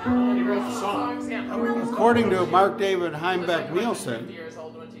 He wrote the song. Yeah. According to Mark David She was Heimbeck like 50 Nielsen, years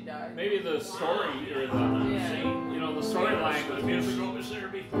old when she died. Maybe the story or the, you know, the storyline of the musical was there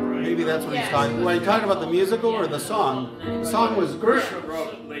before. maybe that's what he's talking. Were you talking about the musical or the song? The song was Gershwin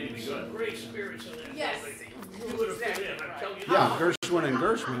wrote Lady Be Good. Great spirits in that. Yes. You would have fit in, I'm telling you. yeah, Gershwin and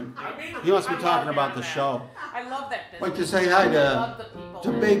Gershwin. He must be talking about the show. I love that business. Like to say hi I love the people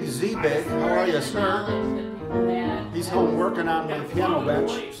to Big Z Big. How are you, sir? knowledge that people had. He's home working on my piano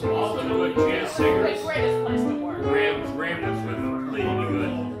bench. All the good jazz The singers greatest place to work. rammed us with Lady Be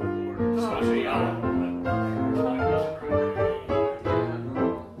Good. Especially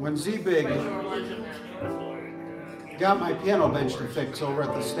When Z Big got my piano bench to fix over at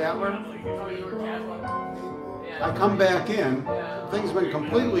the Statler, Oh, you were Catholic? I come back in, things been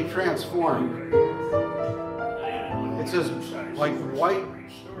completely transformed. It's this like white,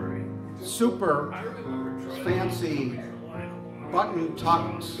 super fancy button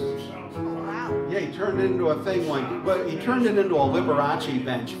tucked. Yeah, he turned it into a thing like, but he turned it into a Liberace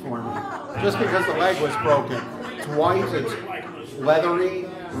bench for me, just because the leg was broken. It's white, it's leathery,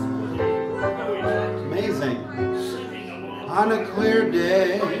 amazing. On a clear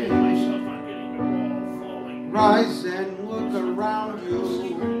day, rise and look around you,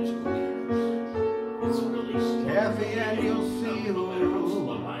 Kathy, and you'll see who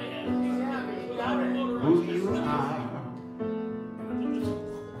you are.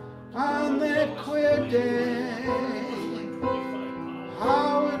 On that clear day,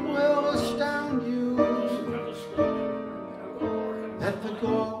 how it will astound you that the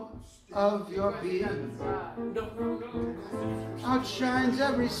glow of your being outshines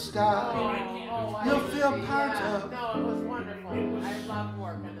every star. You'll feel part of No, it was wonderful. I loved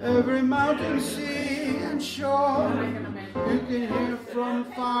working. every mountain, sea, and shore. I can imagine. You can hear from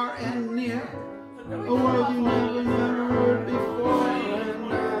far and near a world you never heard before.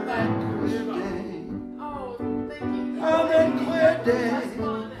 And on that clear day, Oh, thank you. on that clear day,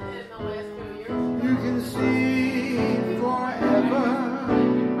 Fun in the last few years. you can see forever,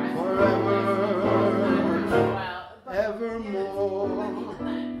 forever, Well, evermore.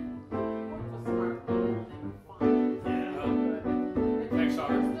 Thanks,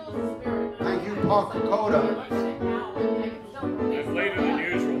 Howard. Thank you, Paul Kokoda. I'm later than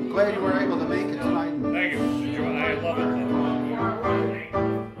usual. Glad you were able to make it tonight. Thank you. I love it.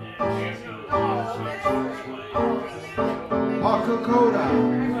 Paul Kokoda.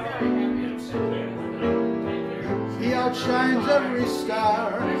 He outshines every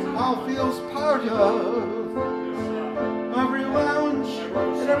star. Paul feels part of every lounge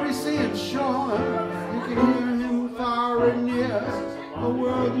at every sea and shore. You can hear him far and near, a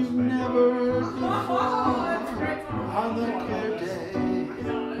world you've never heard before. On that clear day,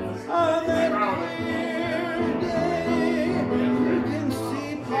 on that clear day, you can see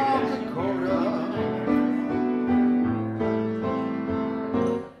Paul Kokoda.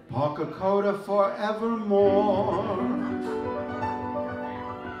 Paul Kokoda forevermore.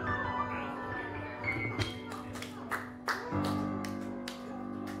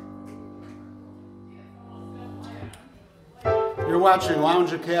 You're watching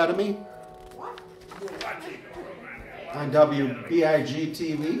Lounge Academy on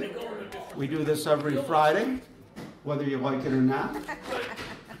WBIG.Tv. We do this every Friday, whether you like it or not.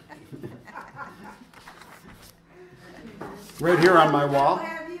 Right here on my wall. How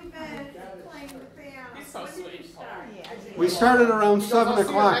have you been playing the piano? He's so When did you sweet. start? We started around 7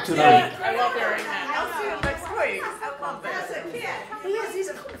 o'clock tonight. I love hearing that. I'll see you next week. As a kid,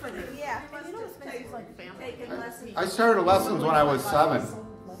 He's confident. Yeah. you must have taken lessons. I started lessons when I was 7.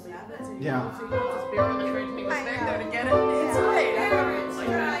 Yeah. Just bear with the great thing was back there to get it. It's My great. parents Like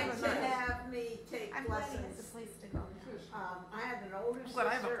tried that. to have me take I'm glad lessons. it's a place to go. I had an older I'm sister. glad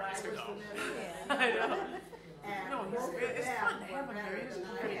I have a place to was go. the middle. I know. And No, both of it's them fun to have were him better here. It's than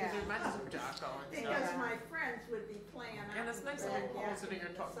I great am. because there's matches for Jocko and Because stuff. my friends would be playing out. And it's nice that in we're bed, all sitting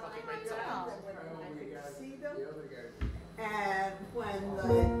here talking so about the I great knew songs. that when I could see them. And when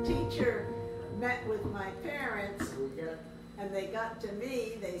the teacher met with my parents and they got to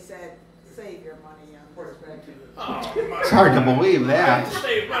me, they said, save your money on this. Oh, It's hard to believe I that.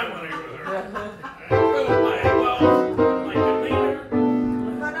 save my money with her. Like a leader.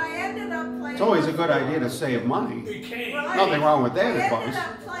 But I ended up playing. It's always a good idea to save money. You can't. Well, Nothing wrong with I that ended advice.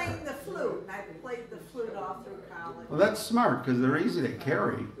 up playing the flute, and I played the flute all through college. Well, that's smart because they're easy to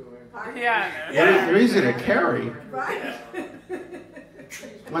carry. Pardon? Yeah. They're easy to carry. Right?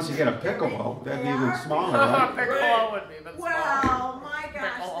 Unless you get a piccolo, that'd be even smaller, Oh, right? piccolo would be even smaller. Well, my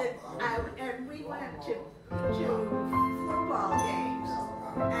gosh, and we went to football games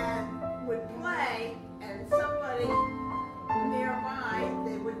and would play, and somebody nearby,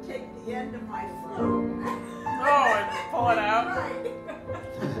 they would take the end of my flute. Oh, and pull it out. Right.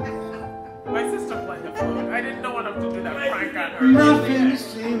 My sister played the flute. I didn't know enough to do that prank on her. Nothing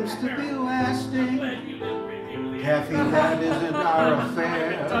seems to be lasting. Kathy, that isn't our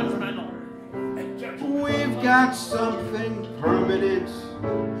affair. Judgmental. We've got something permanent,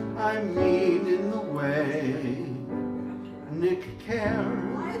 I mean in the way. Nick cares.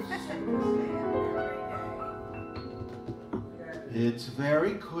 It's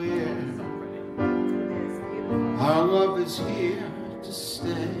very clear our love is here to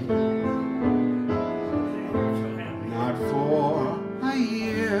stay. Not for a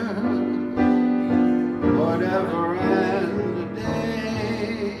year, whatever and a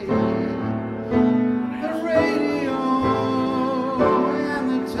day. The radio and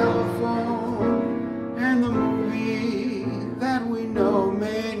the telephone and the movie that we know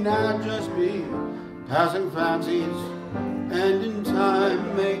may not just be passing fancies, and in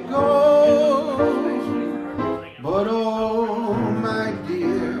time may go. But oh my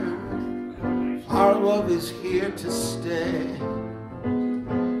dear, our love is here to stay.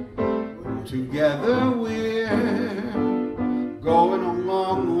 Together we're going a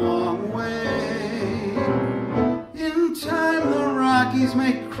long, long way. In time the Rockies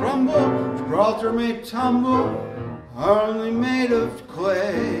may crumble, Gibraltar may tumble, are only made of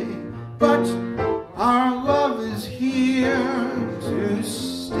clay. But our love is here to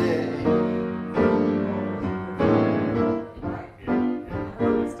stay.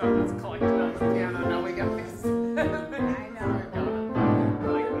 Stuff that's collected on the piano. Now we got this. I know.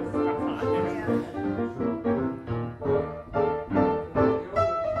 Like this stuff on there.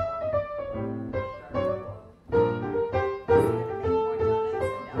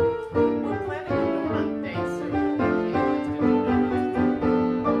 We're planning on doing on day soon. Let's get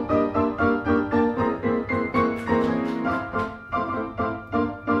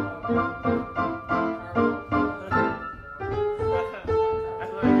I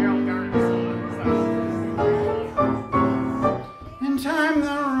love your own garden song. In time the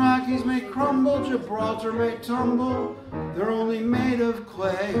Rockies may crumble, Gibraltar may tumble, they're only made of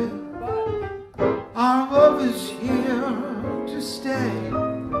clay. Our love is here to stay.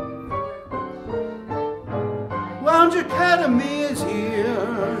 Lounge Academy is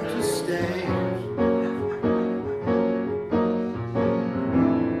here to stay.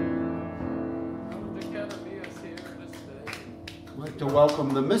 I'd like to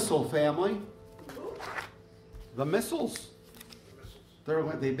welcome the Missile family. The Missiles.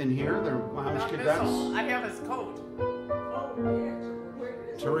 They've been here, they're lounge Not cadets. missile. I have his coat.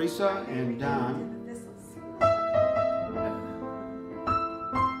 Teresa and Don. He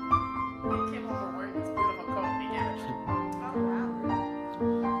came over wearing this beautiful coat and he gave it to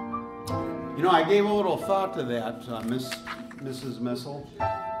me. You know, I gave a little thought to that, Mrs. Missile,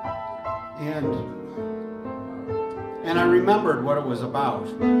 and I remembered what it was about.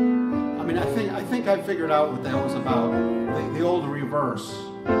 I mean, I think I figured out what that was about. The old reverse.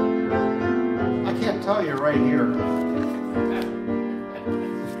 I can't tell you right here. In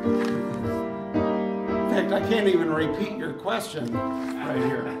fact, I can't even repeat your question right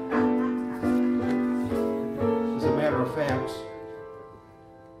here. As a matter of fact.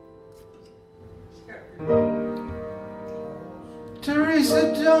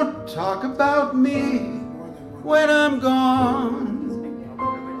 Teresa, don't talk about me when I'm gone.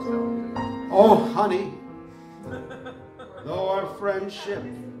 Oh, honey, though our friendship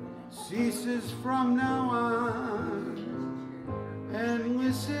ceases from now on. And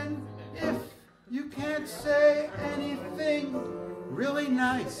listen, if you can't say anything really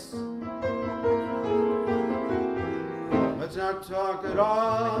nice, let's not talk at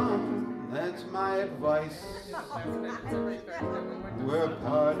all. That's my advice. We're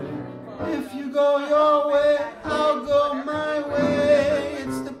parted. If you go your way, I'll go my way.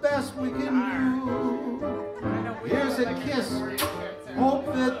 It's the best we can do. Here's a kiss. Hope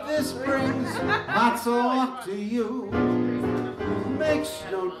that this brings lots of luck to you. Makes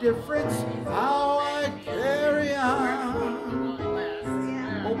no difference how I carry on.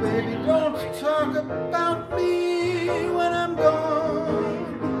 Hope baby, don't talk about me when I'm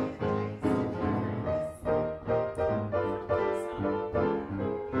gone.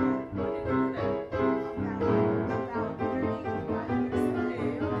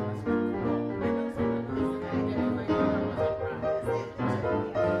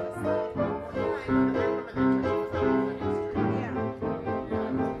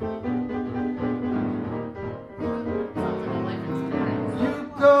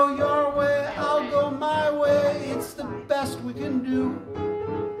 You go your way, I'll go my way. It's the best we can do.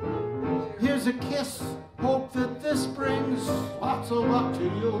 Here's a kiss. Hope that this brings lots of luck to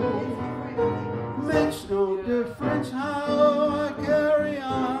you. Makes no difference how I carry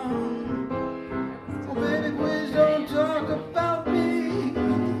on. Oh, baby, please don't talk about me.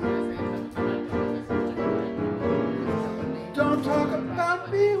 Don't talk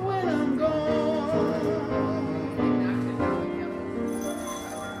about me when I'm gone.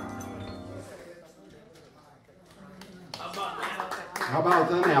 How about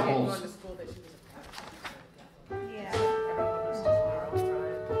them apples?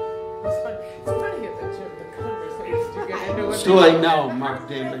 It's too late now, Mark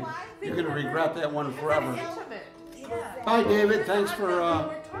David. You're going to regret that one forever. Bye, David. Thanks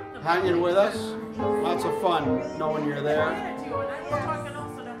for hanging with us. Lots of fun knowing you're there.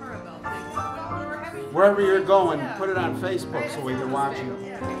 Wherever you're going, put it on Facebook so we can watch you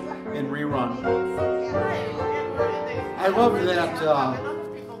in rerun. I love that.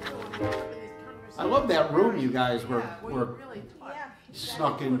 I love that room you guys were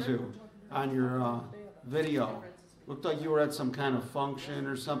snuck into on your video. Looked like you were at some kind of function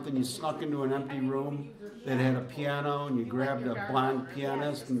or something. You snuck into an empty room that had a piano, and you grabbed a blonde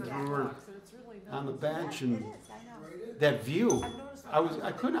pianist and threw her on the bench. And that view,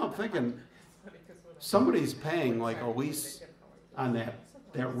 I couldn't help thinking, somebody's paying like a lease on that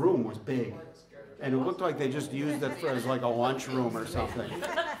room was big. And it looked like they just used it as like a lunch room or something.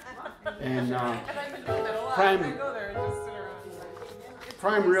 And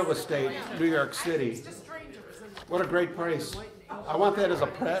prime real estate, New York City. What a great place. I want that as a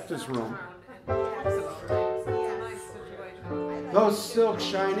practice room. Those silk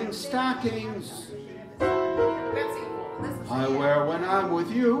shining stockings I wear when I'm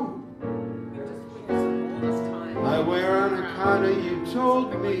with you. I wear on account of you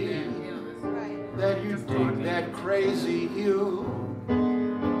told me that you dig that crazy hue.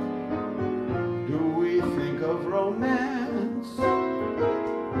 Do we think of romance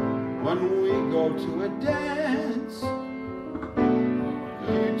when we go to a dance?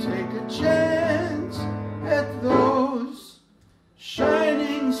 Do you take a chance at those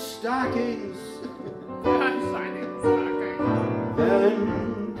shining stockings?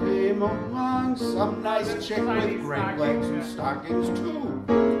 Then came along some nice chick with great legs and stockings too.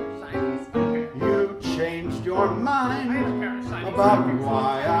 You changed your mind about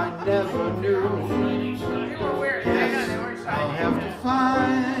why I never knew. Yes, I'll have to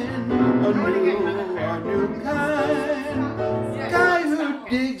find a new kind, guy who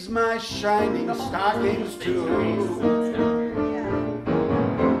digs my shining stockings too.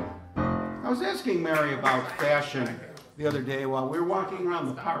 I was asking Mary about fashion the other day while we were walking around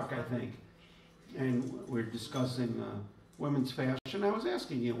the park, I think, and we were discussing women's fashion. I was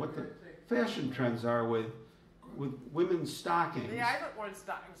asking you what the fashion trends are with women's stockings. Yeah, I haven't worn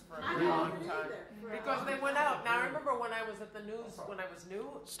stockings for a long time because they went out. Now I remember when I was at the news, when I was new.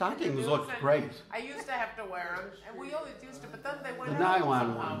 Stockings looked great. I used to have to wear them, and we always used to. But then they went the out nylon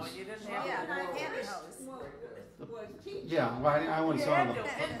somehow, ones. and you didn't have Yeah, well, I only saw the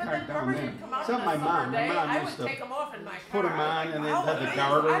part down there. Some my mom used to take them off in my car. put them on, and they had the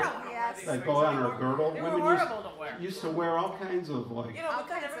garter that go on her girdle. They were Women horrible to wear. used to wear all kinds of like. You know, but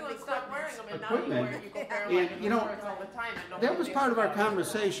then everyone stopped wearing them, and Equipment. now you go wear And, like you know, shorts all the time. And that was part of our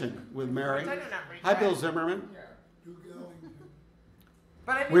conversation with Mary. Hi, Bill Zimmerman.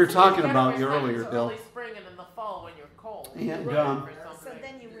 But I mean, We were so talking you about gotta you wear earlier, stockings Bill. Early spring and in the fall when you're cold. And, So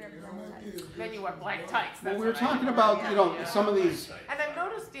then you wear tights. Then you wear black tights. Well, That's we were what I talking wear. about, Yeah, you know, yeah. some of these. And I've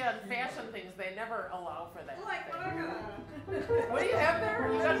noticed, yeah, in fashion things, they never allow for that. Like what I What do you have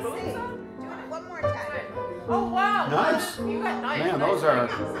there? You got boots on? Do it one more time. Oh, wow. Nice. You got nice. Man, those are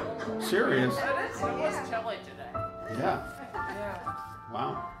serious. It was chilly today. Yeah. Yeah.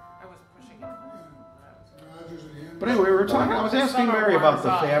 Wow. I was pushing it. But anyway, we were talking. I was asking Mary about the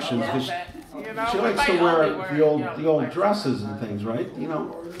fashions because she likes to wear the old dresses and things, right? You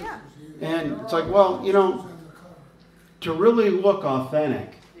know. Yeah. And it's like, well, you know, to really look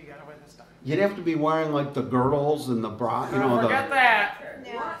authentic, You gotta wear the stockings. You'd have to be wearing like the girdles and the bra, you know, Forget that.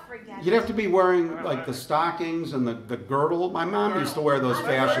 No, forget you'd have to be wearing like the stockings and the girdle. My mom used to wear those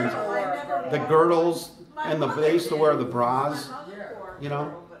fashions. The girdles and they used to wear the bras, you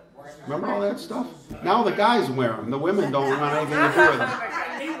know. Remember all that stuff? Now the guys wear them. The women don't want anything to do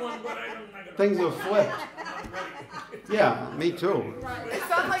with them. Things have flipped. Yeah, me too. It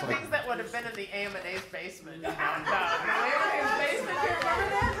sounds like things that would have been in the A&A's basement. You know? The A&A's basement, you remember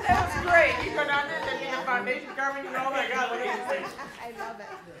that? That was great. You go down there and do the foundation carving, you go, oh my God, look at these things. I love it.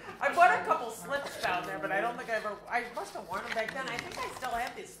 I bought a couple slips down there, but I don't think I must have worn them back then. I think I still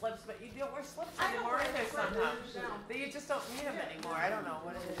have these slips, but you don't wear slips anymore either somehow. You just don't need them anymore. I don't know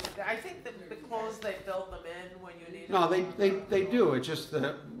what it is. I think the clothes, they build them in when you need them. No, they do. It's just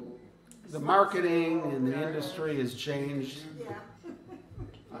the marketing and the industry has changed. Yeah.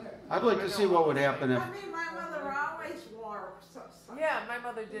 I'd like to see what would happen if. I mean, my mother always wore some, Yeah, my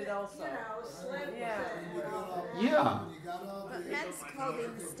mother did also. you know, slips Yeah. and, Yeah, But men's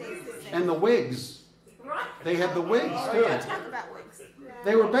clothing stays the same. and the wigs. They had the wigs too. Talk about wigs.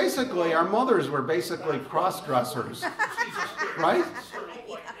 They were basically, our mothers were basically cross-dressers, right?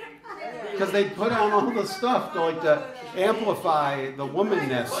 Because they'd put on all the stuff to, like, to amplify the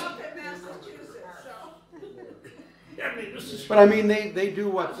womanness. in Massachusetts, so. But I mean, they do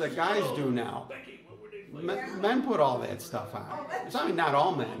what the guys do now. Men put all that stuff on. I mean, not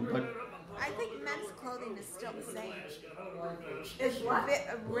all men, but I think men's clothing is still the same. It's what? It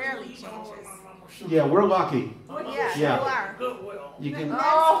rarely changes. yeah, we're lucky. Yeah, Yeah. you are. You can. Men's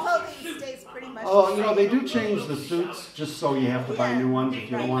clothing stays pretty much Oh, the you know, same. they do change the suits just so you have to buy new ones if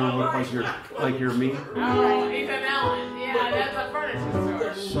you don't want to look like you're me. Oh, Ethan Allen. Yeah, that's a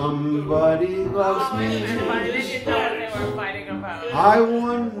furniture store. Somebody loves They me. didn't know what they were fighting about. I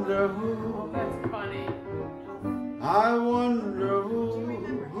wonder who. That's funny. I wonder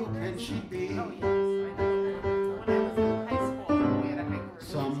who can she be? Oh, yes. I know. When I was in high school, we had a high school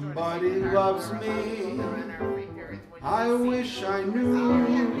Somebody store. loves me. We were in our free periods when you I would see wish I them. knew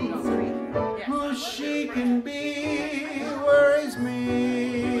Yes. who she can be. Worries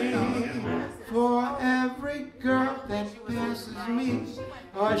me. For every girl that passes me,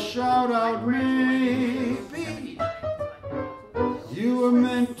 I shout out maybe. You were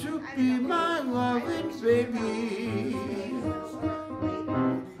meant to be my loving baby.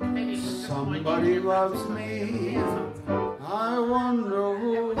 Somebody loves me. I wonder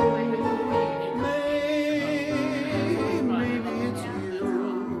who. Maybe it's you.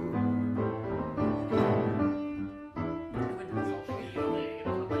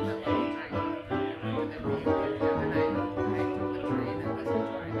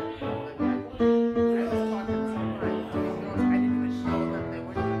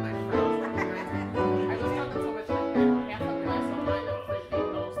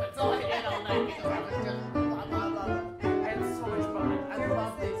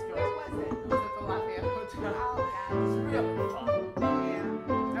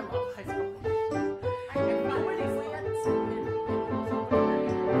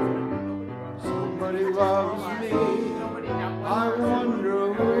 Somebody loves me. I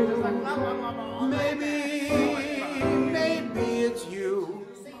wonder who. Maybe it's you.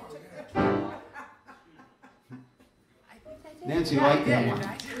 Nancy liked that one. I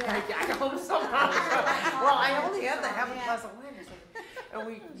hope so. Well, I only had the half a glass of wine or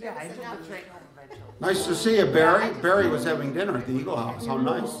something. And I took the train home eventually. Nice to see you, Barry. Barry was having dinner at the Eagle House. How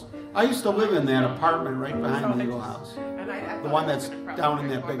nice. I used to live in that apartment right behind the Eagle House. And I The one that's down in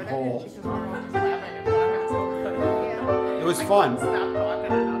that big hole. Because we were all just laughing and talking. It was fun. Stop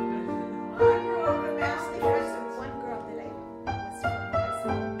talking enough. I grew up in Massachusetts. One girl that I was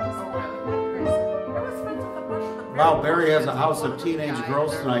from was Oh, really? one person. I was friends with a bunch of them. Wow, Barry has a house of teenage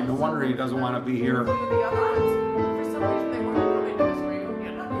girls tonight. No wonder he doesn't want to be here. The other ones, for some reason, they weren't coming to this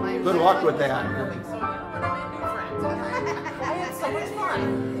reunion. Good luck with that. So, you know, when I made new friends, I had so much fun.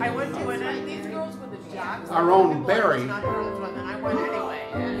 I went to an, and these girls were the jocks. Our own People I was Barry. not friends with, and I went anyway.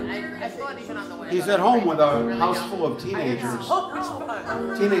 And I thought even on the way. He's I at thought, home with a really house young. full of I had teenagers. so much fun.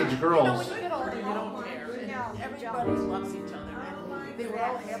 Teenage You know, girls. when you get older, you don't care. And everybody loves each other. And they were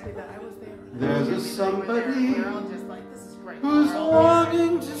all happy that I was there. There's a We were somebody we were all just like, this is great. who's We're all happy.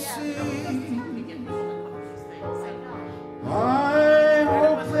 longing to see. To get people to come to these things. I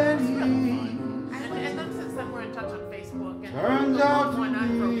hope that he And then since then we're in touch on Facebook and turns out went on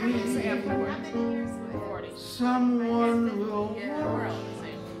for to weeks be afterward. How many years was it? 40. someone will Yeah, we're all the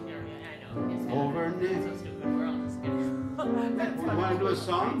same area. I know. It's over so me. stupid. We're all just kidding. You want to do a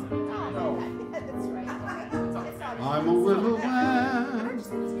song? That's right. I'm a little man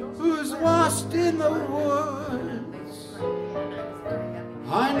who's lost in the woods.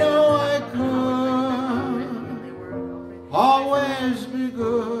 I know I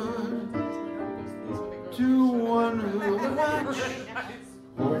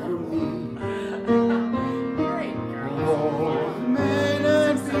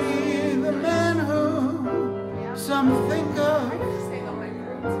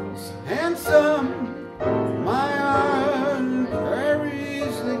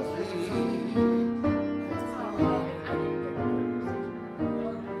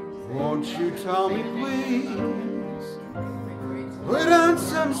Won't you tell me, please? Put on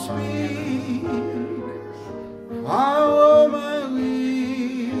some speed. Follow my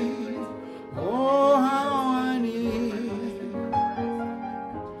lead. Oh, how I need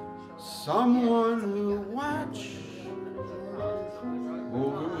someone who watch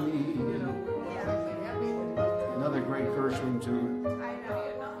over me. Another great Gershwin tune. I know.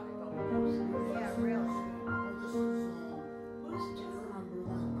 Yeah, really.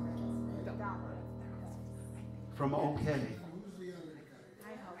 From OK. I hope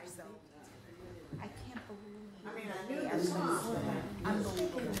so. I can't believe. I mean, I knew the song.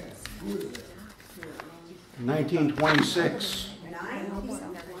 Unbelievable. 1926.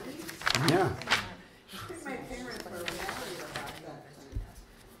 Yeah. My parents were rowdy about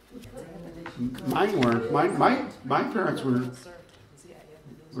that. Mine weren't. My parents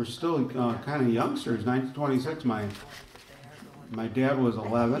were still kind of youngsters. 1926. My dad was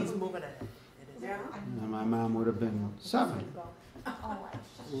 11, Yeah. and my mom would have been 7.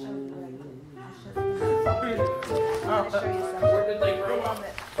 Where did they grow up?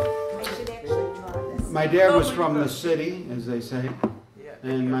 I should actually draw this. My dad was from the city, as they say,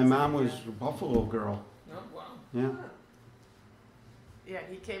 and my mom was a Buffalo girl. Oh, wow. Yeah. Yeah,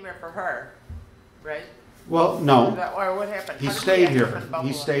 he came here for her, right? Well, no, Or what happened? he How did stayed end here. up in Buffalo?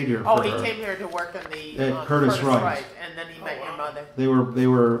 He stayed here. Oh, for he her. came here to work in the At Curtis Wright. and then he met your mother. They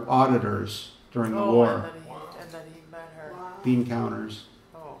were auditors during the Oh, war, and then he met her. bean counters.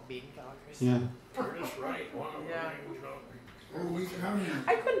 Oh, bean counters. Yeah. Curtis Wright, wow. Yeah.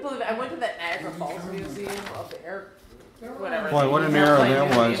 I couldn't believe it. I went to that Niagara Falls Museum of the Air, whatever. Boy, what an airplane era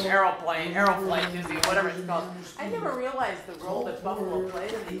that was. museum, Aeroplane Museum, whatever it's called. I never realized the role that Buffalo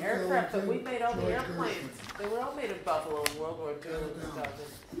played in the aircraft, that we made all the airplanes. They were all made in Buffalo in World War II and stuff.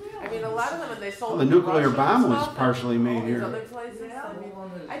 And, I mean, a lot of them, and they sold Well, the them to nuclear Russia bomb and was stuff, partially and made all these here. other places. I mean,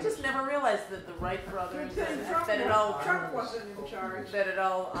 I just never realized that the Wright brothers, that it all, Trump wasn't in charge. that it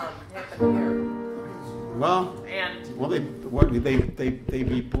all happened here. Well, And they blew them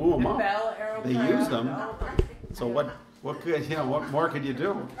the up. Bell aeroplane. They used them. all of them. So what more could you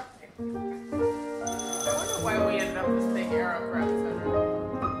do? I wonder why we ended up with this big aerocraft center.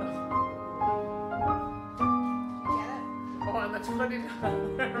 Oh, on the 20.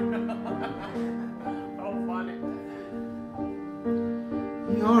 Oh, funny.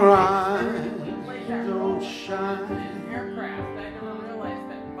 Your eyes We played that don't role shine. in aircraft. I never realized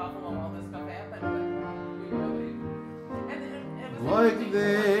that in Buffalo all this stuff happened, but we really. And it was Like interesting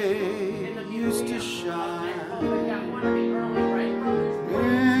they in the used to museum. I shine. they got one of the early Wright brothers.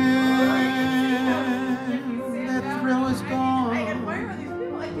 And that thrill is I gone admire these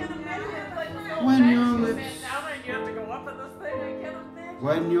people. I can't imagine it. Like so when nice. your You lips, sit down and you have to go up in this thing. I can't imagine.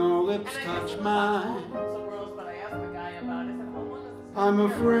 when your lips And I touch just was mine, somewhere else, but I asked the guy about it. I said, "How long does this I'm go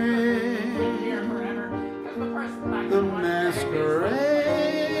here?" afraid Here forever. 'Cause the person's not the gonna want to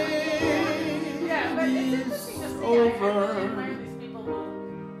masquerade Yeah, but it's is interesting to see. I over. really admire these people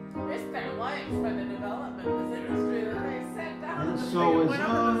who risk their lives for the development of this industry. That they sat down And and so thing is went up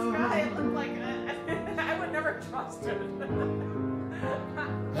in the love. sky. It looked like I would never trust it. And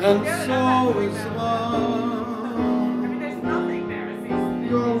Forget it, so I'm not doing is that. love. I mean, there's nothing there. It's these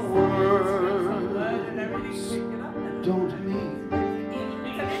Your so words good and everything's picking up. don't mean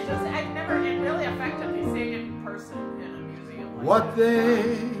It really affected me seeing it in person in a museum like what this.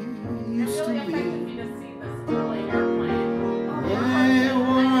 they It used to really affected be. me to see this early airplane. They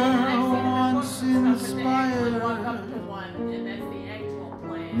were And once then you inspired. walk up to one, and that's the actual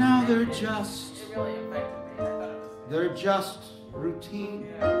plane. Now they're And just, It really affected me. I thought it was. they're just routine.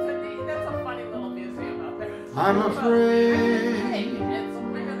 That's a funny little museum out there. I'm afraid It's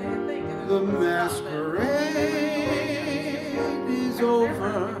bigger than you think. and the there's stuff masquerade is I was there for a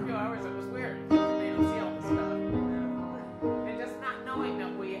over. few hours. It was weird. They don't see all the stuff. And just not knowing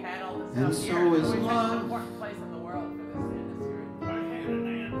that we had all this And stuff so here. is We've such love. an important place in the world for this industry. I had an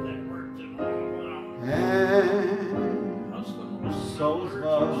aunt that worked in a And husband was so is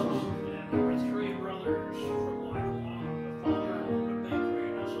love. and there were 3 brothers from Wyoming. The father owned a bakery,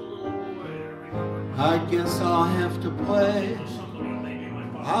 and as a little boy, I remember I guess I'll have to play somebody, maybe my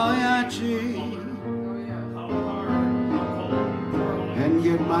father, Mariachi Oh, yeah. how hard, how cold, growing and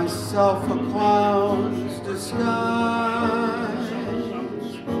get myself a clown's disguise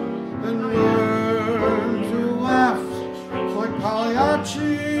and learn to laugh like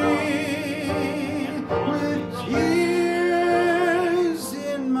Pagliacci with tears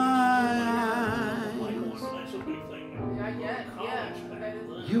in my eyes. that's a big thing. Yeah, yeah. That is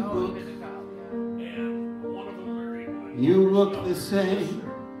You oh, look- we did a call, yeah. And one of them married my You look the same.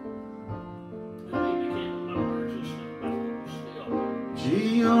 and they became members of the Methodist still.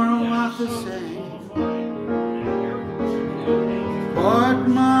 Gee, you're a not the same. But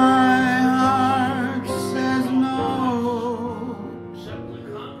my heart says no.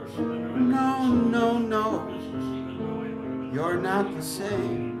 No, no, no. You're not the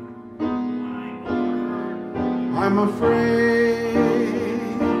same. I'm afraid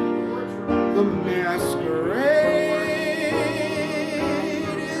the masquerade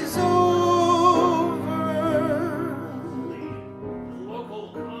is over,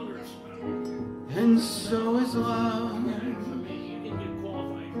 and so is love.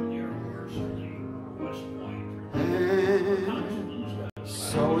 And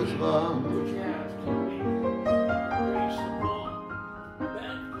so is love.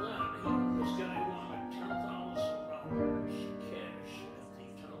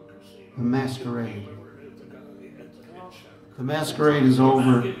 The masquerade. The masquerade is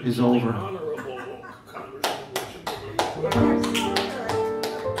over, is over.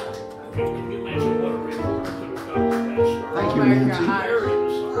 Thank you, Nancy.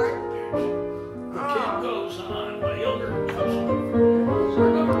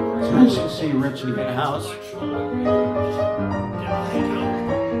 It's nice to see Richie in the house.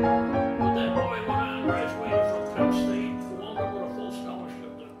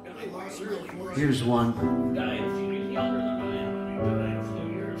 Here's one.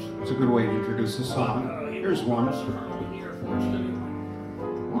 It's a good way to introduce a song. Here's one.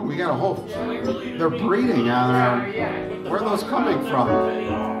 Well, we got a whole... They're breeding on our... Where are those coming from?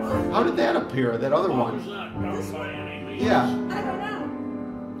 How did that appear, that other one? Yeah. I don't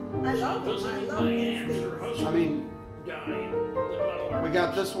know. I love them. I love them. I mean, we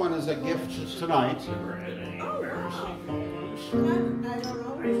got this one as a gift tonight.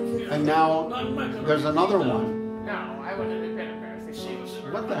 And now there's another one. No, I wouldn't have been embarrassed.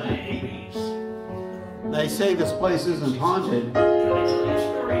 What the heck? They say this place isn't haunted.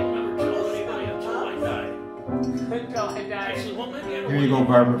 Until I died. Here you go,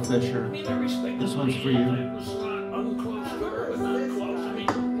 Barbara Fisher. This one's for you.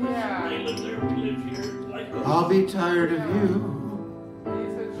 I'll be tired of you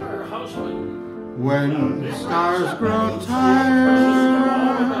when the stars grow tired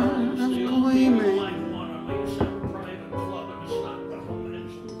of gleaming,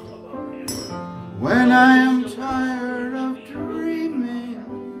 when I am tired of dreaming.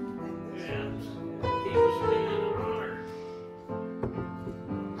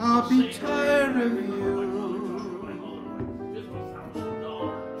 I'll be tired of you.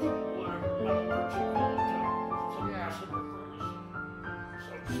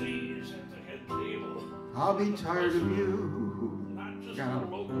 I'll be tired of you.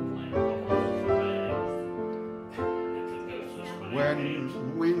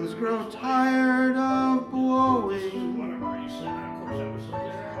 When winds grow tired of blowing,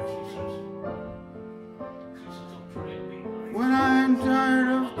 when I'm tired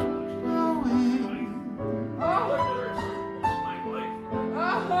of blowing,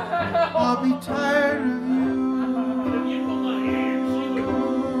 I'll be tired of you.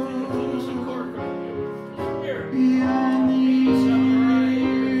 Beyond the years,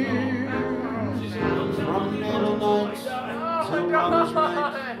 from natal nights till lover's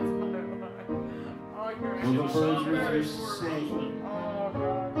night, when the birds refuse to sing.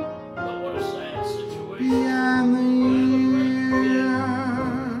 Beyond the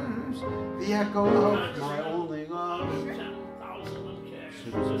years, the echo of my only love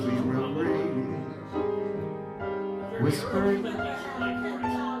should be real green, whispering.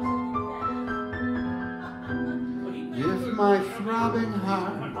 If my throbbing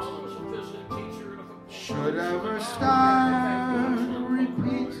heart should ever start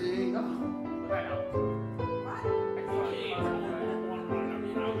repeating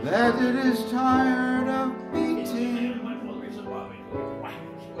that it is tired of beating,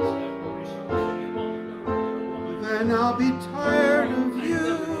 then I'll be tired of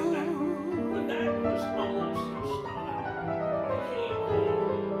you.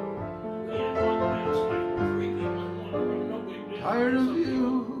 Tired of you.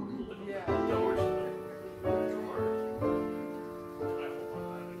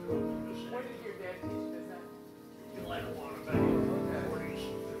 What did your dad teach design?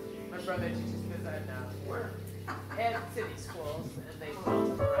 My brother teaches design now. At city schools, and they bounce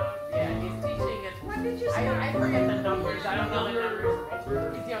him around. Yeah, he's teaching it. When did you I forget the numbers. I don't know the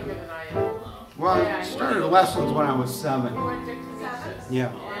numbers. He's younger than I am. Well, I started lessons when I was 7. He went to Canisius.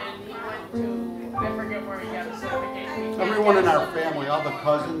 Yeah. And he went to, I forget where he got the certification. Everyone in our family, all the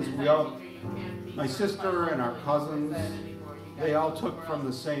cousins, my sister and our cousins, they all took from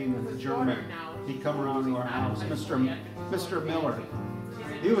the same German. He'd come around to our house, Mr. Miller.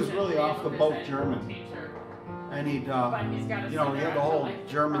 He's in He was really off the boat German. Teacher. And he'd, But he's got to you know, sit he had there the whole until, like,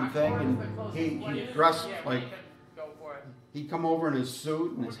 German rock thing, forward and the closest he one is. dressed Yeah, like, go for it. he'd come over in his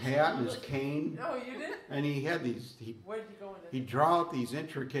suit and his hat and his cane, Oh, you did? and he had these, Where did you go in? he'd draw out these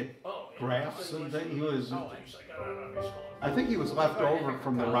intricate graphs and things. He was, I think he was left over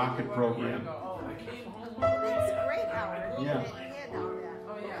from the rocket program. Oh, That's great, Howard. Yeah. You had all that.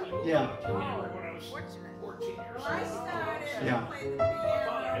 oh yeah. Yeah, Fortunate. Well, I started Yeah. to play the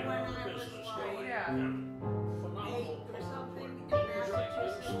piano when I was like Yeah. 8 or something in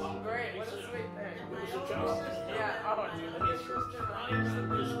Massachusetts. Great. What a sweet thing. And my older sister Yeah. Oh, and my younger sister and I used to do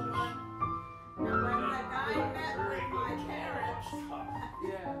one. And when the guy met with my parents,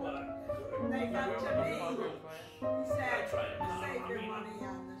 Yeah. they got to me. He said, save your money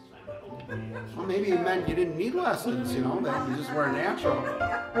on this one. well, maybe he meant you didn't need lessons, you know, that you just were natural. I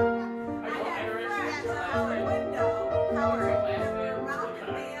had friends out the window, Howard, that were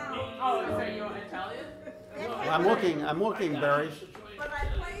mouthing me out. Oh, so you're Italian? Well, I'm looking, Barry. But I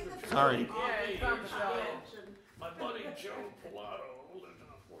played the Sorry. Yeah, it sounds Italian. My buddy Joe Pilato, who lived on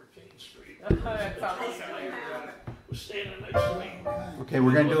 14th Street, That sounds Italian. was standing next to me. Okay,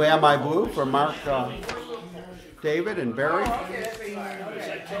 we're going to do Am I Blue for Mark, David, and Barry. Okay, that's what you are.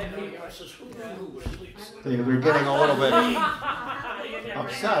 Okay. They're getting a little bit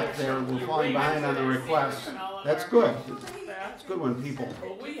upset. They're falling behind on the request. That's good. It's good when people,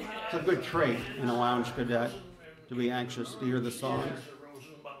 it's a good trait in a lounge cadet to be anxious to hear the songs.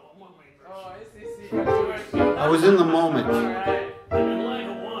 Oh, I see. I was in the moment. All right.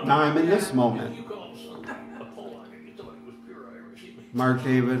 Now I'm in this moment. Mark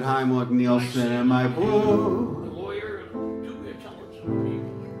David, Heimlich, Nielsen, Am I Blue?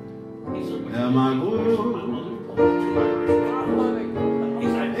 Am I blue?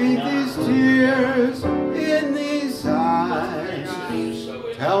 Ain't these tears in these eyes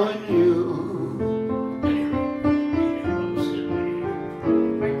telling you?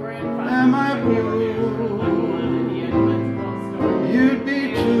 My grandfather. Am I blue? You'd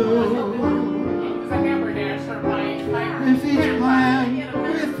be too It's a haberdasher. if each plan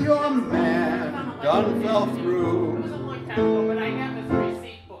with your man done fell It through. was a long time ago, but I have his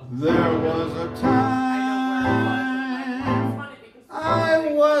receipt book. There was a time I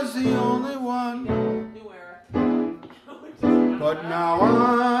was the only one, New era. but now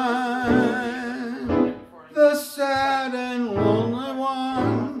I'm the sad and lonely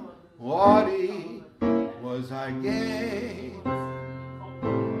one. Lordy, was I gay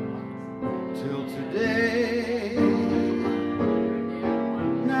till today?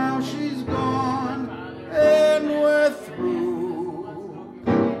 Now she's gone and we're through.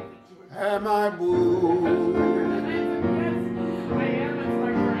 Am I blue?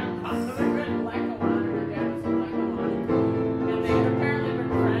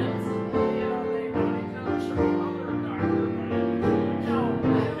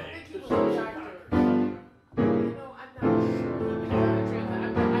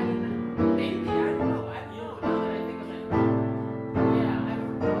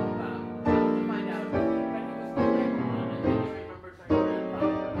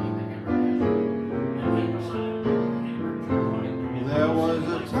 There was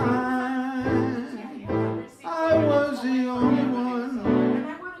a time I was the only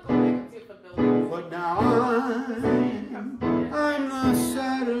one, but now I'm the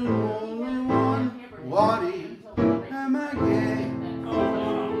sad and lonely one. Lordy, am I gay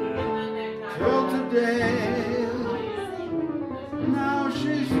till today? Now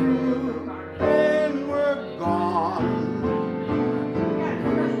she's through and we're gone.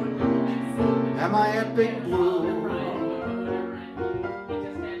 Am I at Big Blue?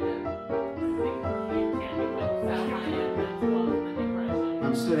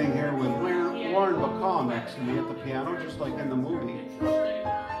 I'm sitting here with Warren Bacall next to me at the piano, just like in the movie.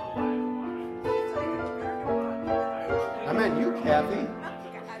 I meant you, Kathy.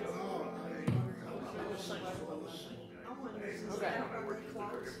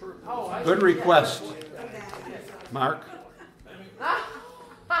 Good request, Mark.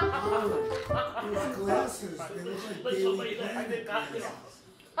 Those glasses, they look like daily planners.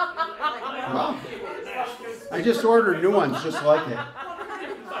 Well, I just ordered new ones just like it.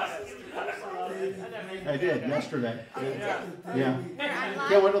 I did yesterday. Yeah.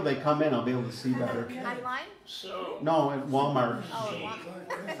 Can't wait till they come in. I'll be able to see better. Online? No, at Walmart. Oh,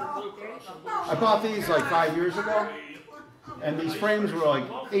 I bought these like 5 years ago, and these frames were like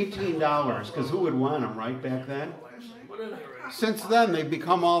 $18 because who would want them, right, back then? Since then, they've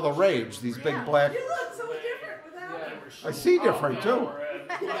become all the rage. These big black. You look so different without them. I see different too.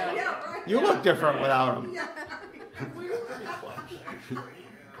 Yeah, right. You look different without them.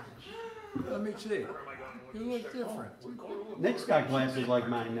 Let me see. You look different. Nick's got glasses like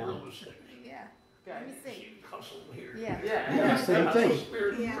mine now. Yeah. Let me see. Yeah. Yeah, same thing.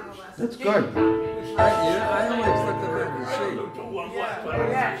 Yeah, That's good. I always look at them and see.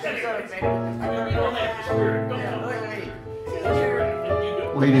 Yeah, she's so excited.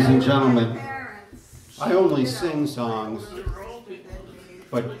 Ladies and gentlemen, parents. I only sing songs,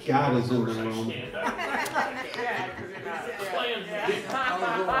 but God is in the room.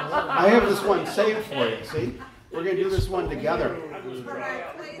 I have this one saved for you, see? We're going to do this one together. But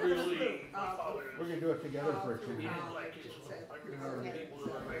I played the flute. We're going to do it together for a few minutes.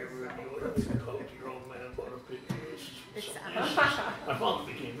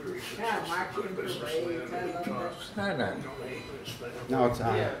 I know. Now it's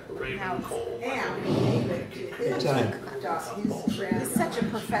on. And It's on. He's such a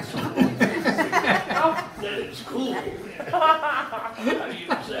professional. That is cool.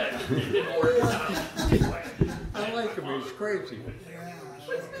 I like him. He's crazy.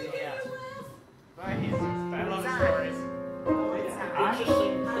 I love his stories.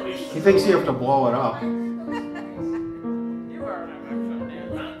 He thinks you have to blow it up. You are an emotional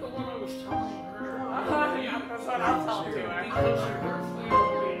man. Not the one I was telling her. Yeah, that's what I'll tell him too.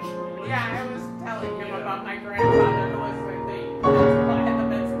 Yeah, I was telling him about my grandfather who was at the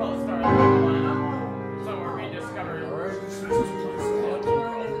Midspost store in Atlanta. So we're rediscovering.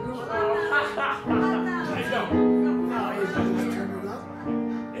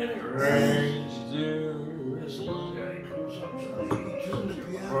 Rains dear,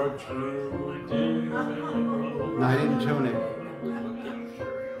 for true dear. No, I didn't tune it.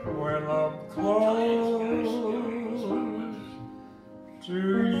 When I'm close to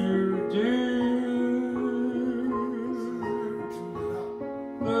you, dear,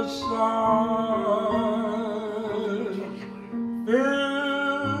 the stars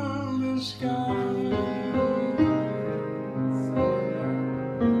fill the sky.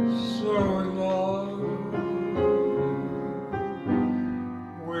 So in love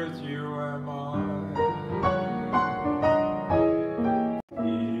with you am I.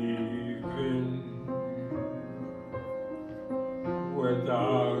 Even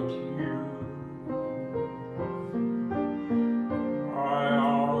without you, my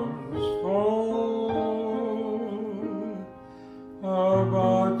arms full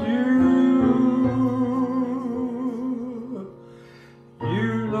about you. You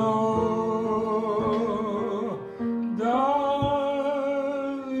know,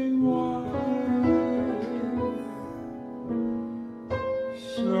 darling, why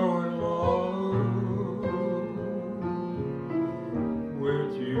so in love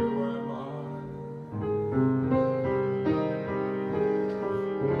with you am I.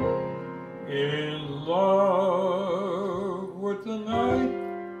 In love with the night,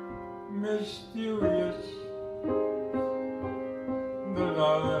 mysterious, the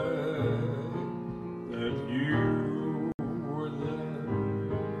night that you were there.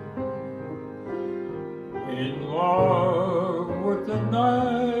 In love with the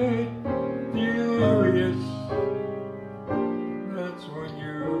night, delirious, that's when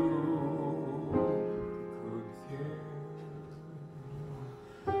you could care.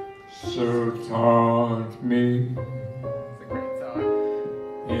 So taunt me It's a great song.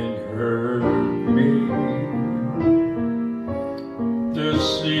 and hurt me,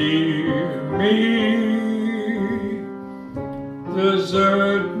 deceive me,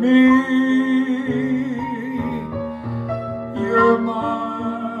 desert me. You're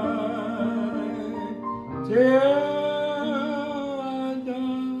mine till I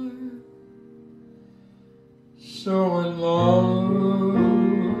die. So in love,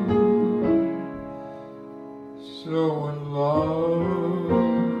 so in love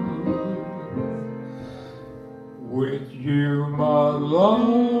with you, my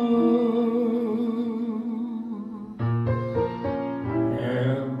love.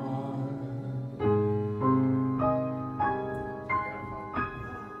 Am I?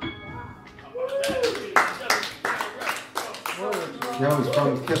 That was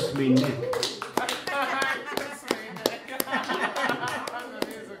from Kiss Me Nick.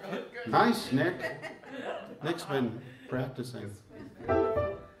 Nice, Nick. Nick's been practicing. You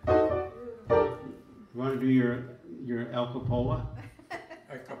want to do your El Capola?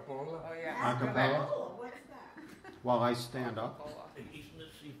 A capola? Oh yeah. A cappella? Oh, what's that? While I stand up. He's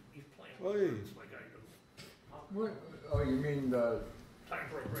playing. Oy. It's like I do. What? Oh, you mean the Time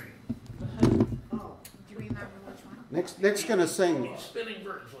for a break. Oh, Do you remember which one? Nick's gonna sing. Spinning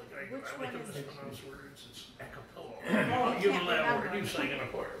verbs like I Which like one to is it? mispronounce words. It's a cappella. I'll give you that word. You sing it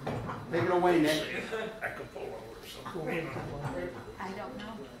apart. Take it away, Nick. A cappella or something. I don't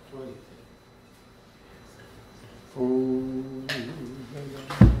know. Fool.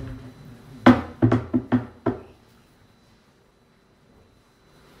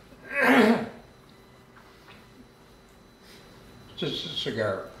 Just a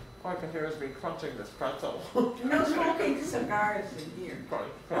cigar. All I can hear is me crunching this pretzel. No smoking cigars in here.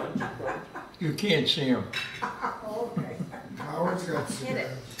 Crunch, crunch, crunch. You can't see him. Okay. Howard's got Hit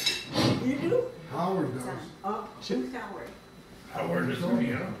it. cigars. You do? Howard does. Oh, who's Howard? Howard is the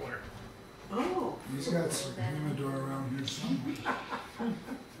piano player. Oh. He's got some humidor around here somewhere.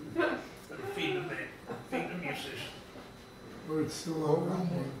 Feed the man, feed the musician. But it's still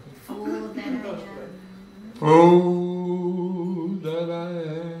open. Fool that I am. Fool that I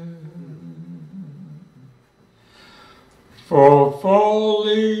am for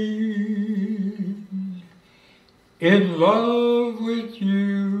falling in love with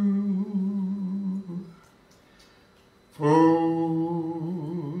you.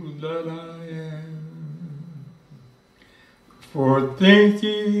 Fool that I am for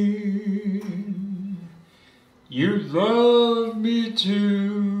thinking you love me too.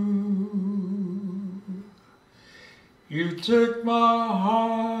 You took my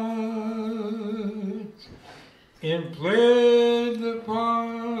heart and played the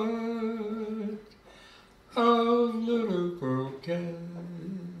part of little coquette,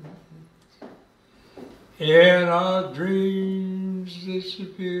 and our dreams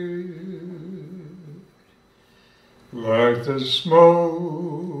disappeared like the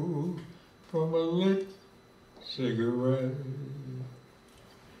smoke from a lit cigarette.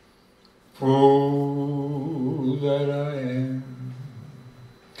 Fool that I am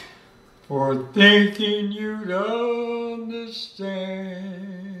for thinking you'd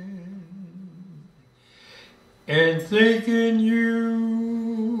understand and thinking you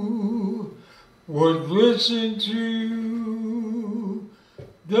would listen to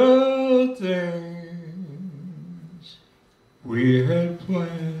the things we had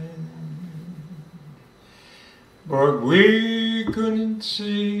planned. But we couldn't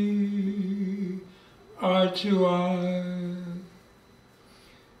see eye to eye.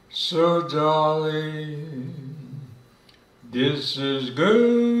 So darling, this is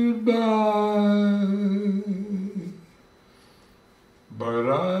goodbye.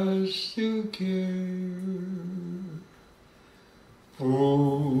 But I still care.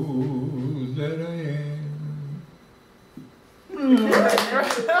 Fool that I am.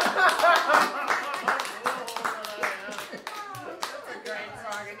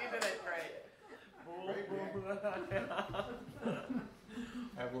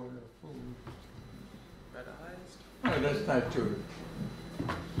 I was a fool. Red eyes. Oh, that's not true.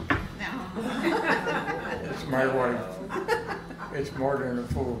 No. It's my wife. It's more than a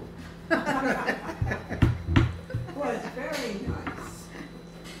fool. Was very nice.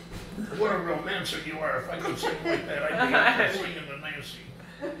 What a romancer you are. If I could sing like that, I'd be up there singing to Nancy.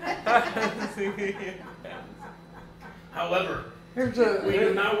 However, Here's we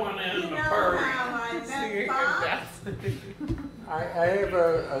do not want to You end know the party. how I met Bob? I have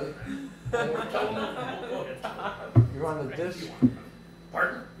a Tell them, go ahead. you want a disc?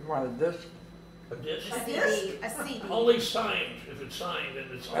 Pardon? You want a disc? A disc? A CD. A CD. Only signed. If it's signed, then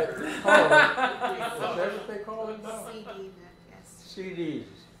it's Is under. that what they call it now? CD. Yes. CDs.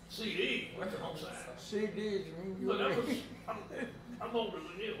 CD. What the hell's that? CDs mean you Look, make. I'm older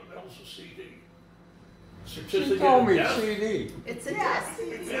than you. What the hell's a CD? She Certificate told of me death? CD. It's a Yeah, disc. see,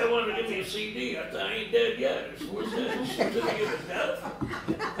 If they wanted to give me a CD, I ain't dead yet. What's that? Certificate of death?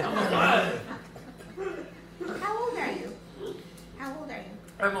 I'm alive. How old are you? How old are you?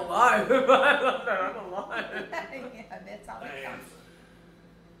 I'm alive. I love that. I'm alive. Yeah, that's all I that am counts.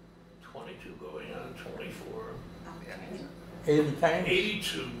 22 going on 24, Okay. 80 times?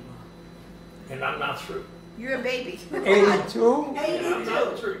 82, and I'm not through. You're a baby. 82? And I'm not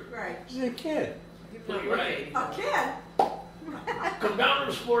 82. through. Right. She's a kid. You're right. A kid. Come down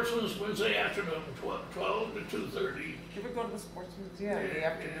to the Sportsman's Wednesday afternoon, 12 to 2:30. You would go to the sportsman's, yeah, in the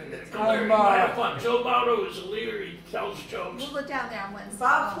afternoon. It's Come there, you might have fun. Joe Baudo is a leader. He tells jokes. We'll go down there on Wednesday.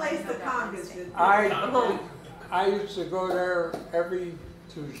 Bob plays the We'll go down congas. Wednesday. I used to go there every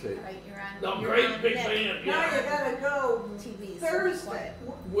Tuesday. Right, you're on. No, you're great on big Nick fan. Now you Yeah. gotta go TV. Thursday.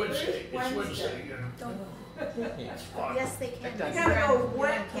 Wednesday. It's Wednesday. Yeah. Don't. It's fun. Yes, they can. You You're gotta on- go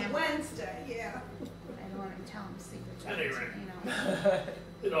you're on camera. Wednesday, yeah. I don't want to tell them secrets. At any rate. You know.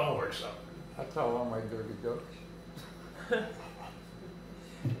 It all works out. I tell all my dirty jokes.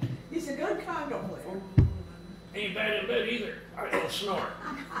 He's a good conga player. Ain't bad in bed either. I don't snore.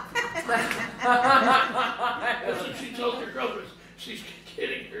 That's what she told her girlfriend. She's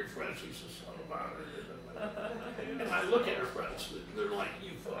kidding her friends. She says, son about it. And I look at her friends. They're like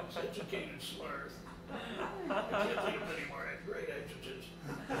you folks, educated, smart. I can't take it anymore. I have great exercise.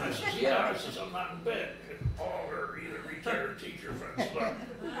 And I says, yeah. I says, I'm not in bed. And all her either retired teacher friends, but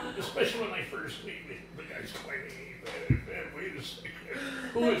especially when I first meet me, the guy's complaining, man, wait a second.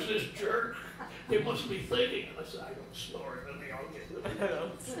 Who is this jerk? They must be thinking. And I said, I don't snore. And then they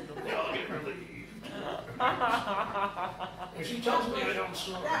all get relieved. And she tells me I don't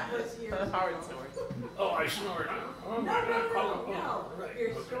snore. That was your Howard snores. Oh, I snore now. Oh No, my God. no, Right,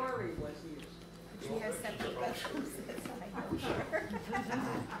 your okay. story was used. She has separate bedrooms, that's I know her.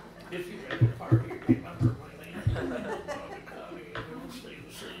 If you had a party, remember my name. WBIG.Tv, it won't stay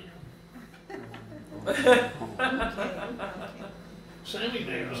the same. Sammy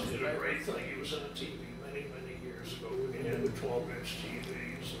Davis did a great thing. He was on TV many, many years ago when he had the 12-inch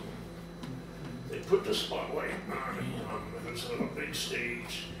TVs. They put the spotlight on him. It was on a big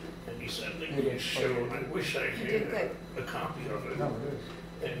stage. And he said, "They did a show, and I wish I had a copy of it."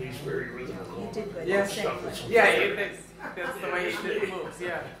 And he's very rhythmical. You did good. Yeah. Stuff that's Yeah, that's the way he did the moves,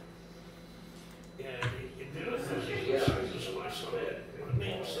 yeah. And he did it because he was my son. My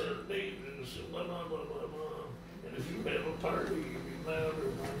name said David, and said blah, blah, blah, blah, blah. And if you have a party, you remember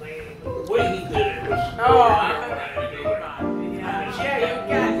my name. And the way he did it was Oh, I yeah, you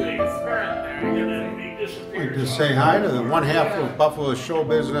got the spirit there. And then he disappeared. Like to say hi to the one half of Buffalo show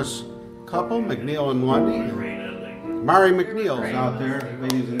business couple, McNeil and Lundy. Mari McNeil's out there,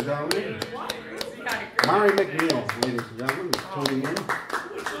 ladies and gentlemen. Mari McNeil, ladies and gentlemen, is tuning in,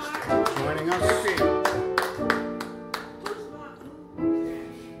 joining us.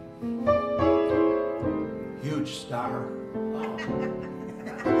 Huge star.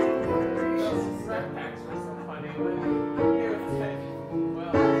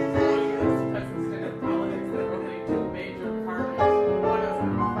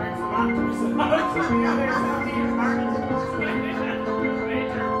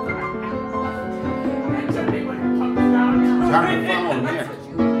 Trying to follow Nick.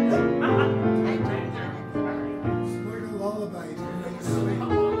 Like a lullaby.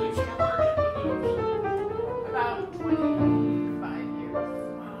 About 25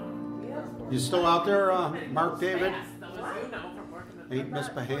 years. You still out there, Mark David? Fast, though, as you know from working at Ain't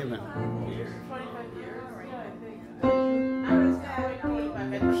misbehaving. 25 years, yeah, I think. I was at,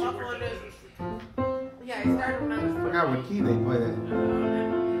 At the Buffalo News. Yeah, I started when I was Forgot what key they play that.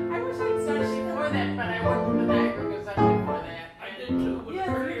 I wish I'd started before that, but I worked in the Niagara Gazette before that. I did too. With Yeah,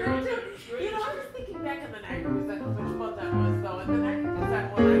 the you career, did it too. was great. You know, I was thinking back in the Niagara Gazette, how much fun that was, though. In the Niagara Gazette,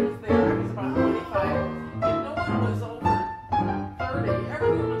 when I was there, I was about 25, and no one was over 30.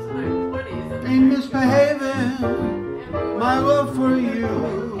 Everyone was in their 20s. And Ain't misbehaving. My love for you.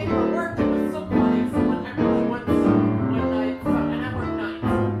 It worked. It was so funny. So when I really went one night, and I worked nights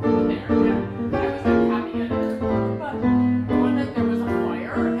there, and I was a copy editor. But one night there was a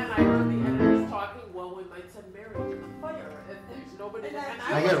fire, and I heard the editors talking. Well, we might send Mary to the fire if there's nobody. And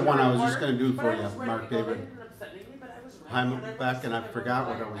I got one I was just going to do but for I you, was ready Mark to go. They David. didn't end up sending me, but I was ready. I'm And I back and I was forgot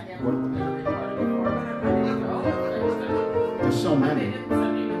what I was. like, I haven't been recorded before, but I'm ready to go. There's so They many. didn't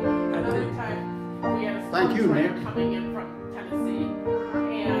send me. Another time, we had a Thank you, sports Nick. writer coming in from Tennessee,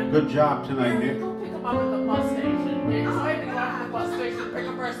 and Good job tonight, Nick. go pick him up at the bus station. And so I had to go out to the bus station, pick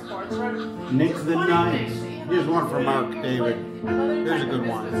up our sports writer. Nick It's the funny Ninth. thing, you know, Here's one for Mark David. another Here's a time good the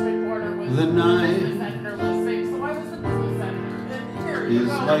one. business reporter was The Ninth business editor was sick, so I was the business editor. And here you is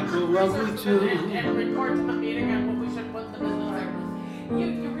go. like a lovely Research tune. and report to the meeting on what we should put in the business editor. You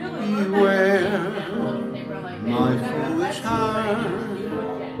really learn Beware that in a little paper like that. my That's foolish the heart. training you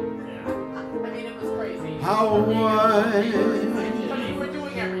would get. I mean, it was crazy. How wide But you were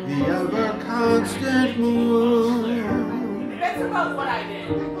doing everything. the ever constant moon. That's about what I did.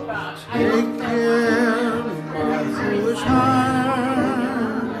 Take care of my foolish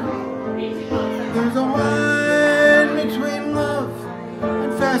heart. There's a line between love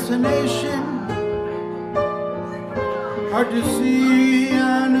and fascination. Hard to see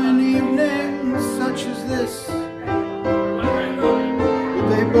on an evening such as this. But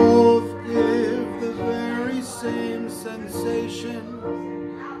they both give the very same sensation.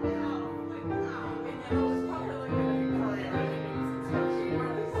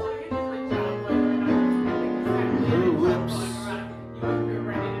 Her lips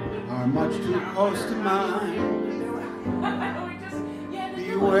are much too close to mine.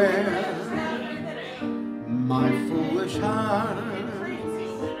 Beware my foolish heart.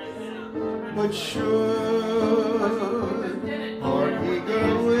 But should our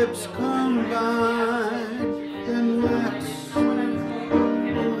eager lips combine, then let's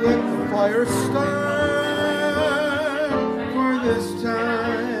let the fire start. For this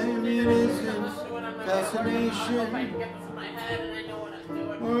time it isn't fascination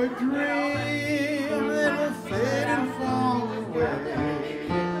or dream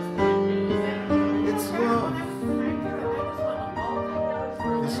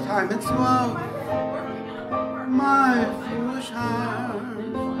It's love, my foolish heart.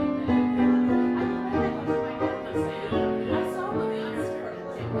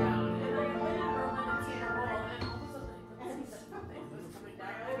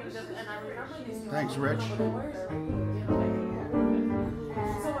 Thanks, Rich. So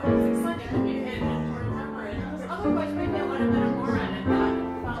it was exciting to me and remember it. Otherwise, maybe I would have been a moron and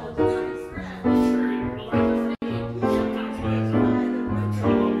not followed the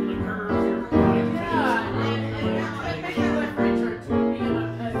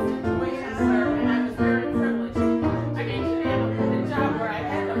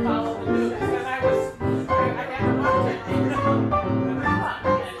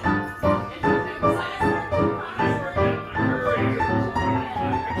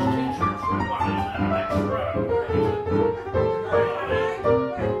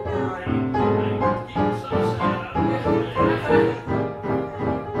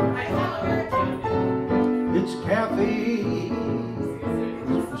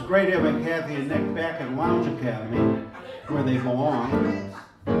Great having Kathy and Nick back at Lounge Academy, where they belong.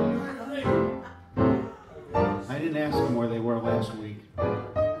 I didn't ask them where they were last week.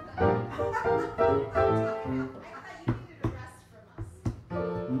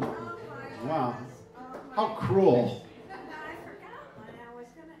 Wow, how cruel. I forgot what I was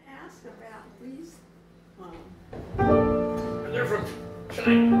going to ask about these. They're from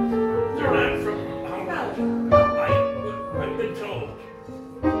China. They're not from Hong Kong. I've been told.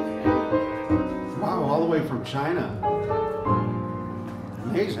 Wow, all the way from China.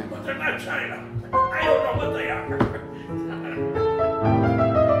 Amazing. But they're not China. I don't know what they are.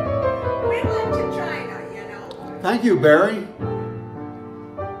 We went to China, you know. Thank you, Barry.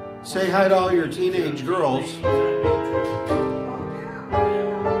 Say hi to all your teenage girls.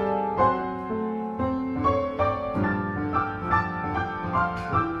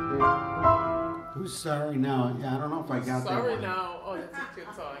 Who's sorry now? Yeah, I don't know if I got that Sorry one. now. Oh, that's a cute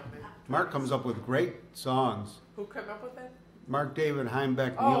song. Mark comes up with great songs. Who came up with that? Mark David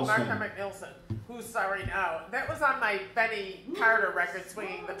Heimbeck Oh, Nielsen. Martha McNilson. Who's Sorry Now? That was on my Benny Carter record,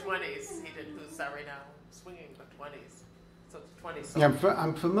 Swinging the 20s. He did Who's Sorry Now? Swinging the 20s. So it's 20 songs. Yeah,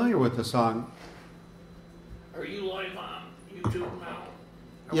 I'm familiar with the song. Are you live on YouTube now?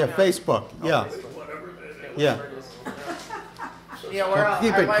 Yeah, Facebook. Yeah. Whatever that is. Yeah. Yeah, we're all,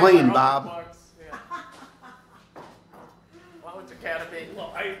 Keep our it lives clean, are Bob. books. Yeah. Lounge Academy.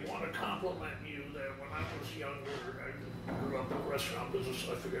 Well, I want to compliment you that when I was younger, I grew up in the restaurant business.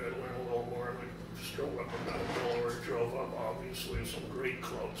 I figured I'd learn a little more. And I just drove up and down Delaware, drove up, obviously, some great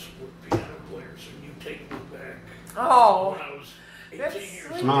clubs with piano players. And you take me back Oh, when I was 18 that's years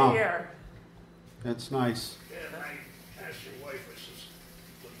sweet old. Oh. to hear. That's nice. And I asked your wife, I says,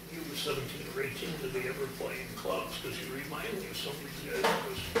 when you were 17 or 18, did they ever play in clubs? Because you remind me of some of these guys. It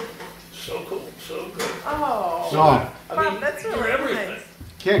was so cool, so good. Oh, Oh, Bob, that's You're really everything. nice.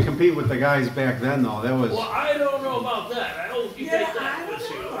 can't compete with the guys back then, though. That was. Well, I don't know about that. I hope you Yeah, take that I with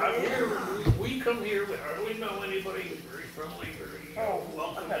don't you. know. I'm here. We come here. We hardly know anybody. Very friendly, very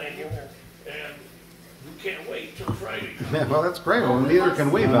welcoming, and we can't wait till Friday. Yeah, well, that's great. Well, neither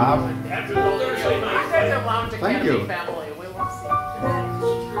can we, Bob. After the Thursday You night. guys are Lounge Thank Academy you. family. We love seeing This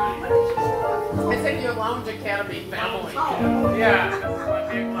is great. you. I said you're Lounge Academy family.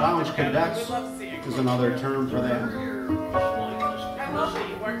 Yeah. Lounge cadets We love seeing you. is another term for that. I love that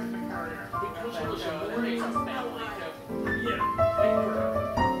you worked at the Carter. Because it was That makes us family too. Yeah,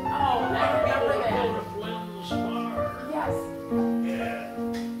 paper. Oh, I remember that. Go to Flynn's bar. Yes. Yeah.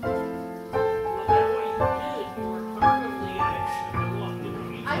 No matter what you did, you were part of the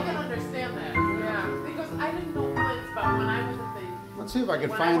action. I can understand that. Yeah. Because I didn't know Flint's, but when I was at the. Let's see if I can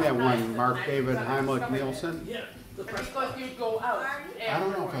find that one, Mark David Heimlich Nielsen. Yeah, the press Because you'd go out. I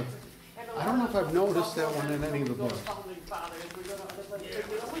don't know if I don't know if I've noticed that one in any of the books. We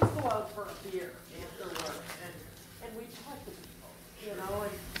would always go out for a beer after work, and we talk to people, you know,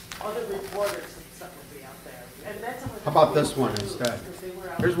 and other reporters and stuff would be out there. And that's How about this one instead?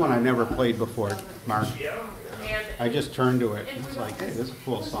 Here's one I never played before, Mark. Yeah. And I just turned to it. It's like, hey, this is a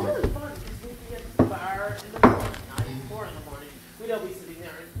cool it's song. really fun because we'd be at the bar in the morning, 4 in the morning. We'd all be sitting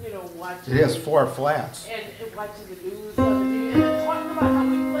there and, you know, watching. It has 4 flats. And watching the news on the TV and then talking about how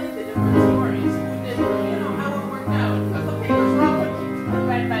we played the different stories. Who did, you know, how it worked out. Because the papers were all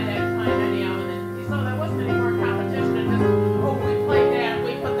right by that time anyhow. And then, so there wasn't any more competition. And just, oh, we played that,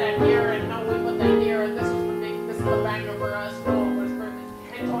 we put that here, and no, we put that here, and this was the big, this is the banger for us, no, it was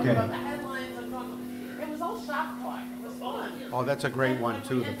perfect. And talking Okay. about the headlines and talking. It was all shop talk. It was fun. Oh, that's a great one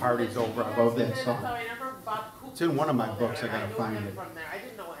too. The Party's Over. I love that That's song. how I remember Bob Cooper. It's in one of my books. I gotta knew find him it. from there. I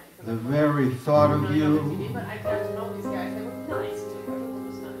didn't know anything. The very thought of you. But I got to know these guys. They were nice too. Everyone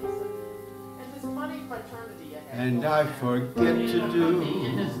was nice. and I forget to do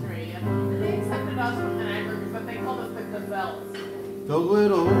History. And they accepted us from the neighborhood, but they called us the gazelles. the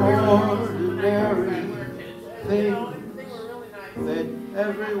little ordinary They thing were really nice. that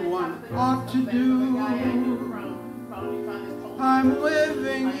everyone ought to do. I'm I'm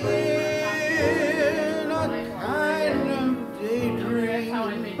living in a kind of That's how I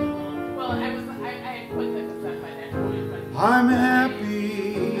daydream. made them. Well, I had quit the cassette by that point, but I'm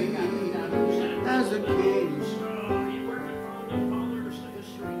happy as a king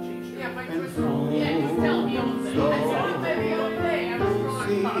yeah, Mike and was yeah, he's telling me owns it. I saw him the other day. I was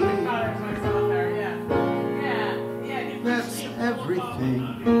drawing comic colors myself there. Yeah. that's everything.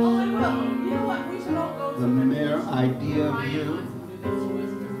 Oh, I will. You know what? We should all go. The mere idea of you,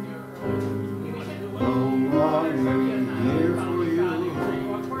 the longing here for you.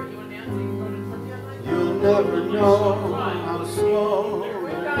 You'll never know how slow the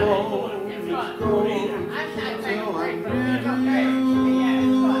moments go till I'm near to you.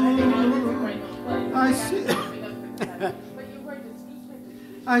 I see,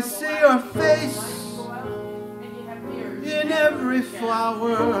 I see your face in every flower,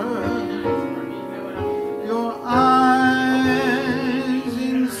 your eyes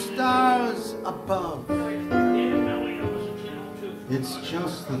in stars above. It's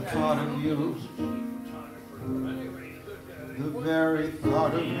just the thought of you, the very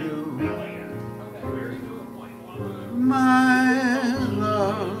thought of you, my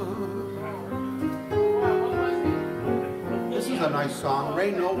love. This is a nice song,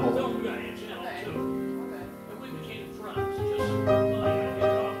 Ray Noble.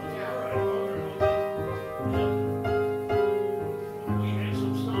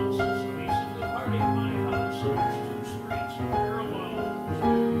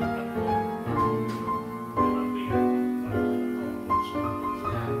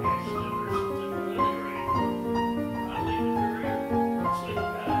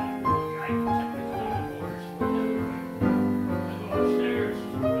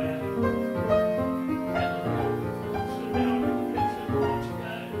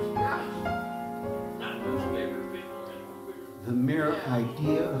 The mere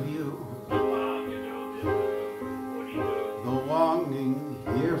idea of you, the longing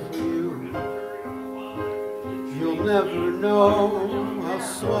here for you. You'll never know how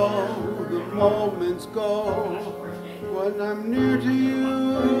slow the moments go when I'm near to you.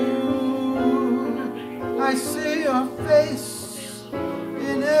 I see your face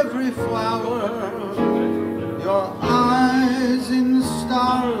in every flower, your eyes in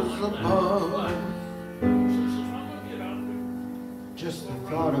stars above. Just the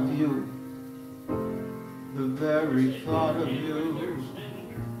thought of you, the very thought of you,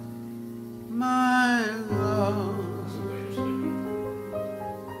 my love.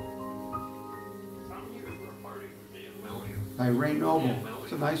 By Ray Noble.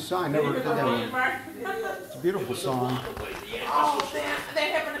 It's a nice song. I never did that one. It's a beautiful song. Oh,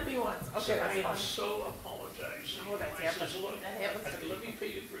 that happened to me once. Okay, I so apologize. Oh, that happens to me.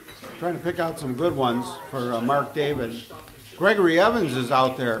 I'm trying to pick out some good ones for Mark David. Gregory Evans is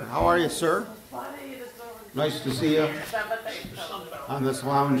out there. How are you, sir? Nice to see you on this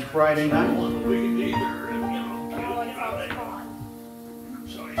Lounge Friday night.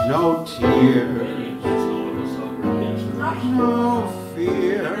 No tears, no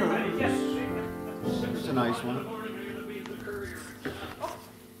fear. It's a nice one.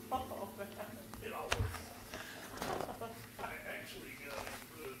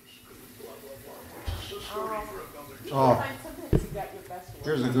 Oh,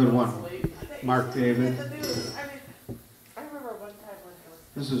 here's a good one. Mark David.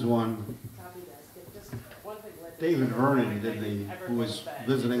 This is one. David Vernon did who was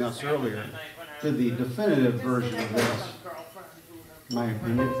visiting us earlier, did the definitive version of this, in my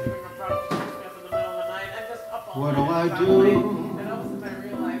opinion. What do I do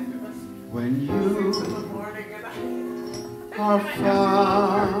when you are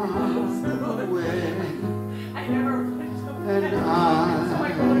far away and I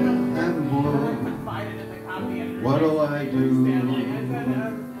am blue? What do I do?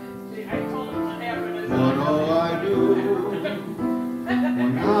 What do I do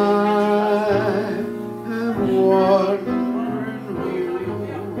when I am wondering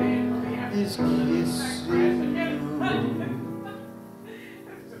who is kissing you?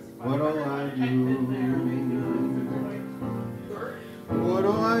 What do I do? What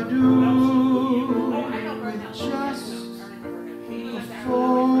do I do with just a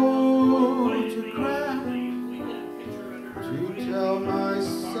photograph to tell my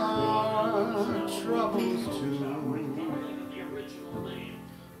sorrow troubles to?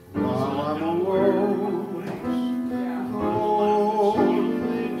 While I'm alone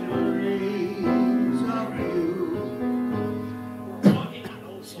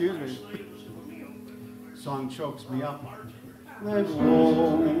chokes me up. Let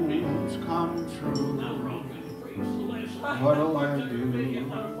woes come true. What'll I do?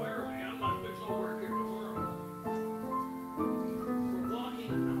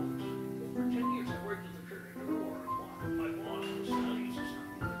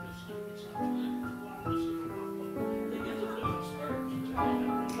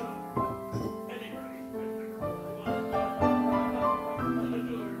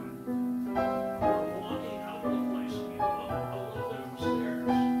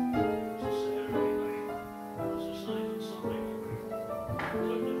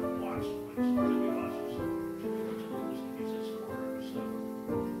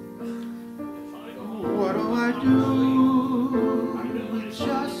 What'll I do with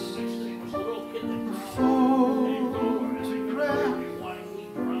just a photograph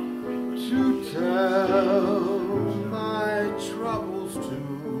to tell my troubles to?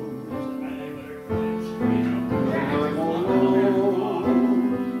 I'm alone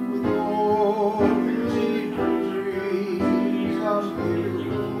with only dreams of you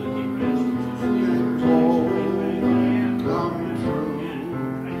that won't come true.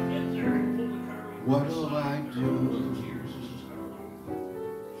 What'll I do?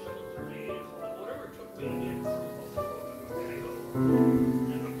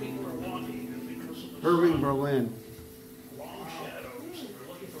 Irving Berlin.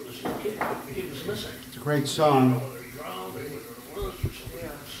 It's a great song.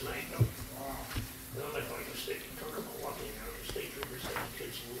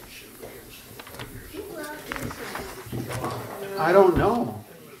 I don't know.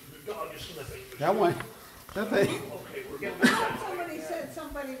 That one. That thing. Somebody said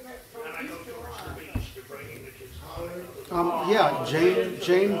somebody from Easter. Yeah,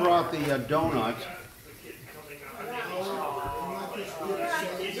 Jane brought the donut.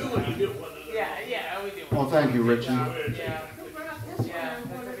 Yeah, we do. Oh, thank you, Richie. Yeah, that's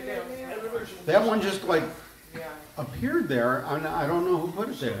what we do. That one just like appeared there. I don't know who put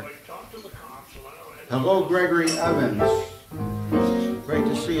it there. Hello, Gregory Evans. Great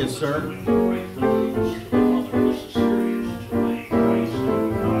to see you, sir.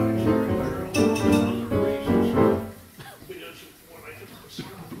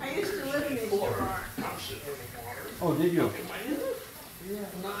 I used to live in Easter Rock. Oh, did you?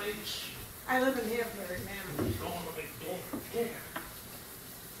 I live in Hanford now.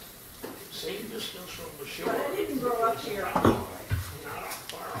 Same distance from the shore. But I didn't grow up here. Not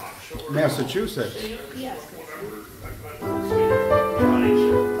far offshore. Massachusetts. Yes. He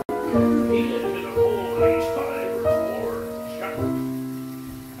had been a whole age 5 or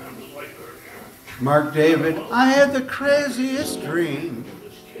 4. Mark David, I had the craziest dream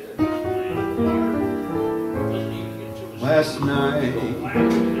last night.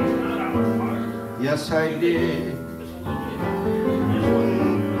 Yes, I did.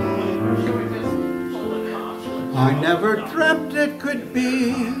 I never dreamt it could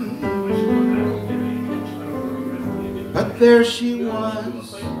be, but there she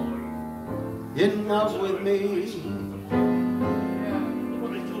was, in love with me.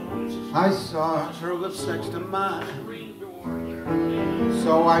 I saw her lips next to mine,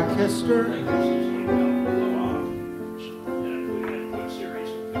 so I kissed her.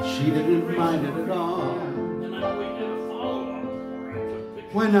 She didn't mind it at all.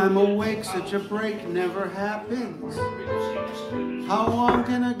 When I'm awake, such a break never happens. How long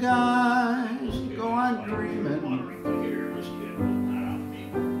can a guy go on dreaming?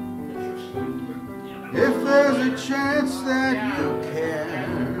 If there's a chance that you care,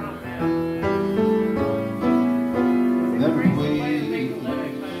 then please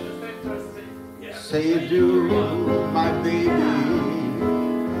say you do, my baby.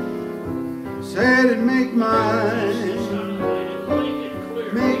 Say it'd make my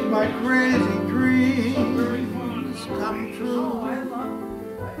crazy dreams come true.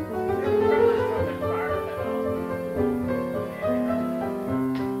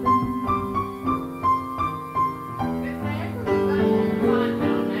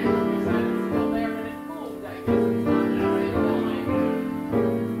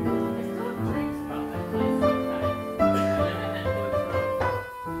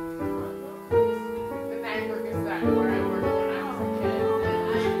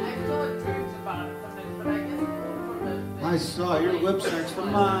 I saw your lips next to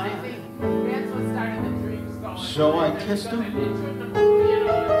mine, so I kissed them,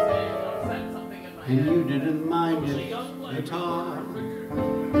 and you didn't mind it at all.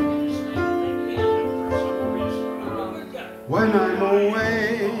 When I'm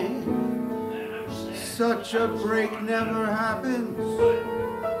away, such a break never happens.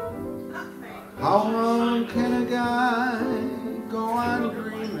 How long can a guy go on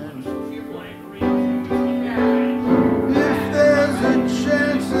dreaming if there's a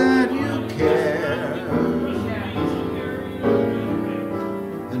chance that you care?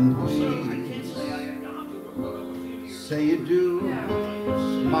 Then please say you do,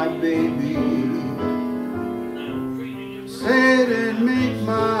 my baby. Say it and make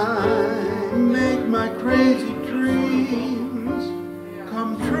my crazy dreams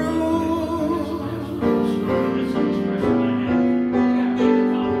come true.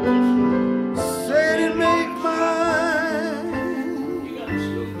 Say it and make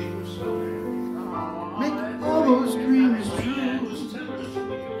all those dreams true.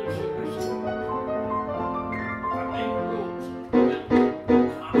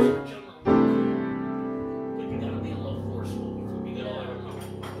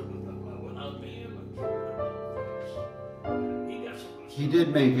 He did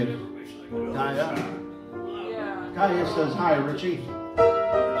make it. Kaya. Kaya says hi, Richie.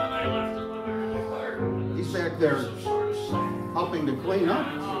 He's back there helping to clean up.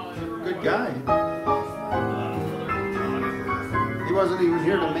 Good guy. He wasn't even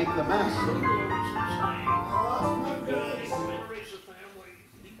here to make the mess.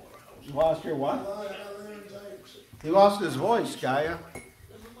 You lost your what? He lost his voice, Kaya.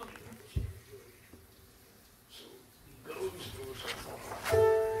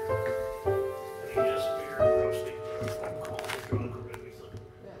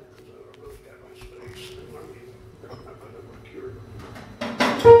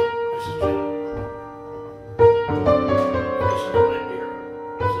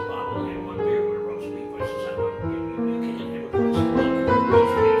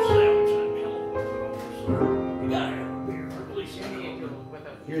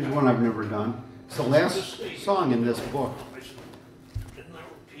 Here's one I've never done. It's the last song in this book.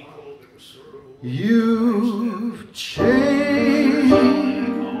 You've changed.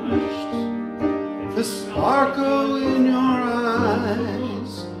 The sparkle in your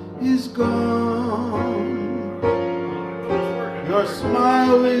eyes is gone. Your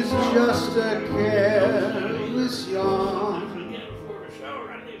smile is just a careless yawn.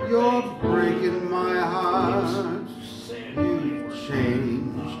 You're breaking my heart. You've changed.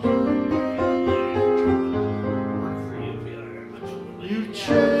 You've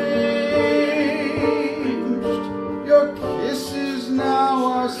changed. Your kisses now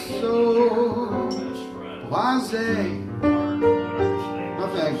are so blasé.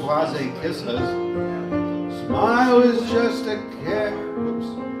 Nothing like blasé kisses. Smile is just a kick.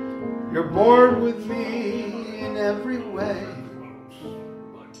 You're bored with me in every way.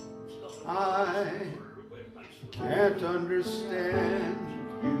 I can't understand.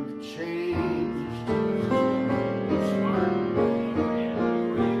 You've changed.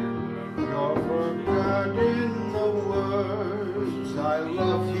 You're forgotten the words I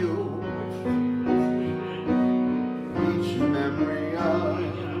love you. Each memory of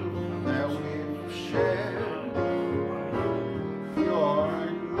that we've shared. You're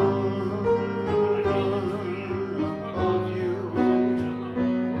ignorant of you.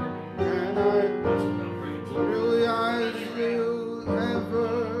 And I realize you'll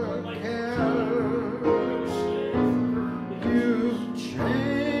ever care. You've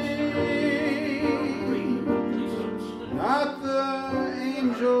changed. Not the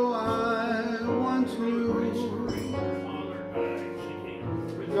angel I once knew.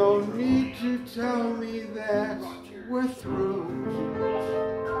 No need to tell me that we're through.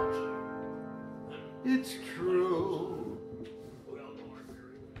 It's true.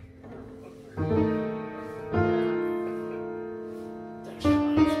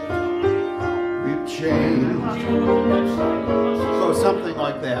 We've changed. So something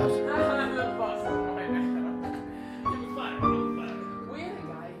like that. We had a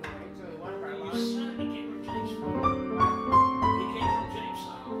guy who actually won for a long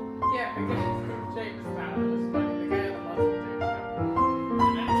Yeah, because Jamestown. It was funny. The guy that lost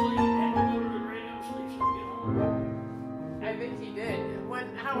Jamestown. I think he did. When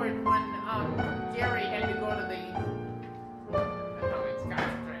Howard, when Gary had to go to the, I don't know, it's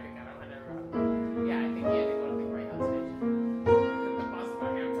God's training, I don't know, whatever. Yeah, I think he had to go to the Greyhound station. The bus for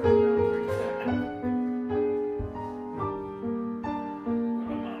him turned around for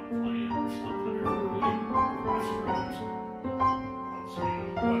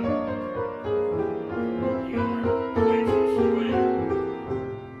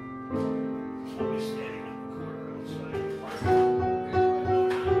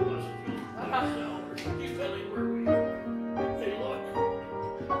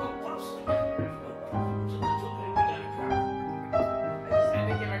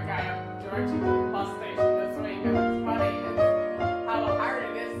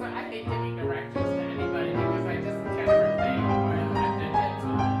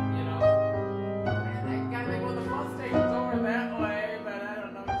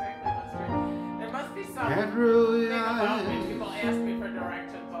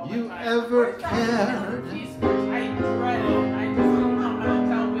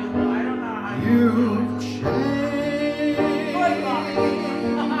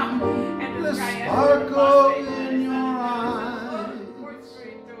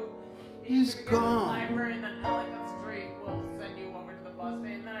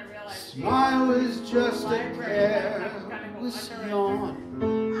smile is just a careless yawn.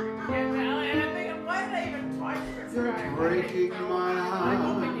 You're breaking my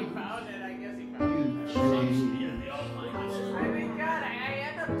heart. You changed. I think God, I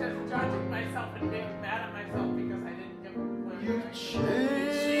end up just judging myself and being mad at myself because I didn't give him You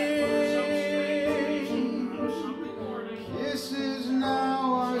changed. Kisses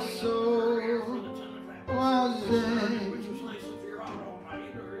now are so blasé.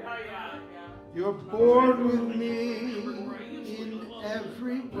 You're bored with me in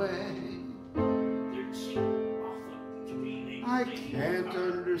every way. I can't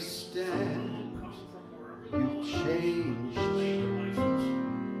understand. You've changed.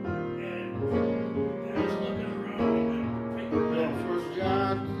 You've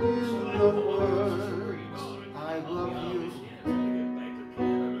forgotten the words I love you.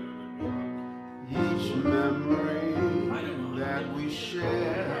 Each memory that we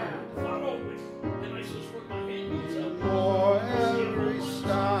share. For every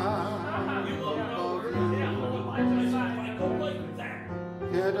star above you.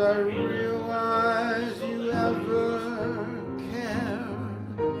 Can't I realize you ever cared?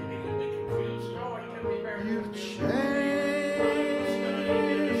 You've changed.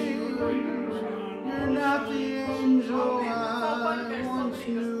 You're not the angel I once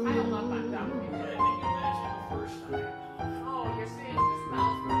knew. Oh, you're seeing the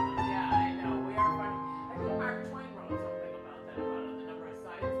smells. Yeah, I know. We are funny. I think Mark Twain wrote something about that, about the number of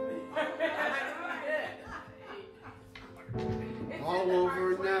sides. I did. All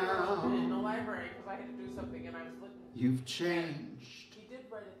over now. In the library, because I had to do something and I was looking. You've changed. He did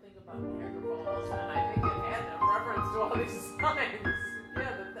write a thing about Niagara Falls, and I think it had a reference to all these signs.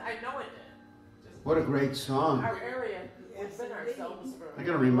 Yeah, I know it did. Just What a great song. our area, we've been ourselves for. I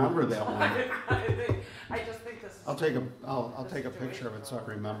gotta remember that one. I just think this. I'll take a picture of it so I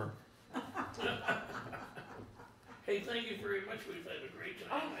remember. Hey, thank you very much. We've had a great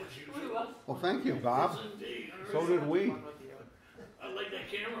time as usual. Well, thank you, Bob. Yes, indeed. So did we. I like that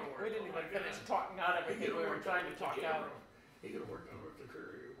camera work. We didn't even finish talking out everything we were trying to talk out. He could have worked on the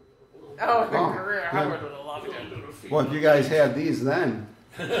career. Oh, the Oh, career. yeah. Howard would have loved it. Well, if you guys had these then,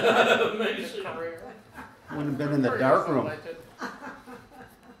 Amazing. Career. wouldn't have been in the dark room.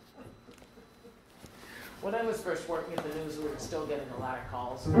 When I was first working at the news, we were still getting a lot of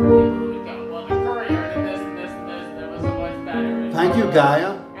calls. People would go, well, the courier did this and this and this, and it was so much better. Thank you,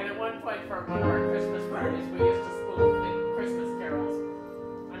 Gaia. And at one point, for one of our Christmas parties, we used to spoof the Christmas carols.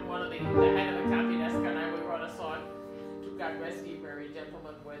 And one of the head of the copy desk and I, we wrote a song, to God rest ye merry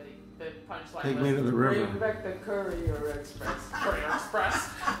gentlemen, where the punchline Take was, me to the river. bring back the Courier Express. Courier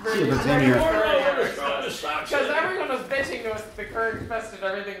Express. See if it's in here. Because everyone was bitching to us that the Courier Express did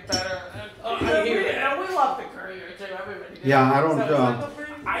everything better. And, I hear that. we love the Courier too. Everybody did. Yeah, I don't, So it's like, well,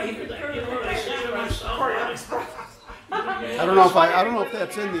 bring I hear that. You know what I say to myself? Courier Express. I don't know if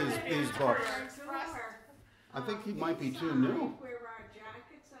that's in these books. I think he might be too new. Where our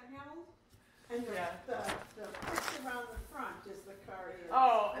jackets are held, and the piece around the front is the Courier.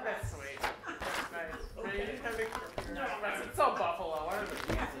 Oh, that's sweet. That's nice. It's so Buffalo, aren't it?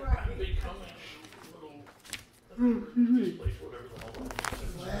 That's right. I'm becoming a little, this place, whatever the hell it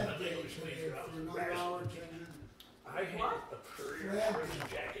is. I Flag think Day it was today made out for of another grass. hour, Jen. I had a Courier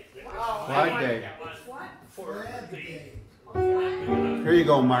Express jacket that Oh, was Flag Day. What? for Flag the, Day. Here you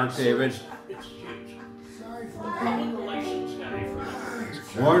go, Mark David. it's huge. Sorry for Public relations guy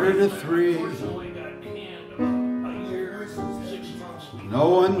for, Quarter to 3. unfortunately got canned a year, 6 months. No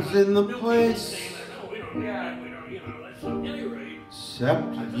one's in the place We don't, you know, that's at any rate.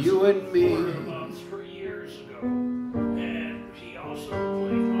 except you and me. About 3 years ago, and he also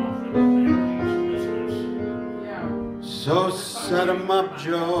played golf in the family's business. Yeah. So set 'em up,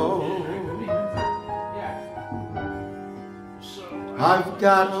 Joe. Yeah. So I've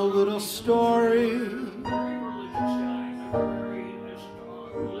got a little story very religious guy, very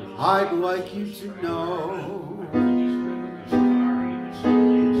religious. I'd like you to know. He's driven his car, he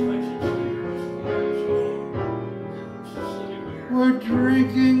was sitting there. We're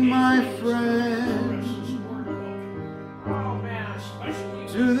drinking, my friend, Oh, man.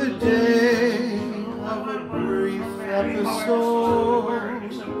 to the day of a brief episode.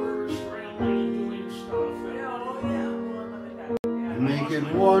 Make it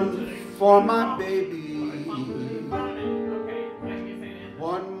one for my baby,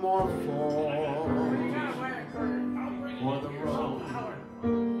 one more for the road.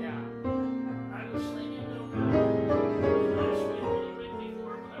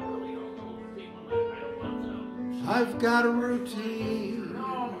 I've got a routine.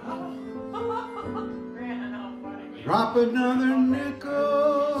 Drop another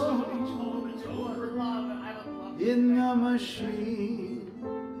nickel machine.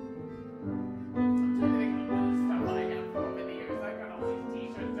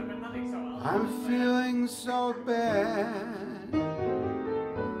 I'm feeling so bad.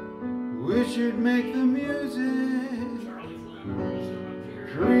 Wish you'd make the music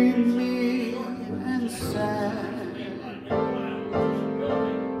dreamy and sad.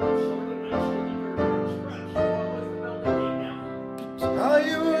 Tell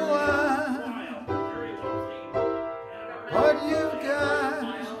you what you've got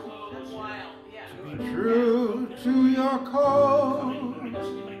to be true to your code.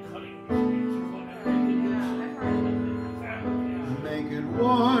 Make it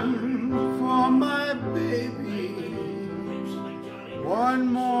one for my baby, one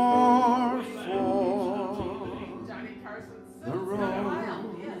more for the road.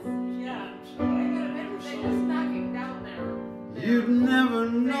 You'd never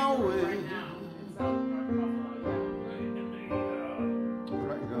know it.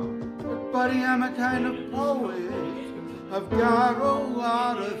 But buddy, I'm a kind of poet. I've got a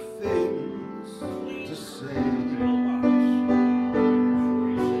lot of things to say.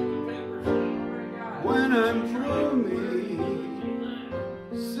 When I'm through me,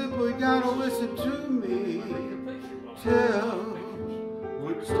 simply gotta listen to me till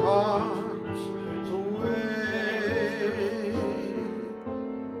it talks away.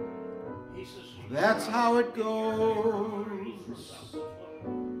 That's how it goes.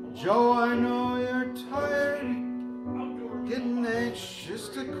 Joe, I know you're tired, getting anxious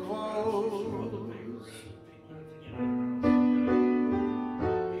to close.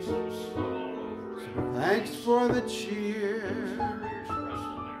 Thanks for the cheer.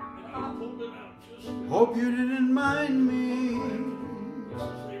 Hope you didn't mind me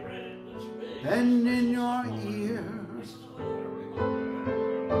and in your ear.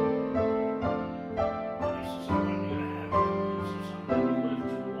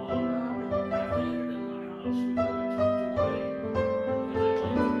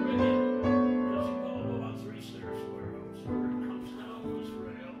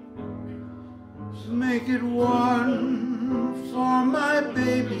 Make it one for my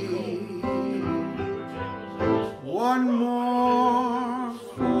baby, one more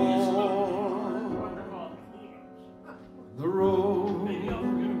for the road.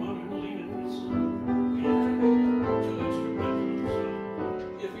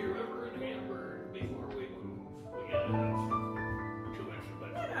 If you're ever in Hamburg before we move, we gotta have 2 extra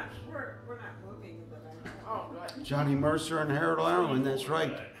bedrooms. We're not moving, but Oh, good. Johnny Mercer and Harold Arlen, that's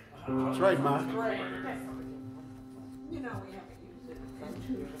right. That's right, Mark. you know, we haven't used it.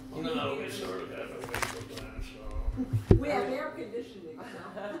 No, we sort of have a wait for that, so. We have air conditioning, so.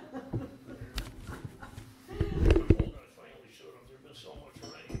 Finally showed up, there's been so much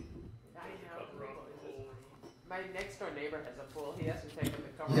rain. I know. Cover up the whole. My next door neighbor has a pool. He hasn't taken the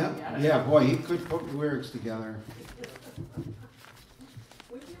cover Yeah, yet. yeah, boy, he could put lyrics together.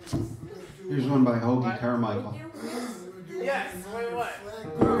 Here's one by Hoagie Carmichael. Yes, wait, what?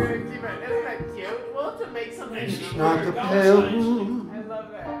 We're gonna keep it. Isn't that cute? We'll have to make something. It's not the pale moon I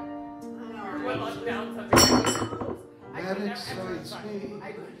love that. We'll up down something. that excites me, I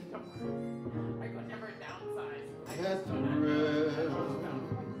could never downsize. that thrills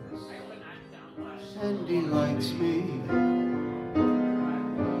I would not downsize. and delights me. Oh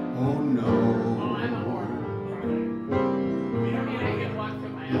Oh, no, I'm a hoarder. I mean, I can walk through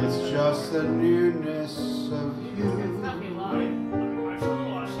my house. it's just the nearness of you. Stuff you love. My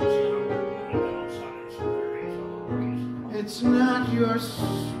son-in-law says, you know, we're outside, so there is all the reason. It's not your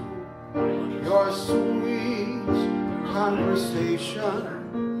sweet conversation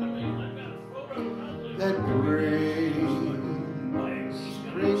that brings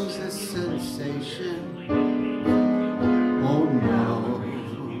the sensation. Oh no,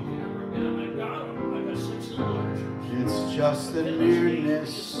 it's just the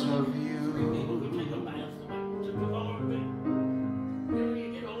nearness of you.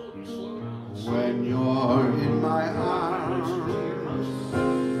 When you're in my arms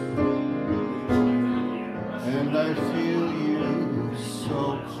and I feel you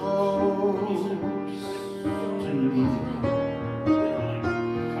so close to me,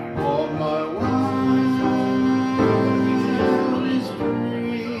 all my wildest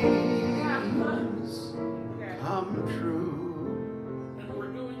dreams come true. And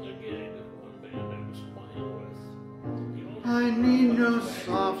we're doing a gig, one band I was playing with. I need no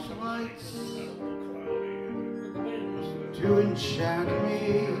soft lights to enchant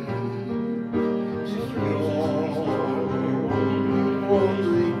me. If you'll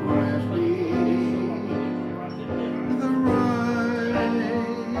only grant me the right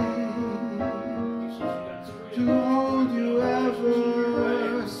to hold you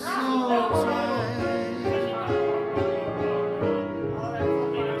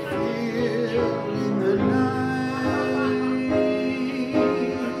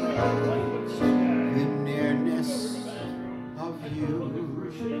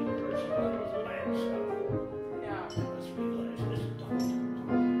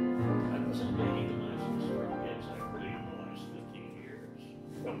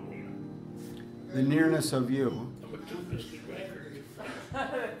The nearness of you. I'm a two-biscuit record.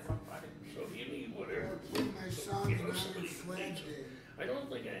 So if you need whatever, My son you and know, I somebody did who Flag needs it. Day. I don't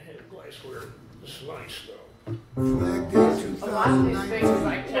think I had glassware this nice though. Flag Day A lot of these things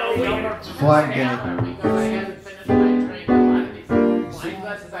I 2019. carry over from Flag the Day. Statler because I haven't finished my training. A lot of these wine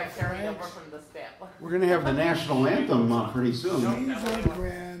glasses I carry over from the Statler. We're going to have the national anthem pretty soon. She's a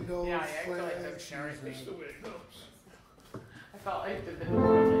grand old Yeah, I actually flag. just carry She's things. That's the way it goes. I felt like I did the New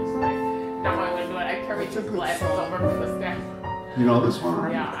Orleans thing. Now I'm going to do it. I carry It's a these good glasses song. over from the Statler. You know this one,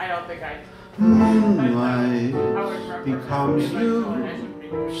 right? Yeah, I don't think I. Moonlight I would remember becomes it. you. I should be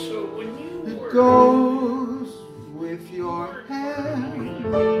doing it. So when you It were goes with your hair.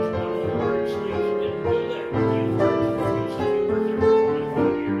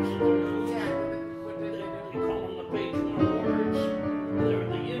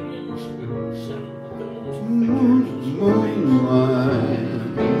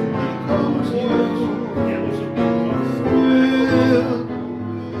 Moonlight becomes you.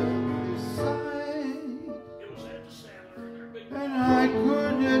 And I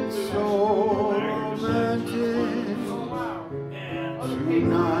could get so romantic Oh, wow.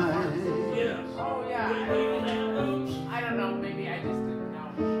 tonight. Oh, yeah. I don't know. Maybe I just didn't know.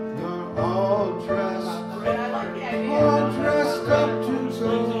 You're all dressed But I like the idea. all dressed up to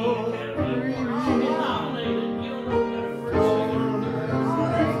go.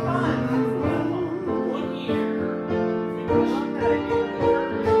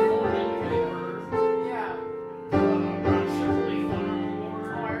 Yeah.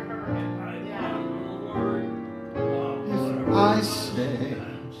 I say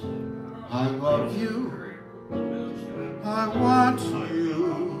I love you, I want you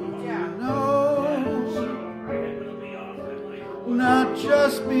to know, not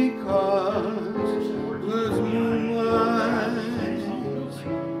just because there's moonlight,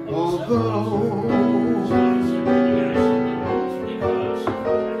 although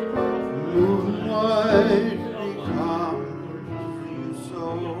moonlight becomes you so.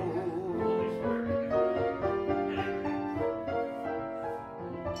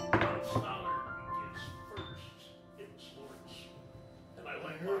 I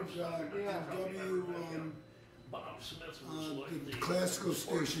heard the classical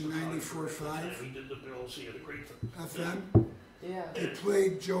station 94.5 He did the bills, he had a great FM. Yeah. They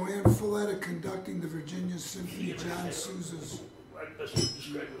played Joanne Folletta conducting the Virginia Symphony, John Sousa's best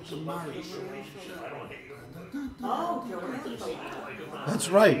describe it as a love-hate relationship. I don't hate him. Oh, Joanne. That's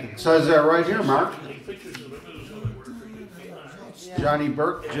right. It says that right here, Mark. Take pictures of him as well, work for you. Yeah. Johnny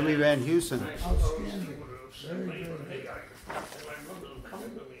Burke, Jimmy Van Heusen. Outstanding. Very good. And I remember them coming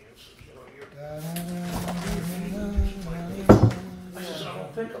to me and said, you know, you're. I says, I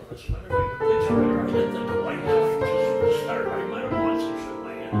don't think of this. Let me make a picture. I didn't think of like just start. I might have watched some shit in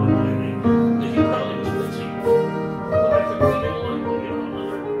my head. And he probably was busy. But I think we didn't like, you know,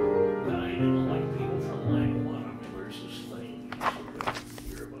 another guy didn't like people from Lang One. I mean, there's this thing you sort of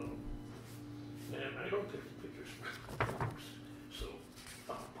hear about. And I don't take the pictures for books. So,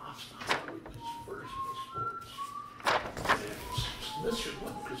 Boston Hollywood is first in the sports. And this should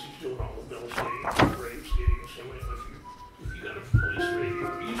win because he's doing all the Bill skating, the Braves skating. So, if you got a police radio,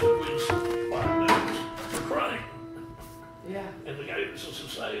 you should win some bottom numbers for crime. Yeah. And the guy who's a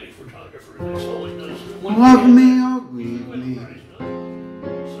society photographer, that's all he does. Love me or leave me.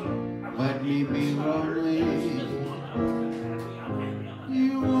 Let me be lonely.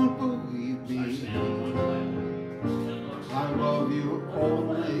 You won't believe me. I love you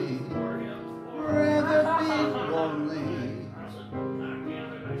only. Rather be lonely.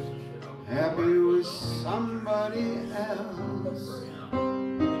 Happy with somebody else.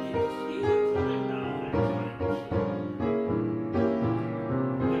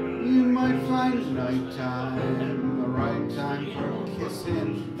 You might find nighttime the right time for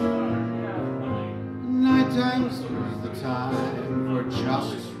kissing. Nighttime's the time for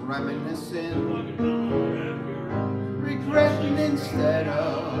just reminiscing. Regretting instead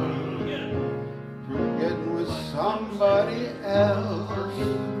of forgetting with somebody else.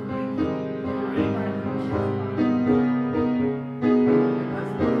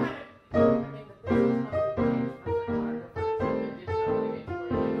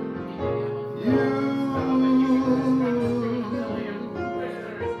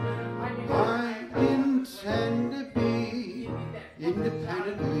 I intend to be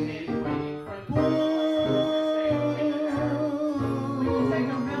independently.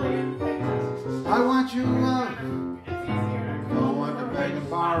 I want your love. Don't want to beg and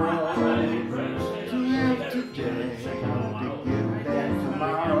borrow. To have today, to give them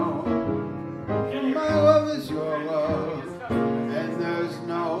tomorrow. My love is your love, and there's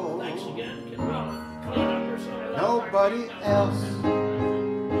no everybody else.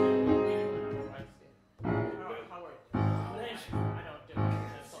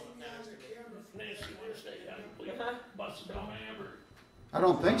 I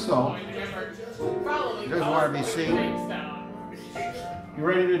don't think so. You guys want to be seen? You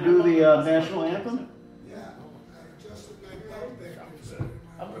ready to do the national anthem? Yeah, I adjusted my belt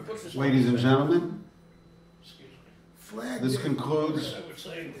back. Ladies and gentlemen, Flag this day. concludes I would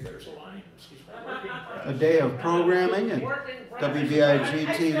say there's a line, excuse me. a day of programming at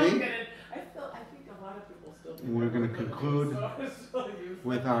WBIG.Tv. I think a lot of people still do. And we're going to conclude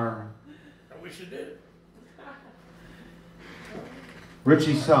with our I wish it did.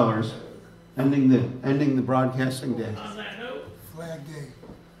 Richie Sellers ending the broadcasting day. On that note, Flag day.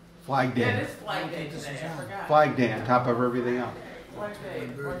 Flag Yeah, it Day. is Flag Day today. I forgot. Flag Day on top of everything else. Flag Day,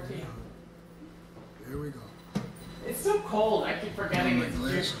 14. Here we go. It's so cold. I keep forgetting My it's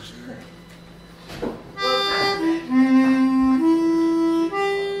glasses June. here.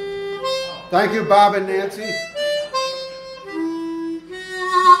 Thank you, Bob and Nancy.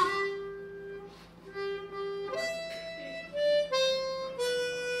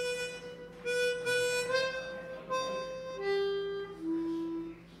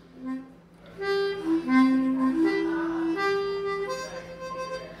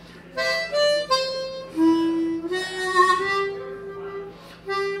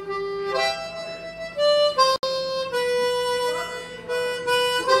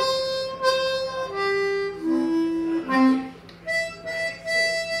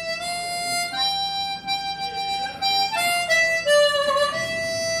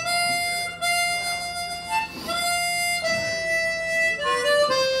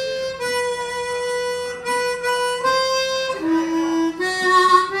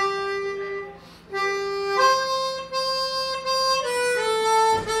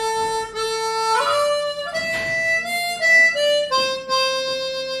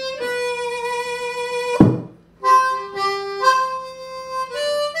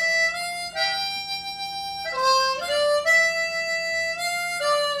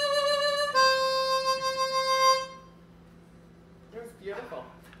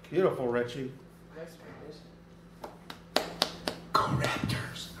 Beautiful, Richie. Nice rendition. Go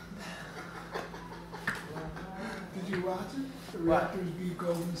Raptors. Did you watch it? The What? Raptors beat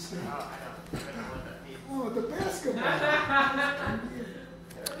Golden State. Oh, I don't know what that means. Oh, the basketball.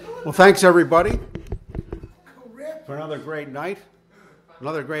 Well, thanks everybody Go Raptors. for another great night,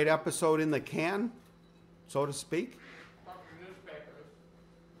 another great episode in the can, so to speak.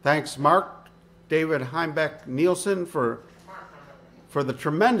 Thanks, Mark, David Heimbeck Nielsen for the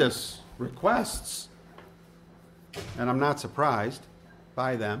tremendous requests, and I'm not surprised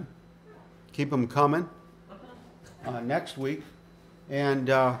by them. Keep them coming next week, and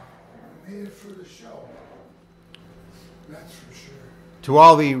Made it for the show. That's for sure. to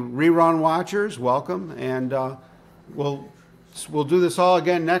all the rerun watchers, welcome, and we'll do this all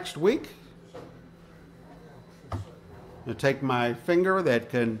again next week. I'll take my finger that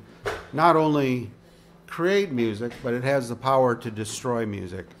can not only create music, but it has the power to destroy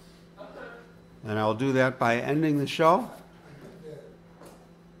music. And I'll do that by ending the show.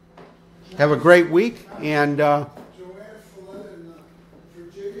 Have a great week, and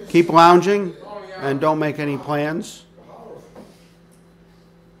keep lounging, and don't make any plans.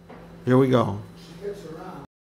 Here we go.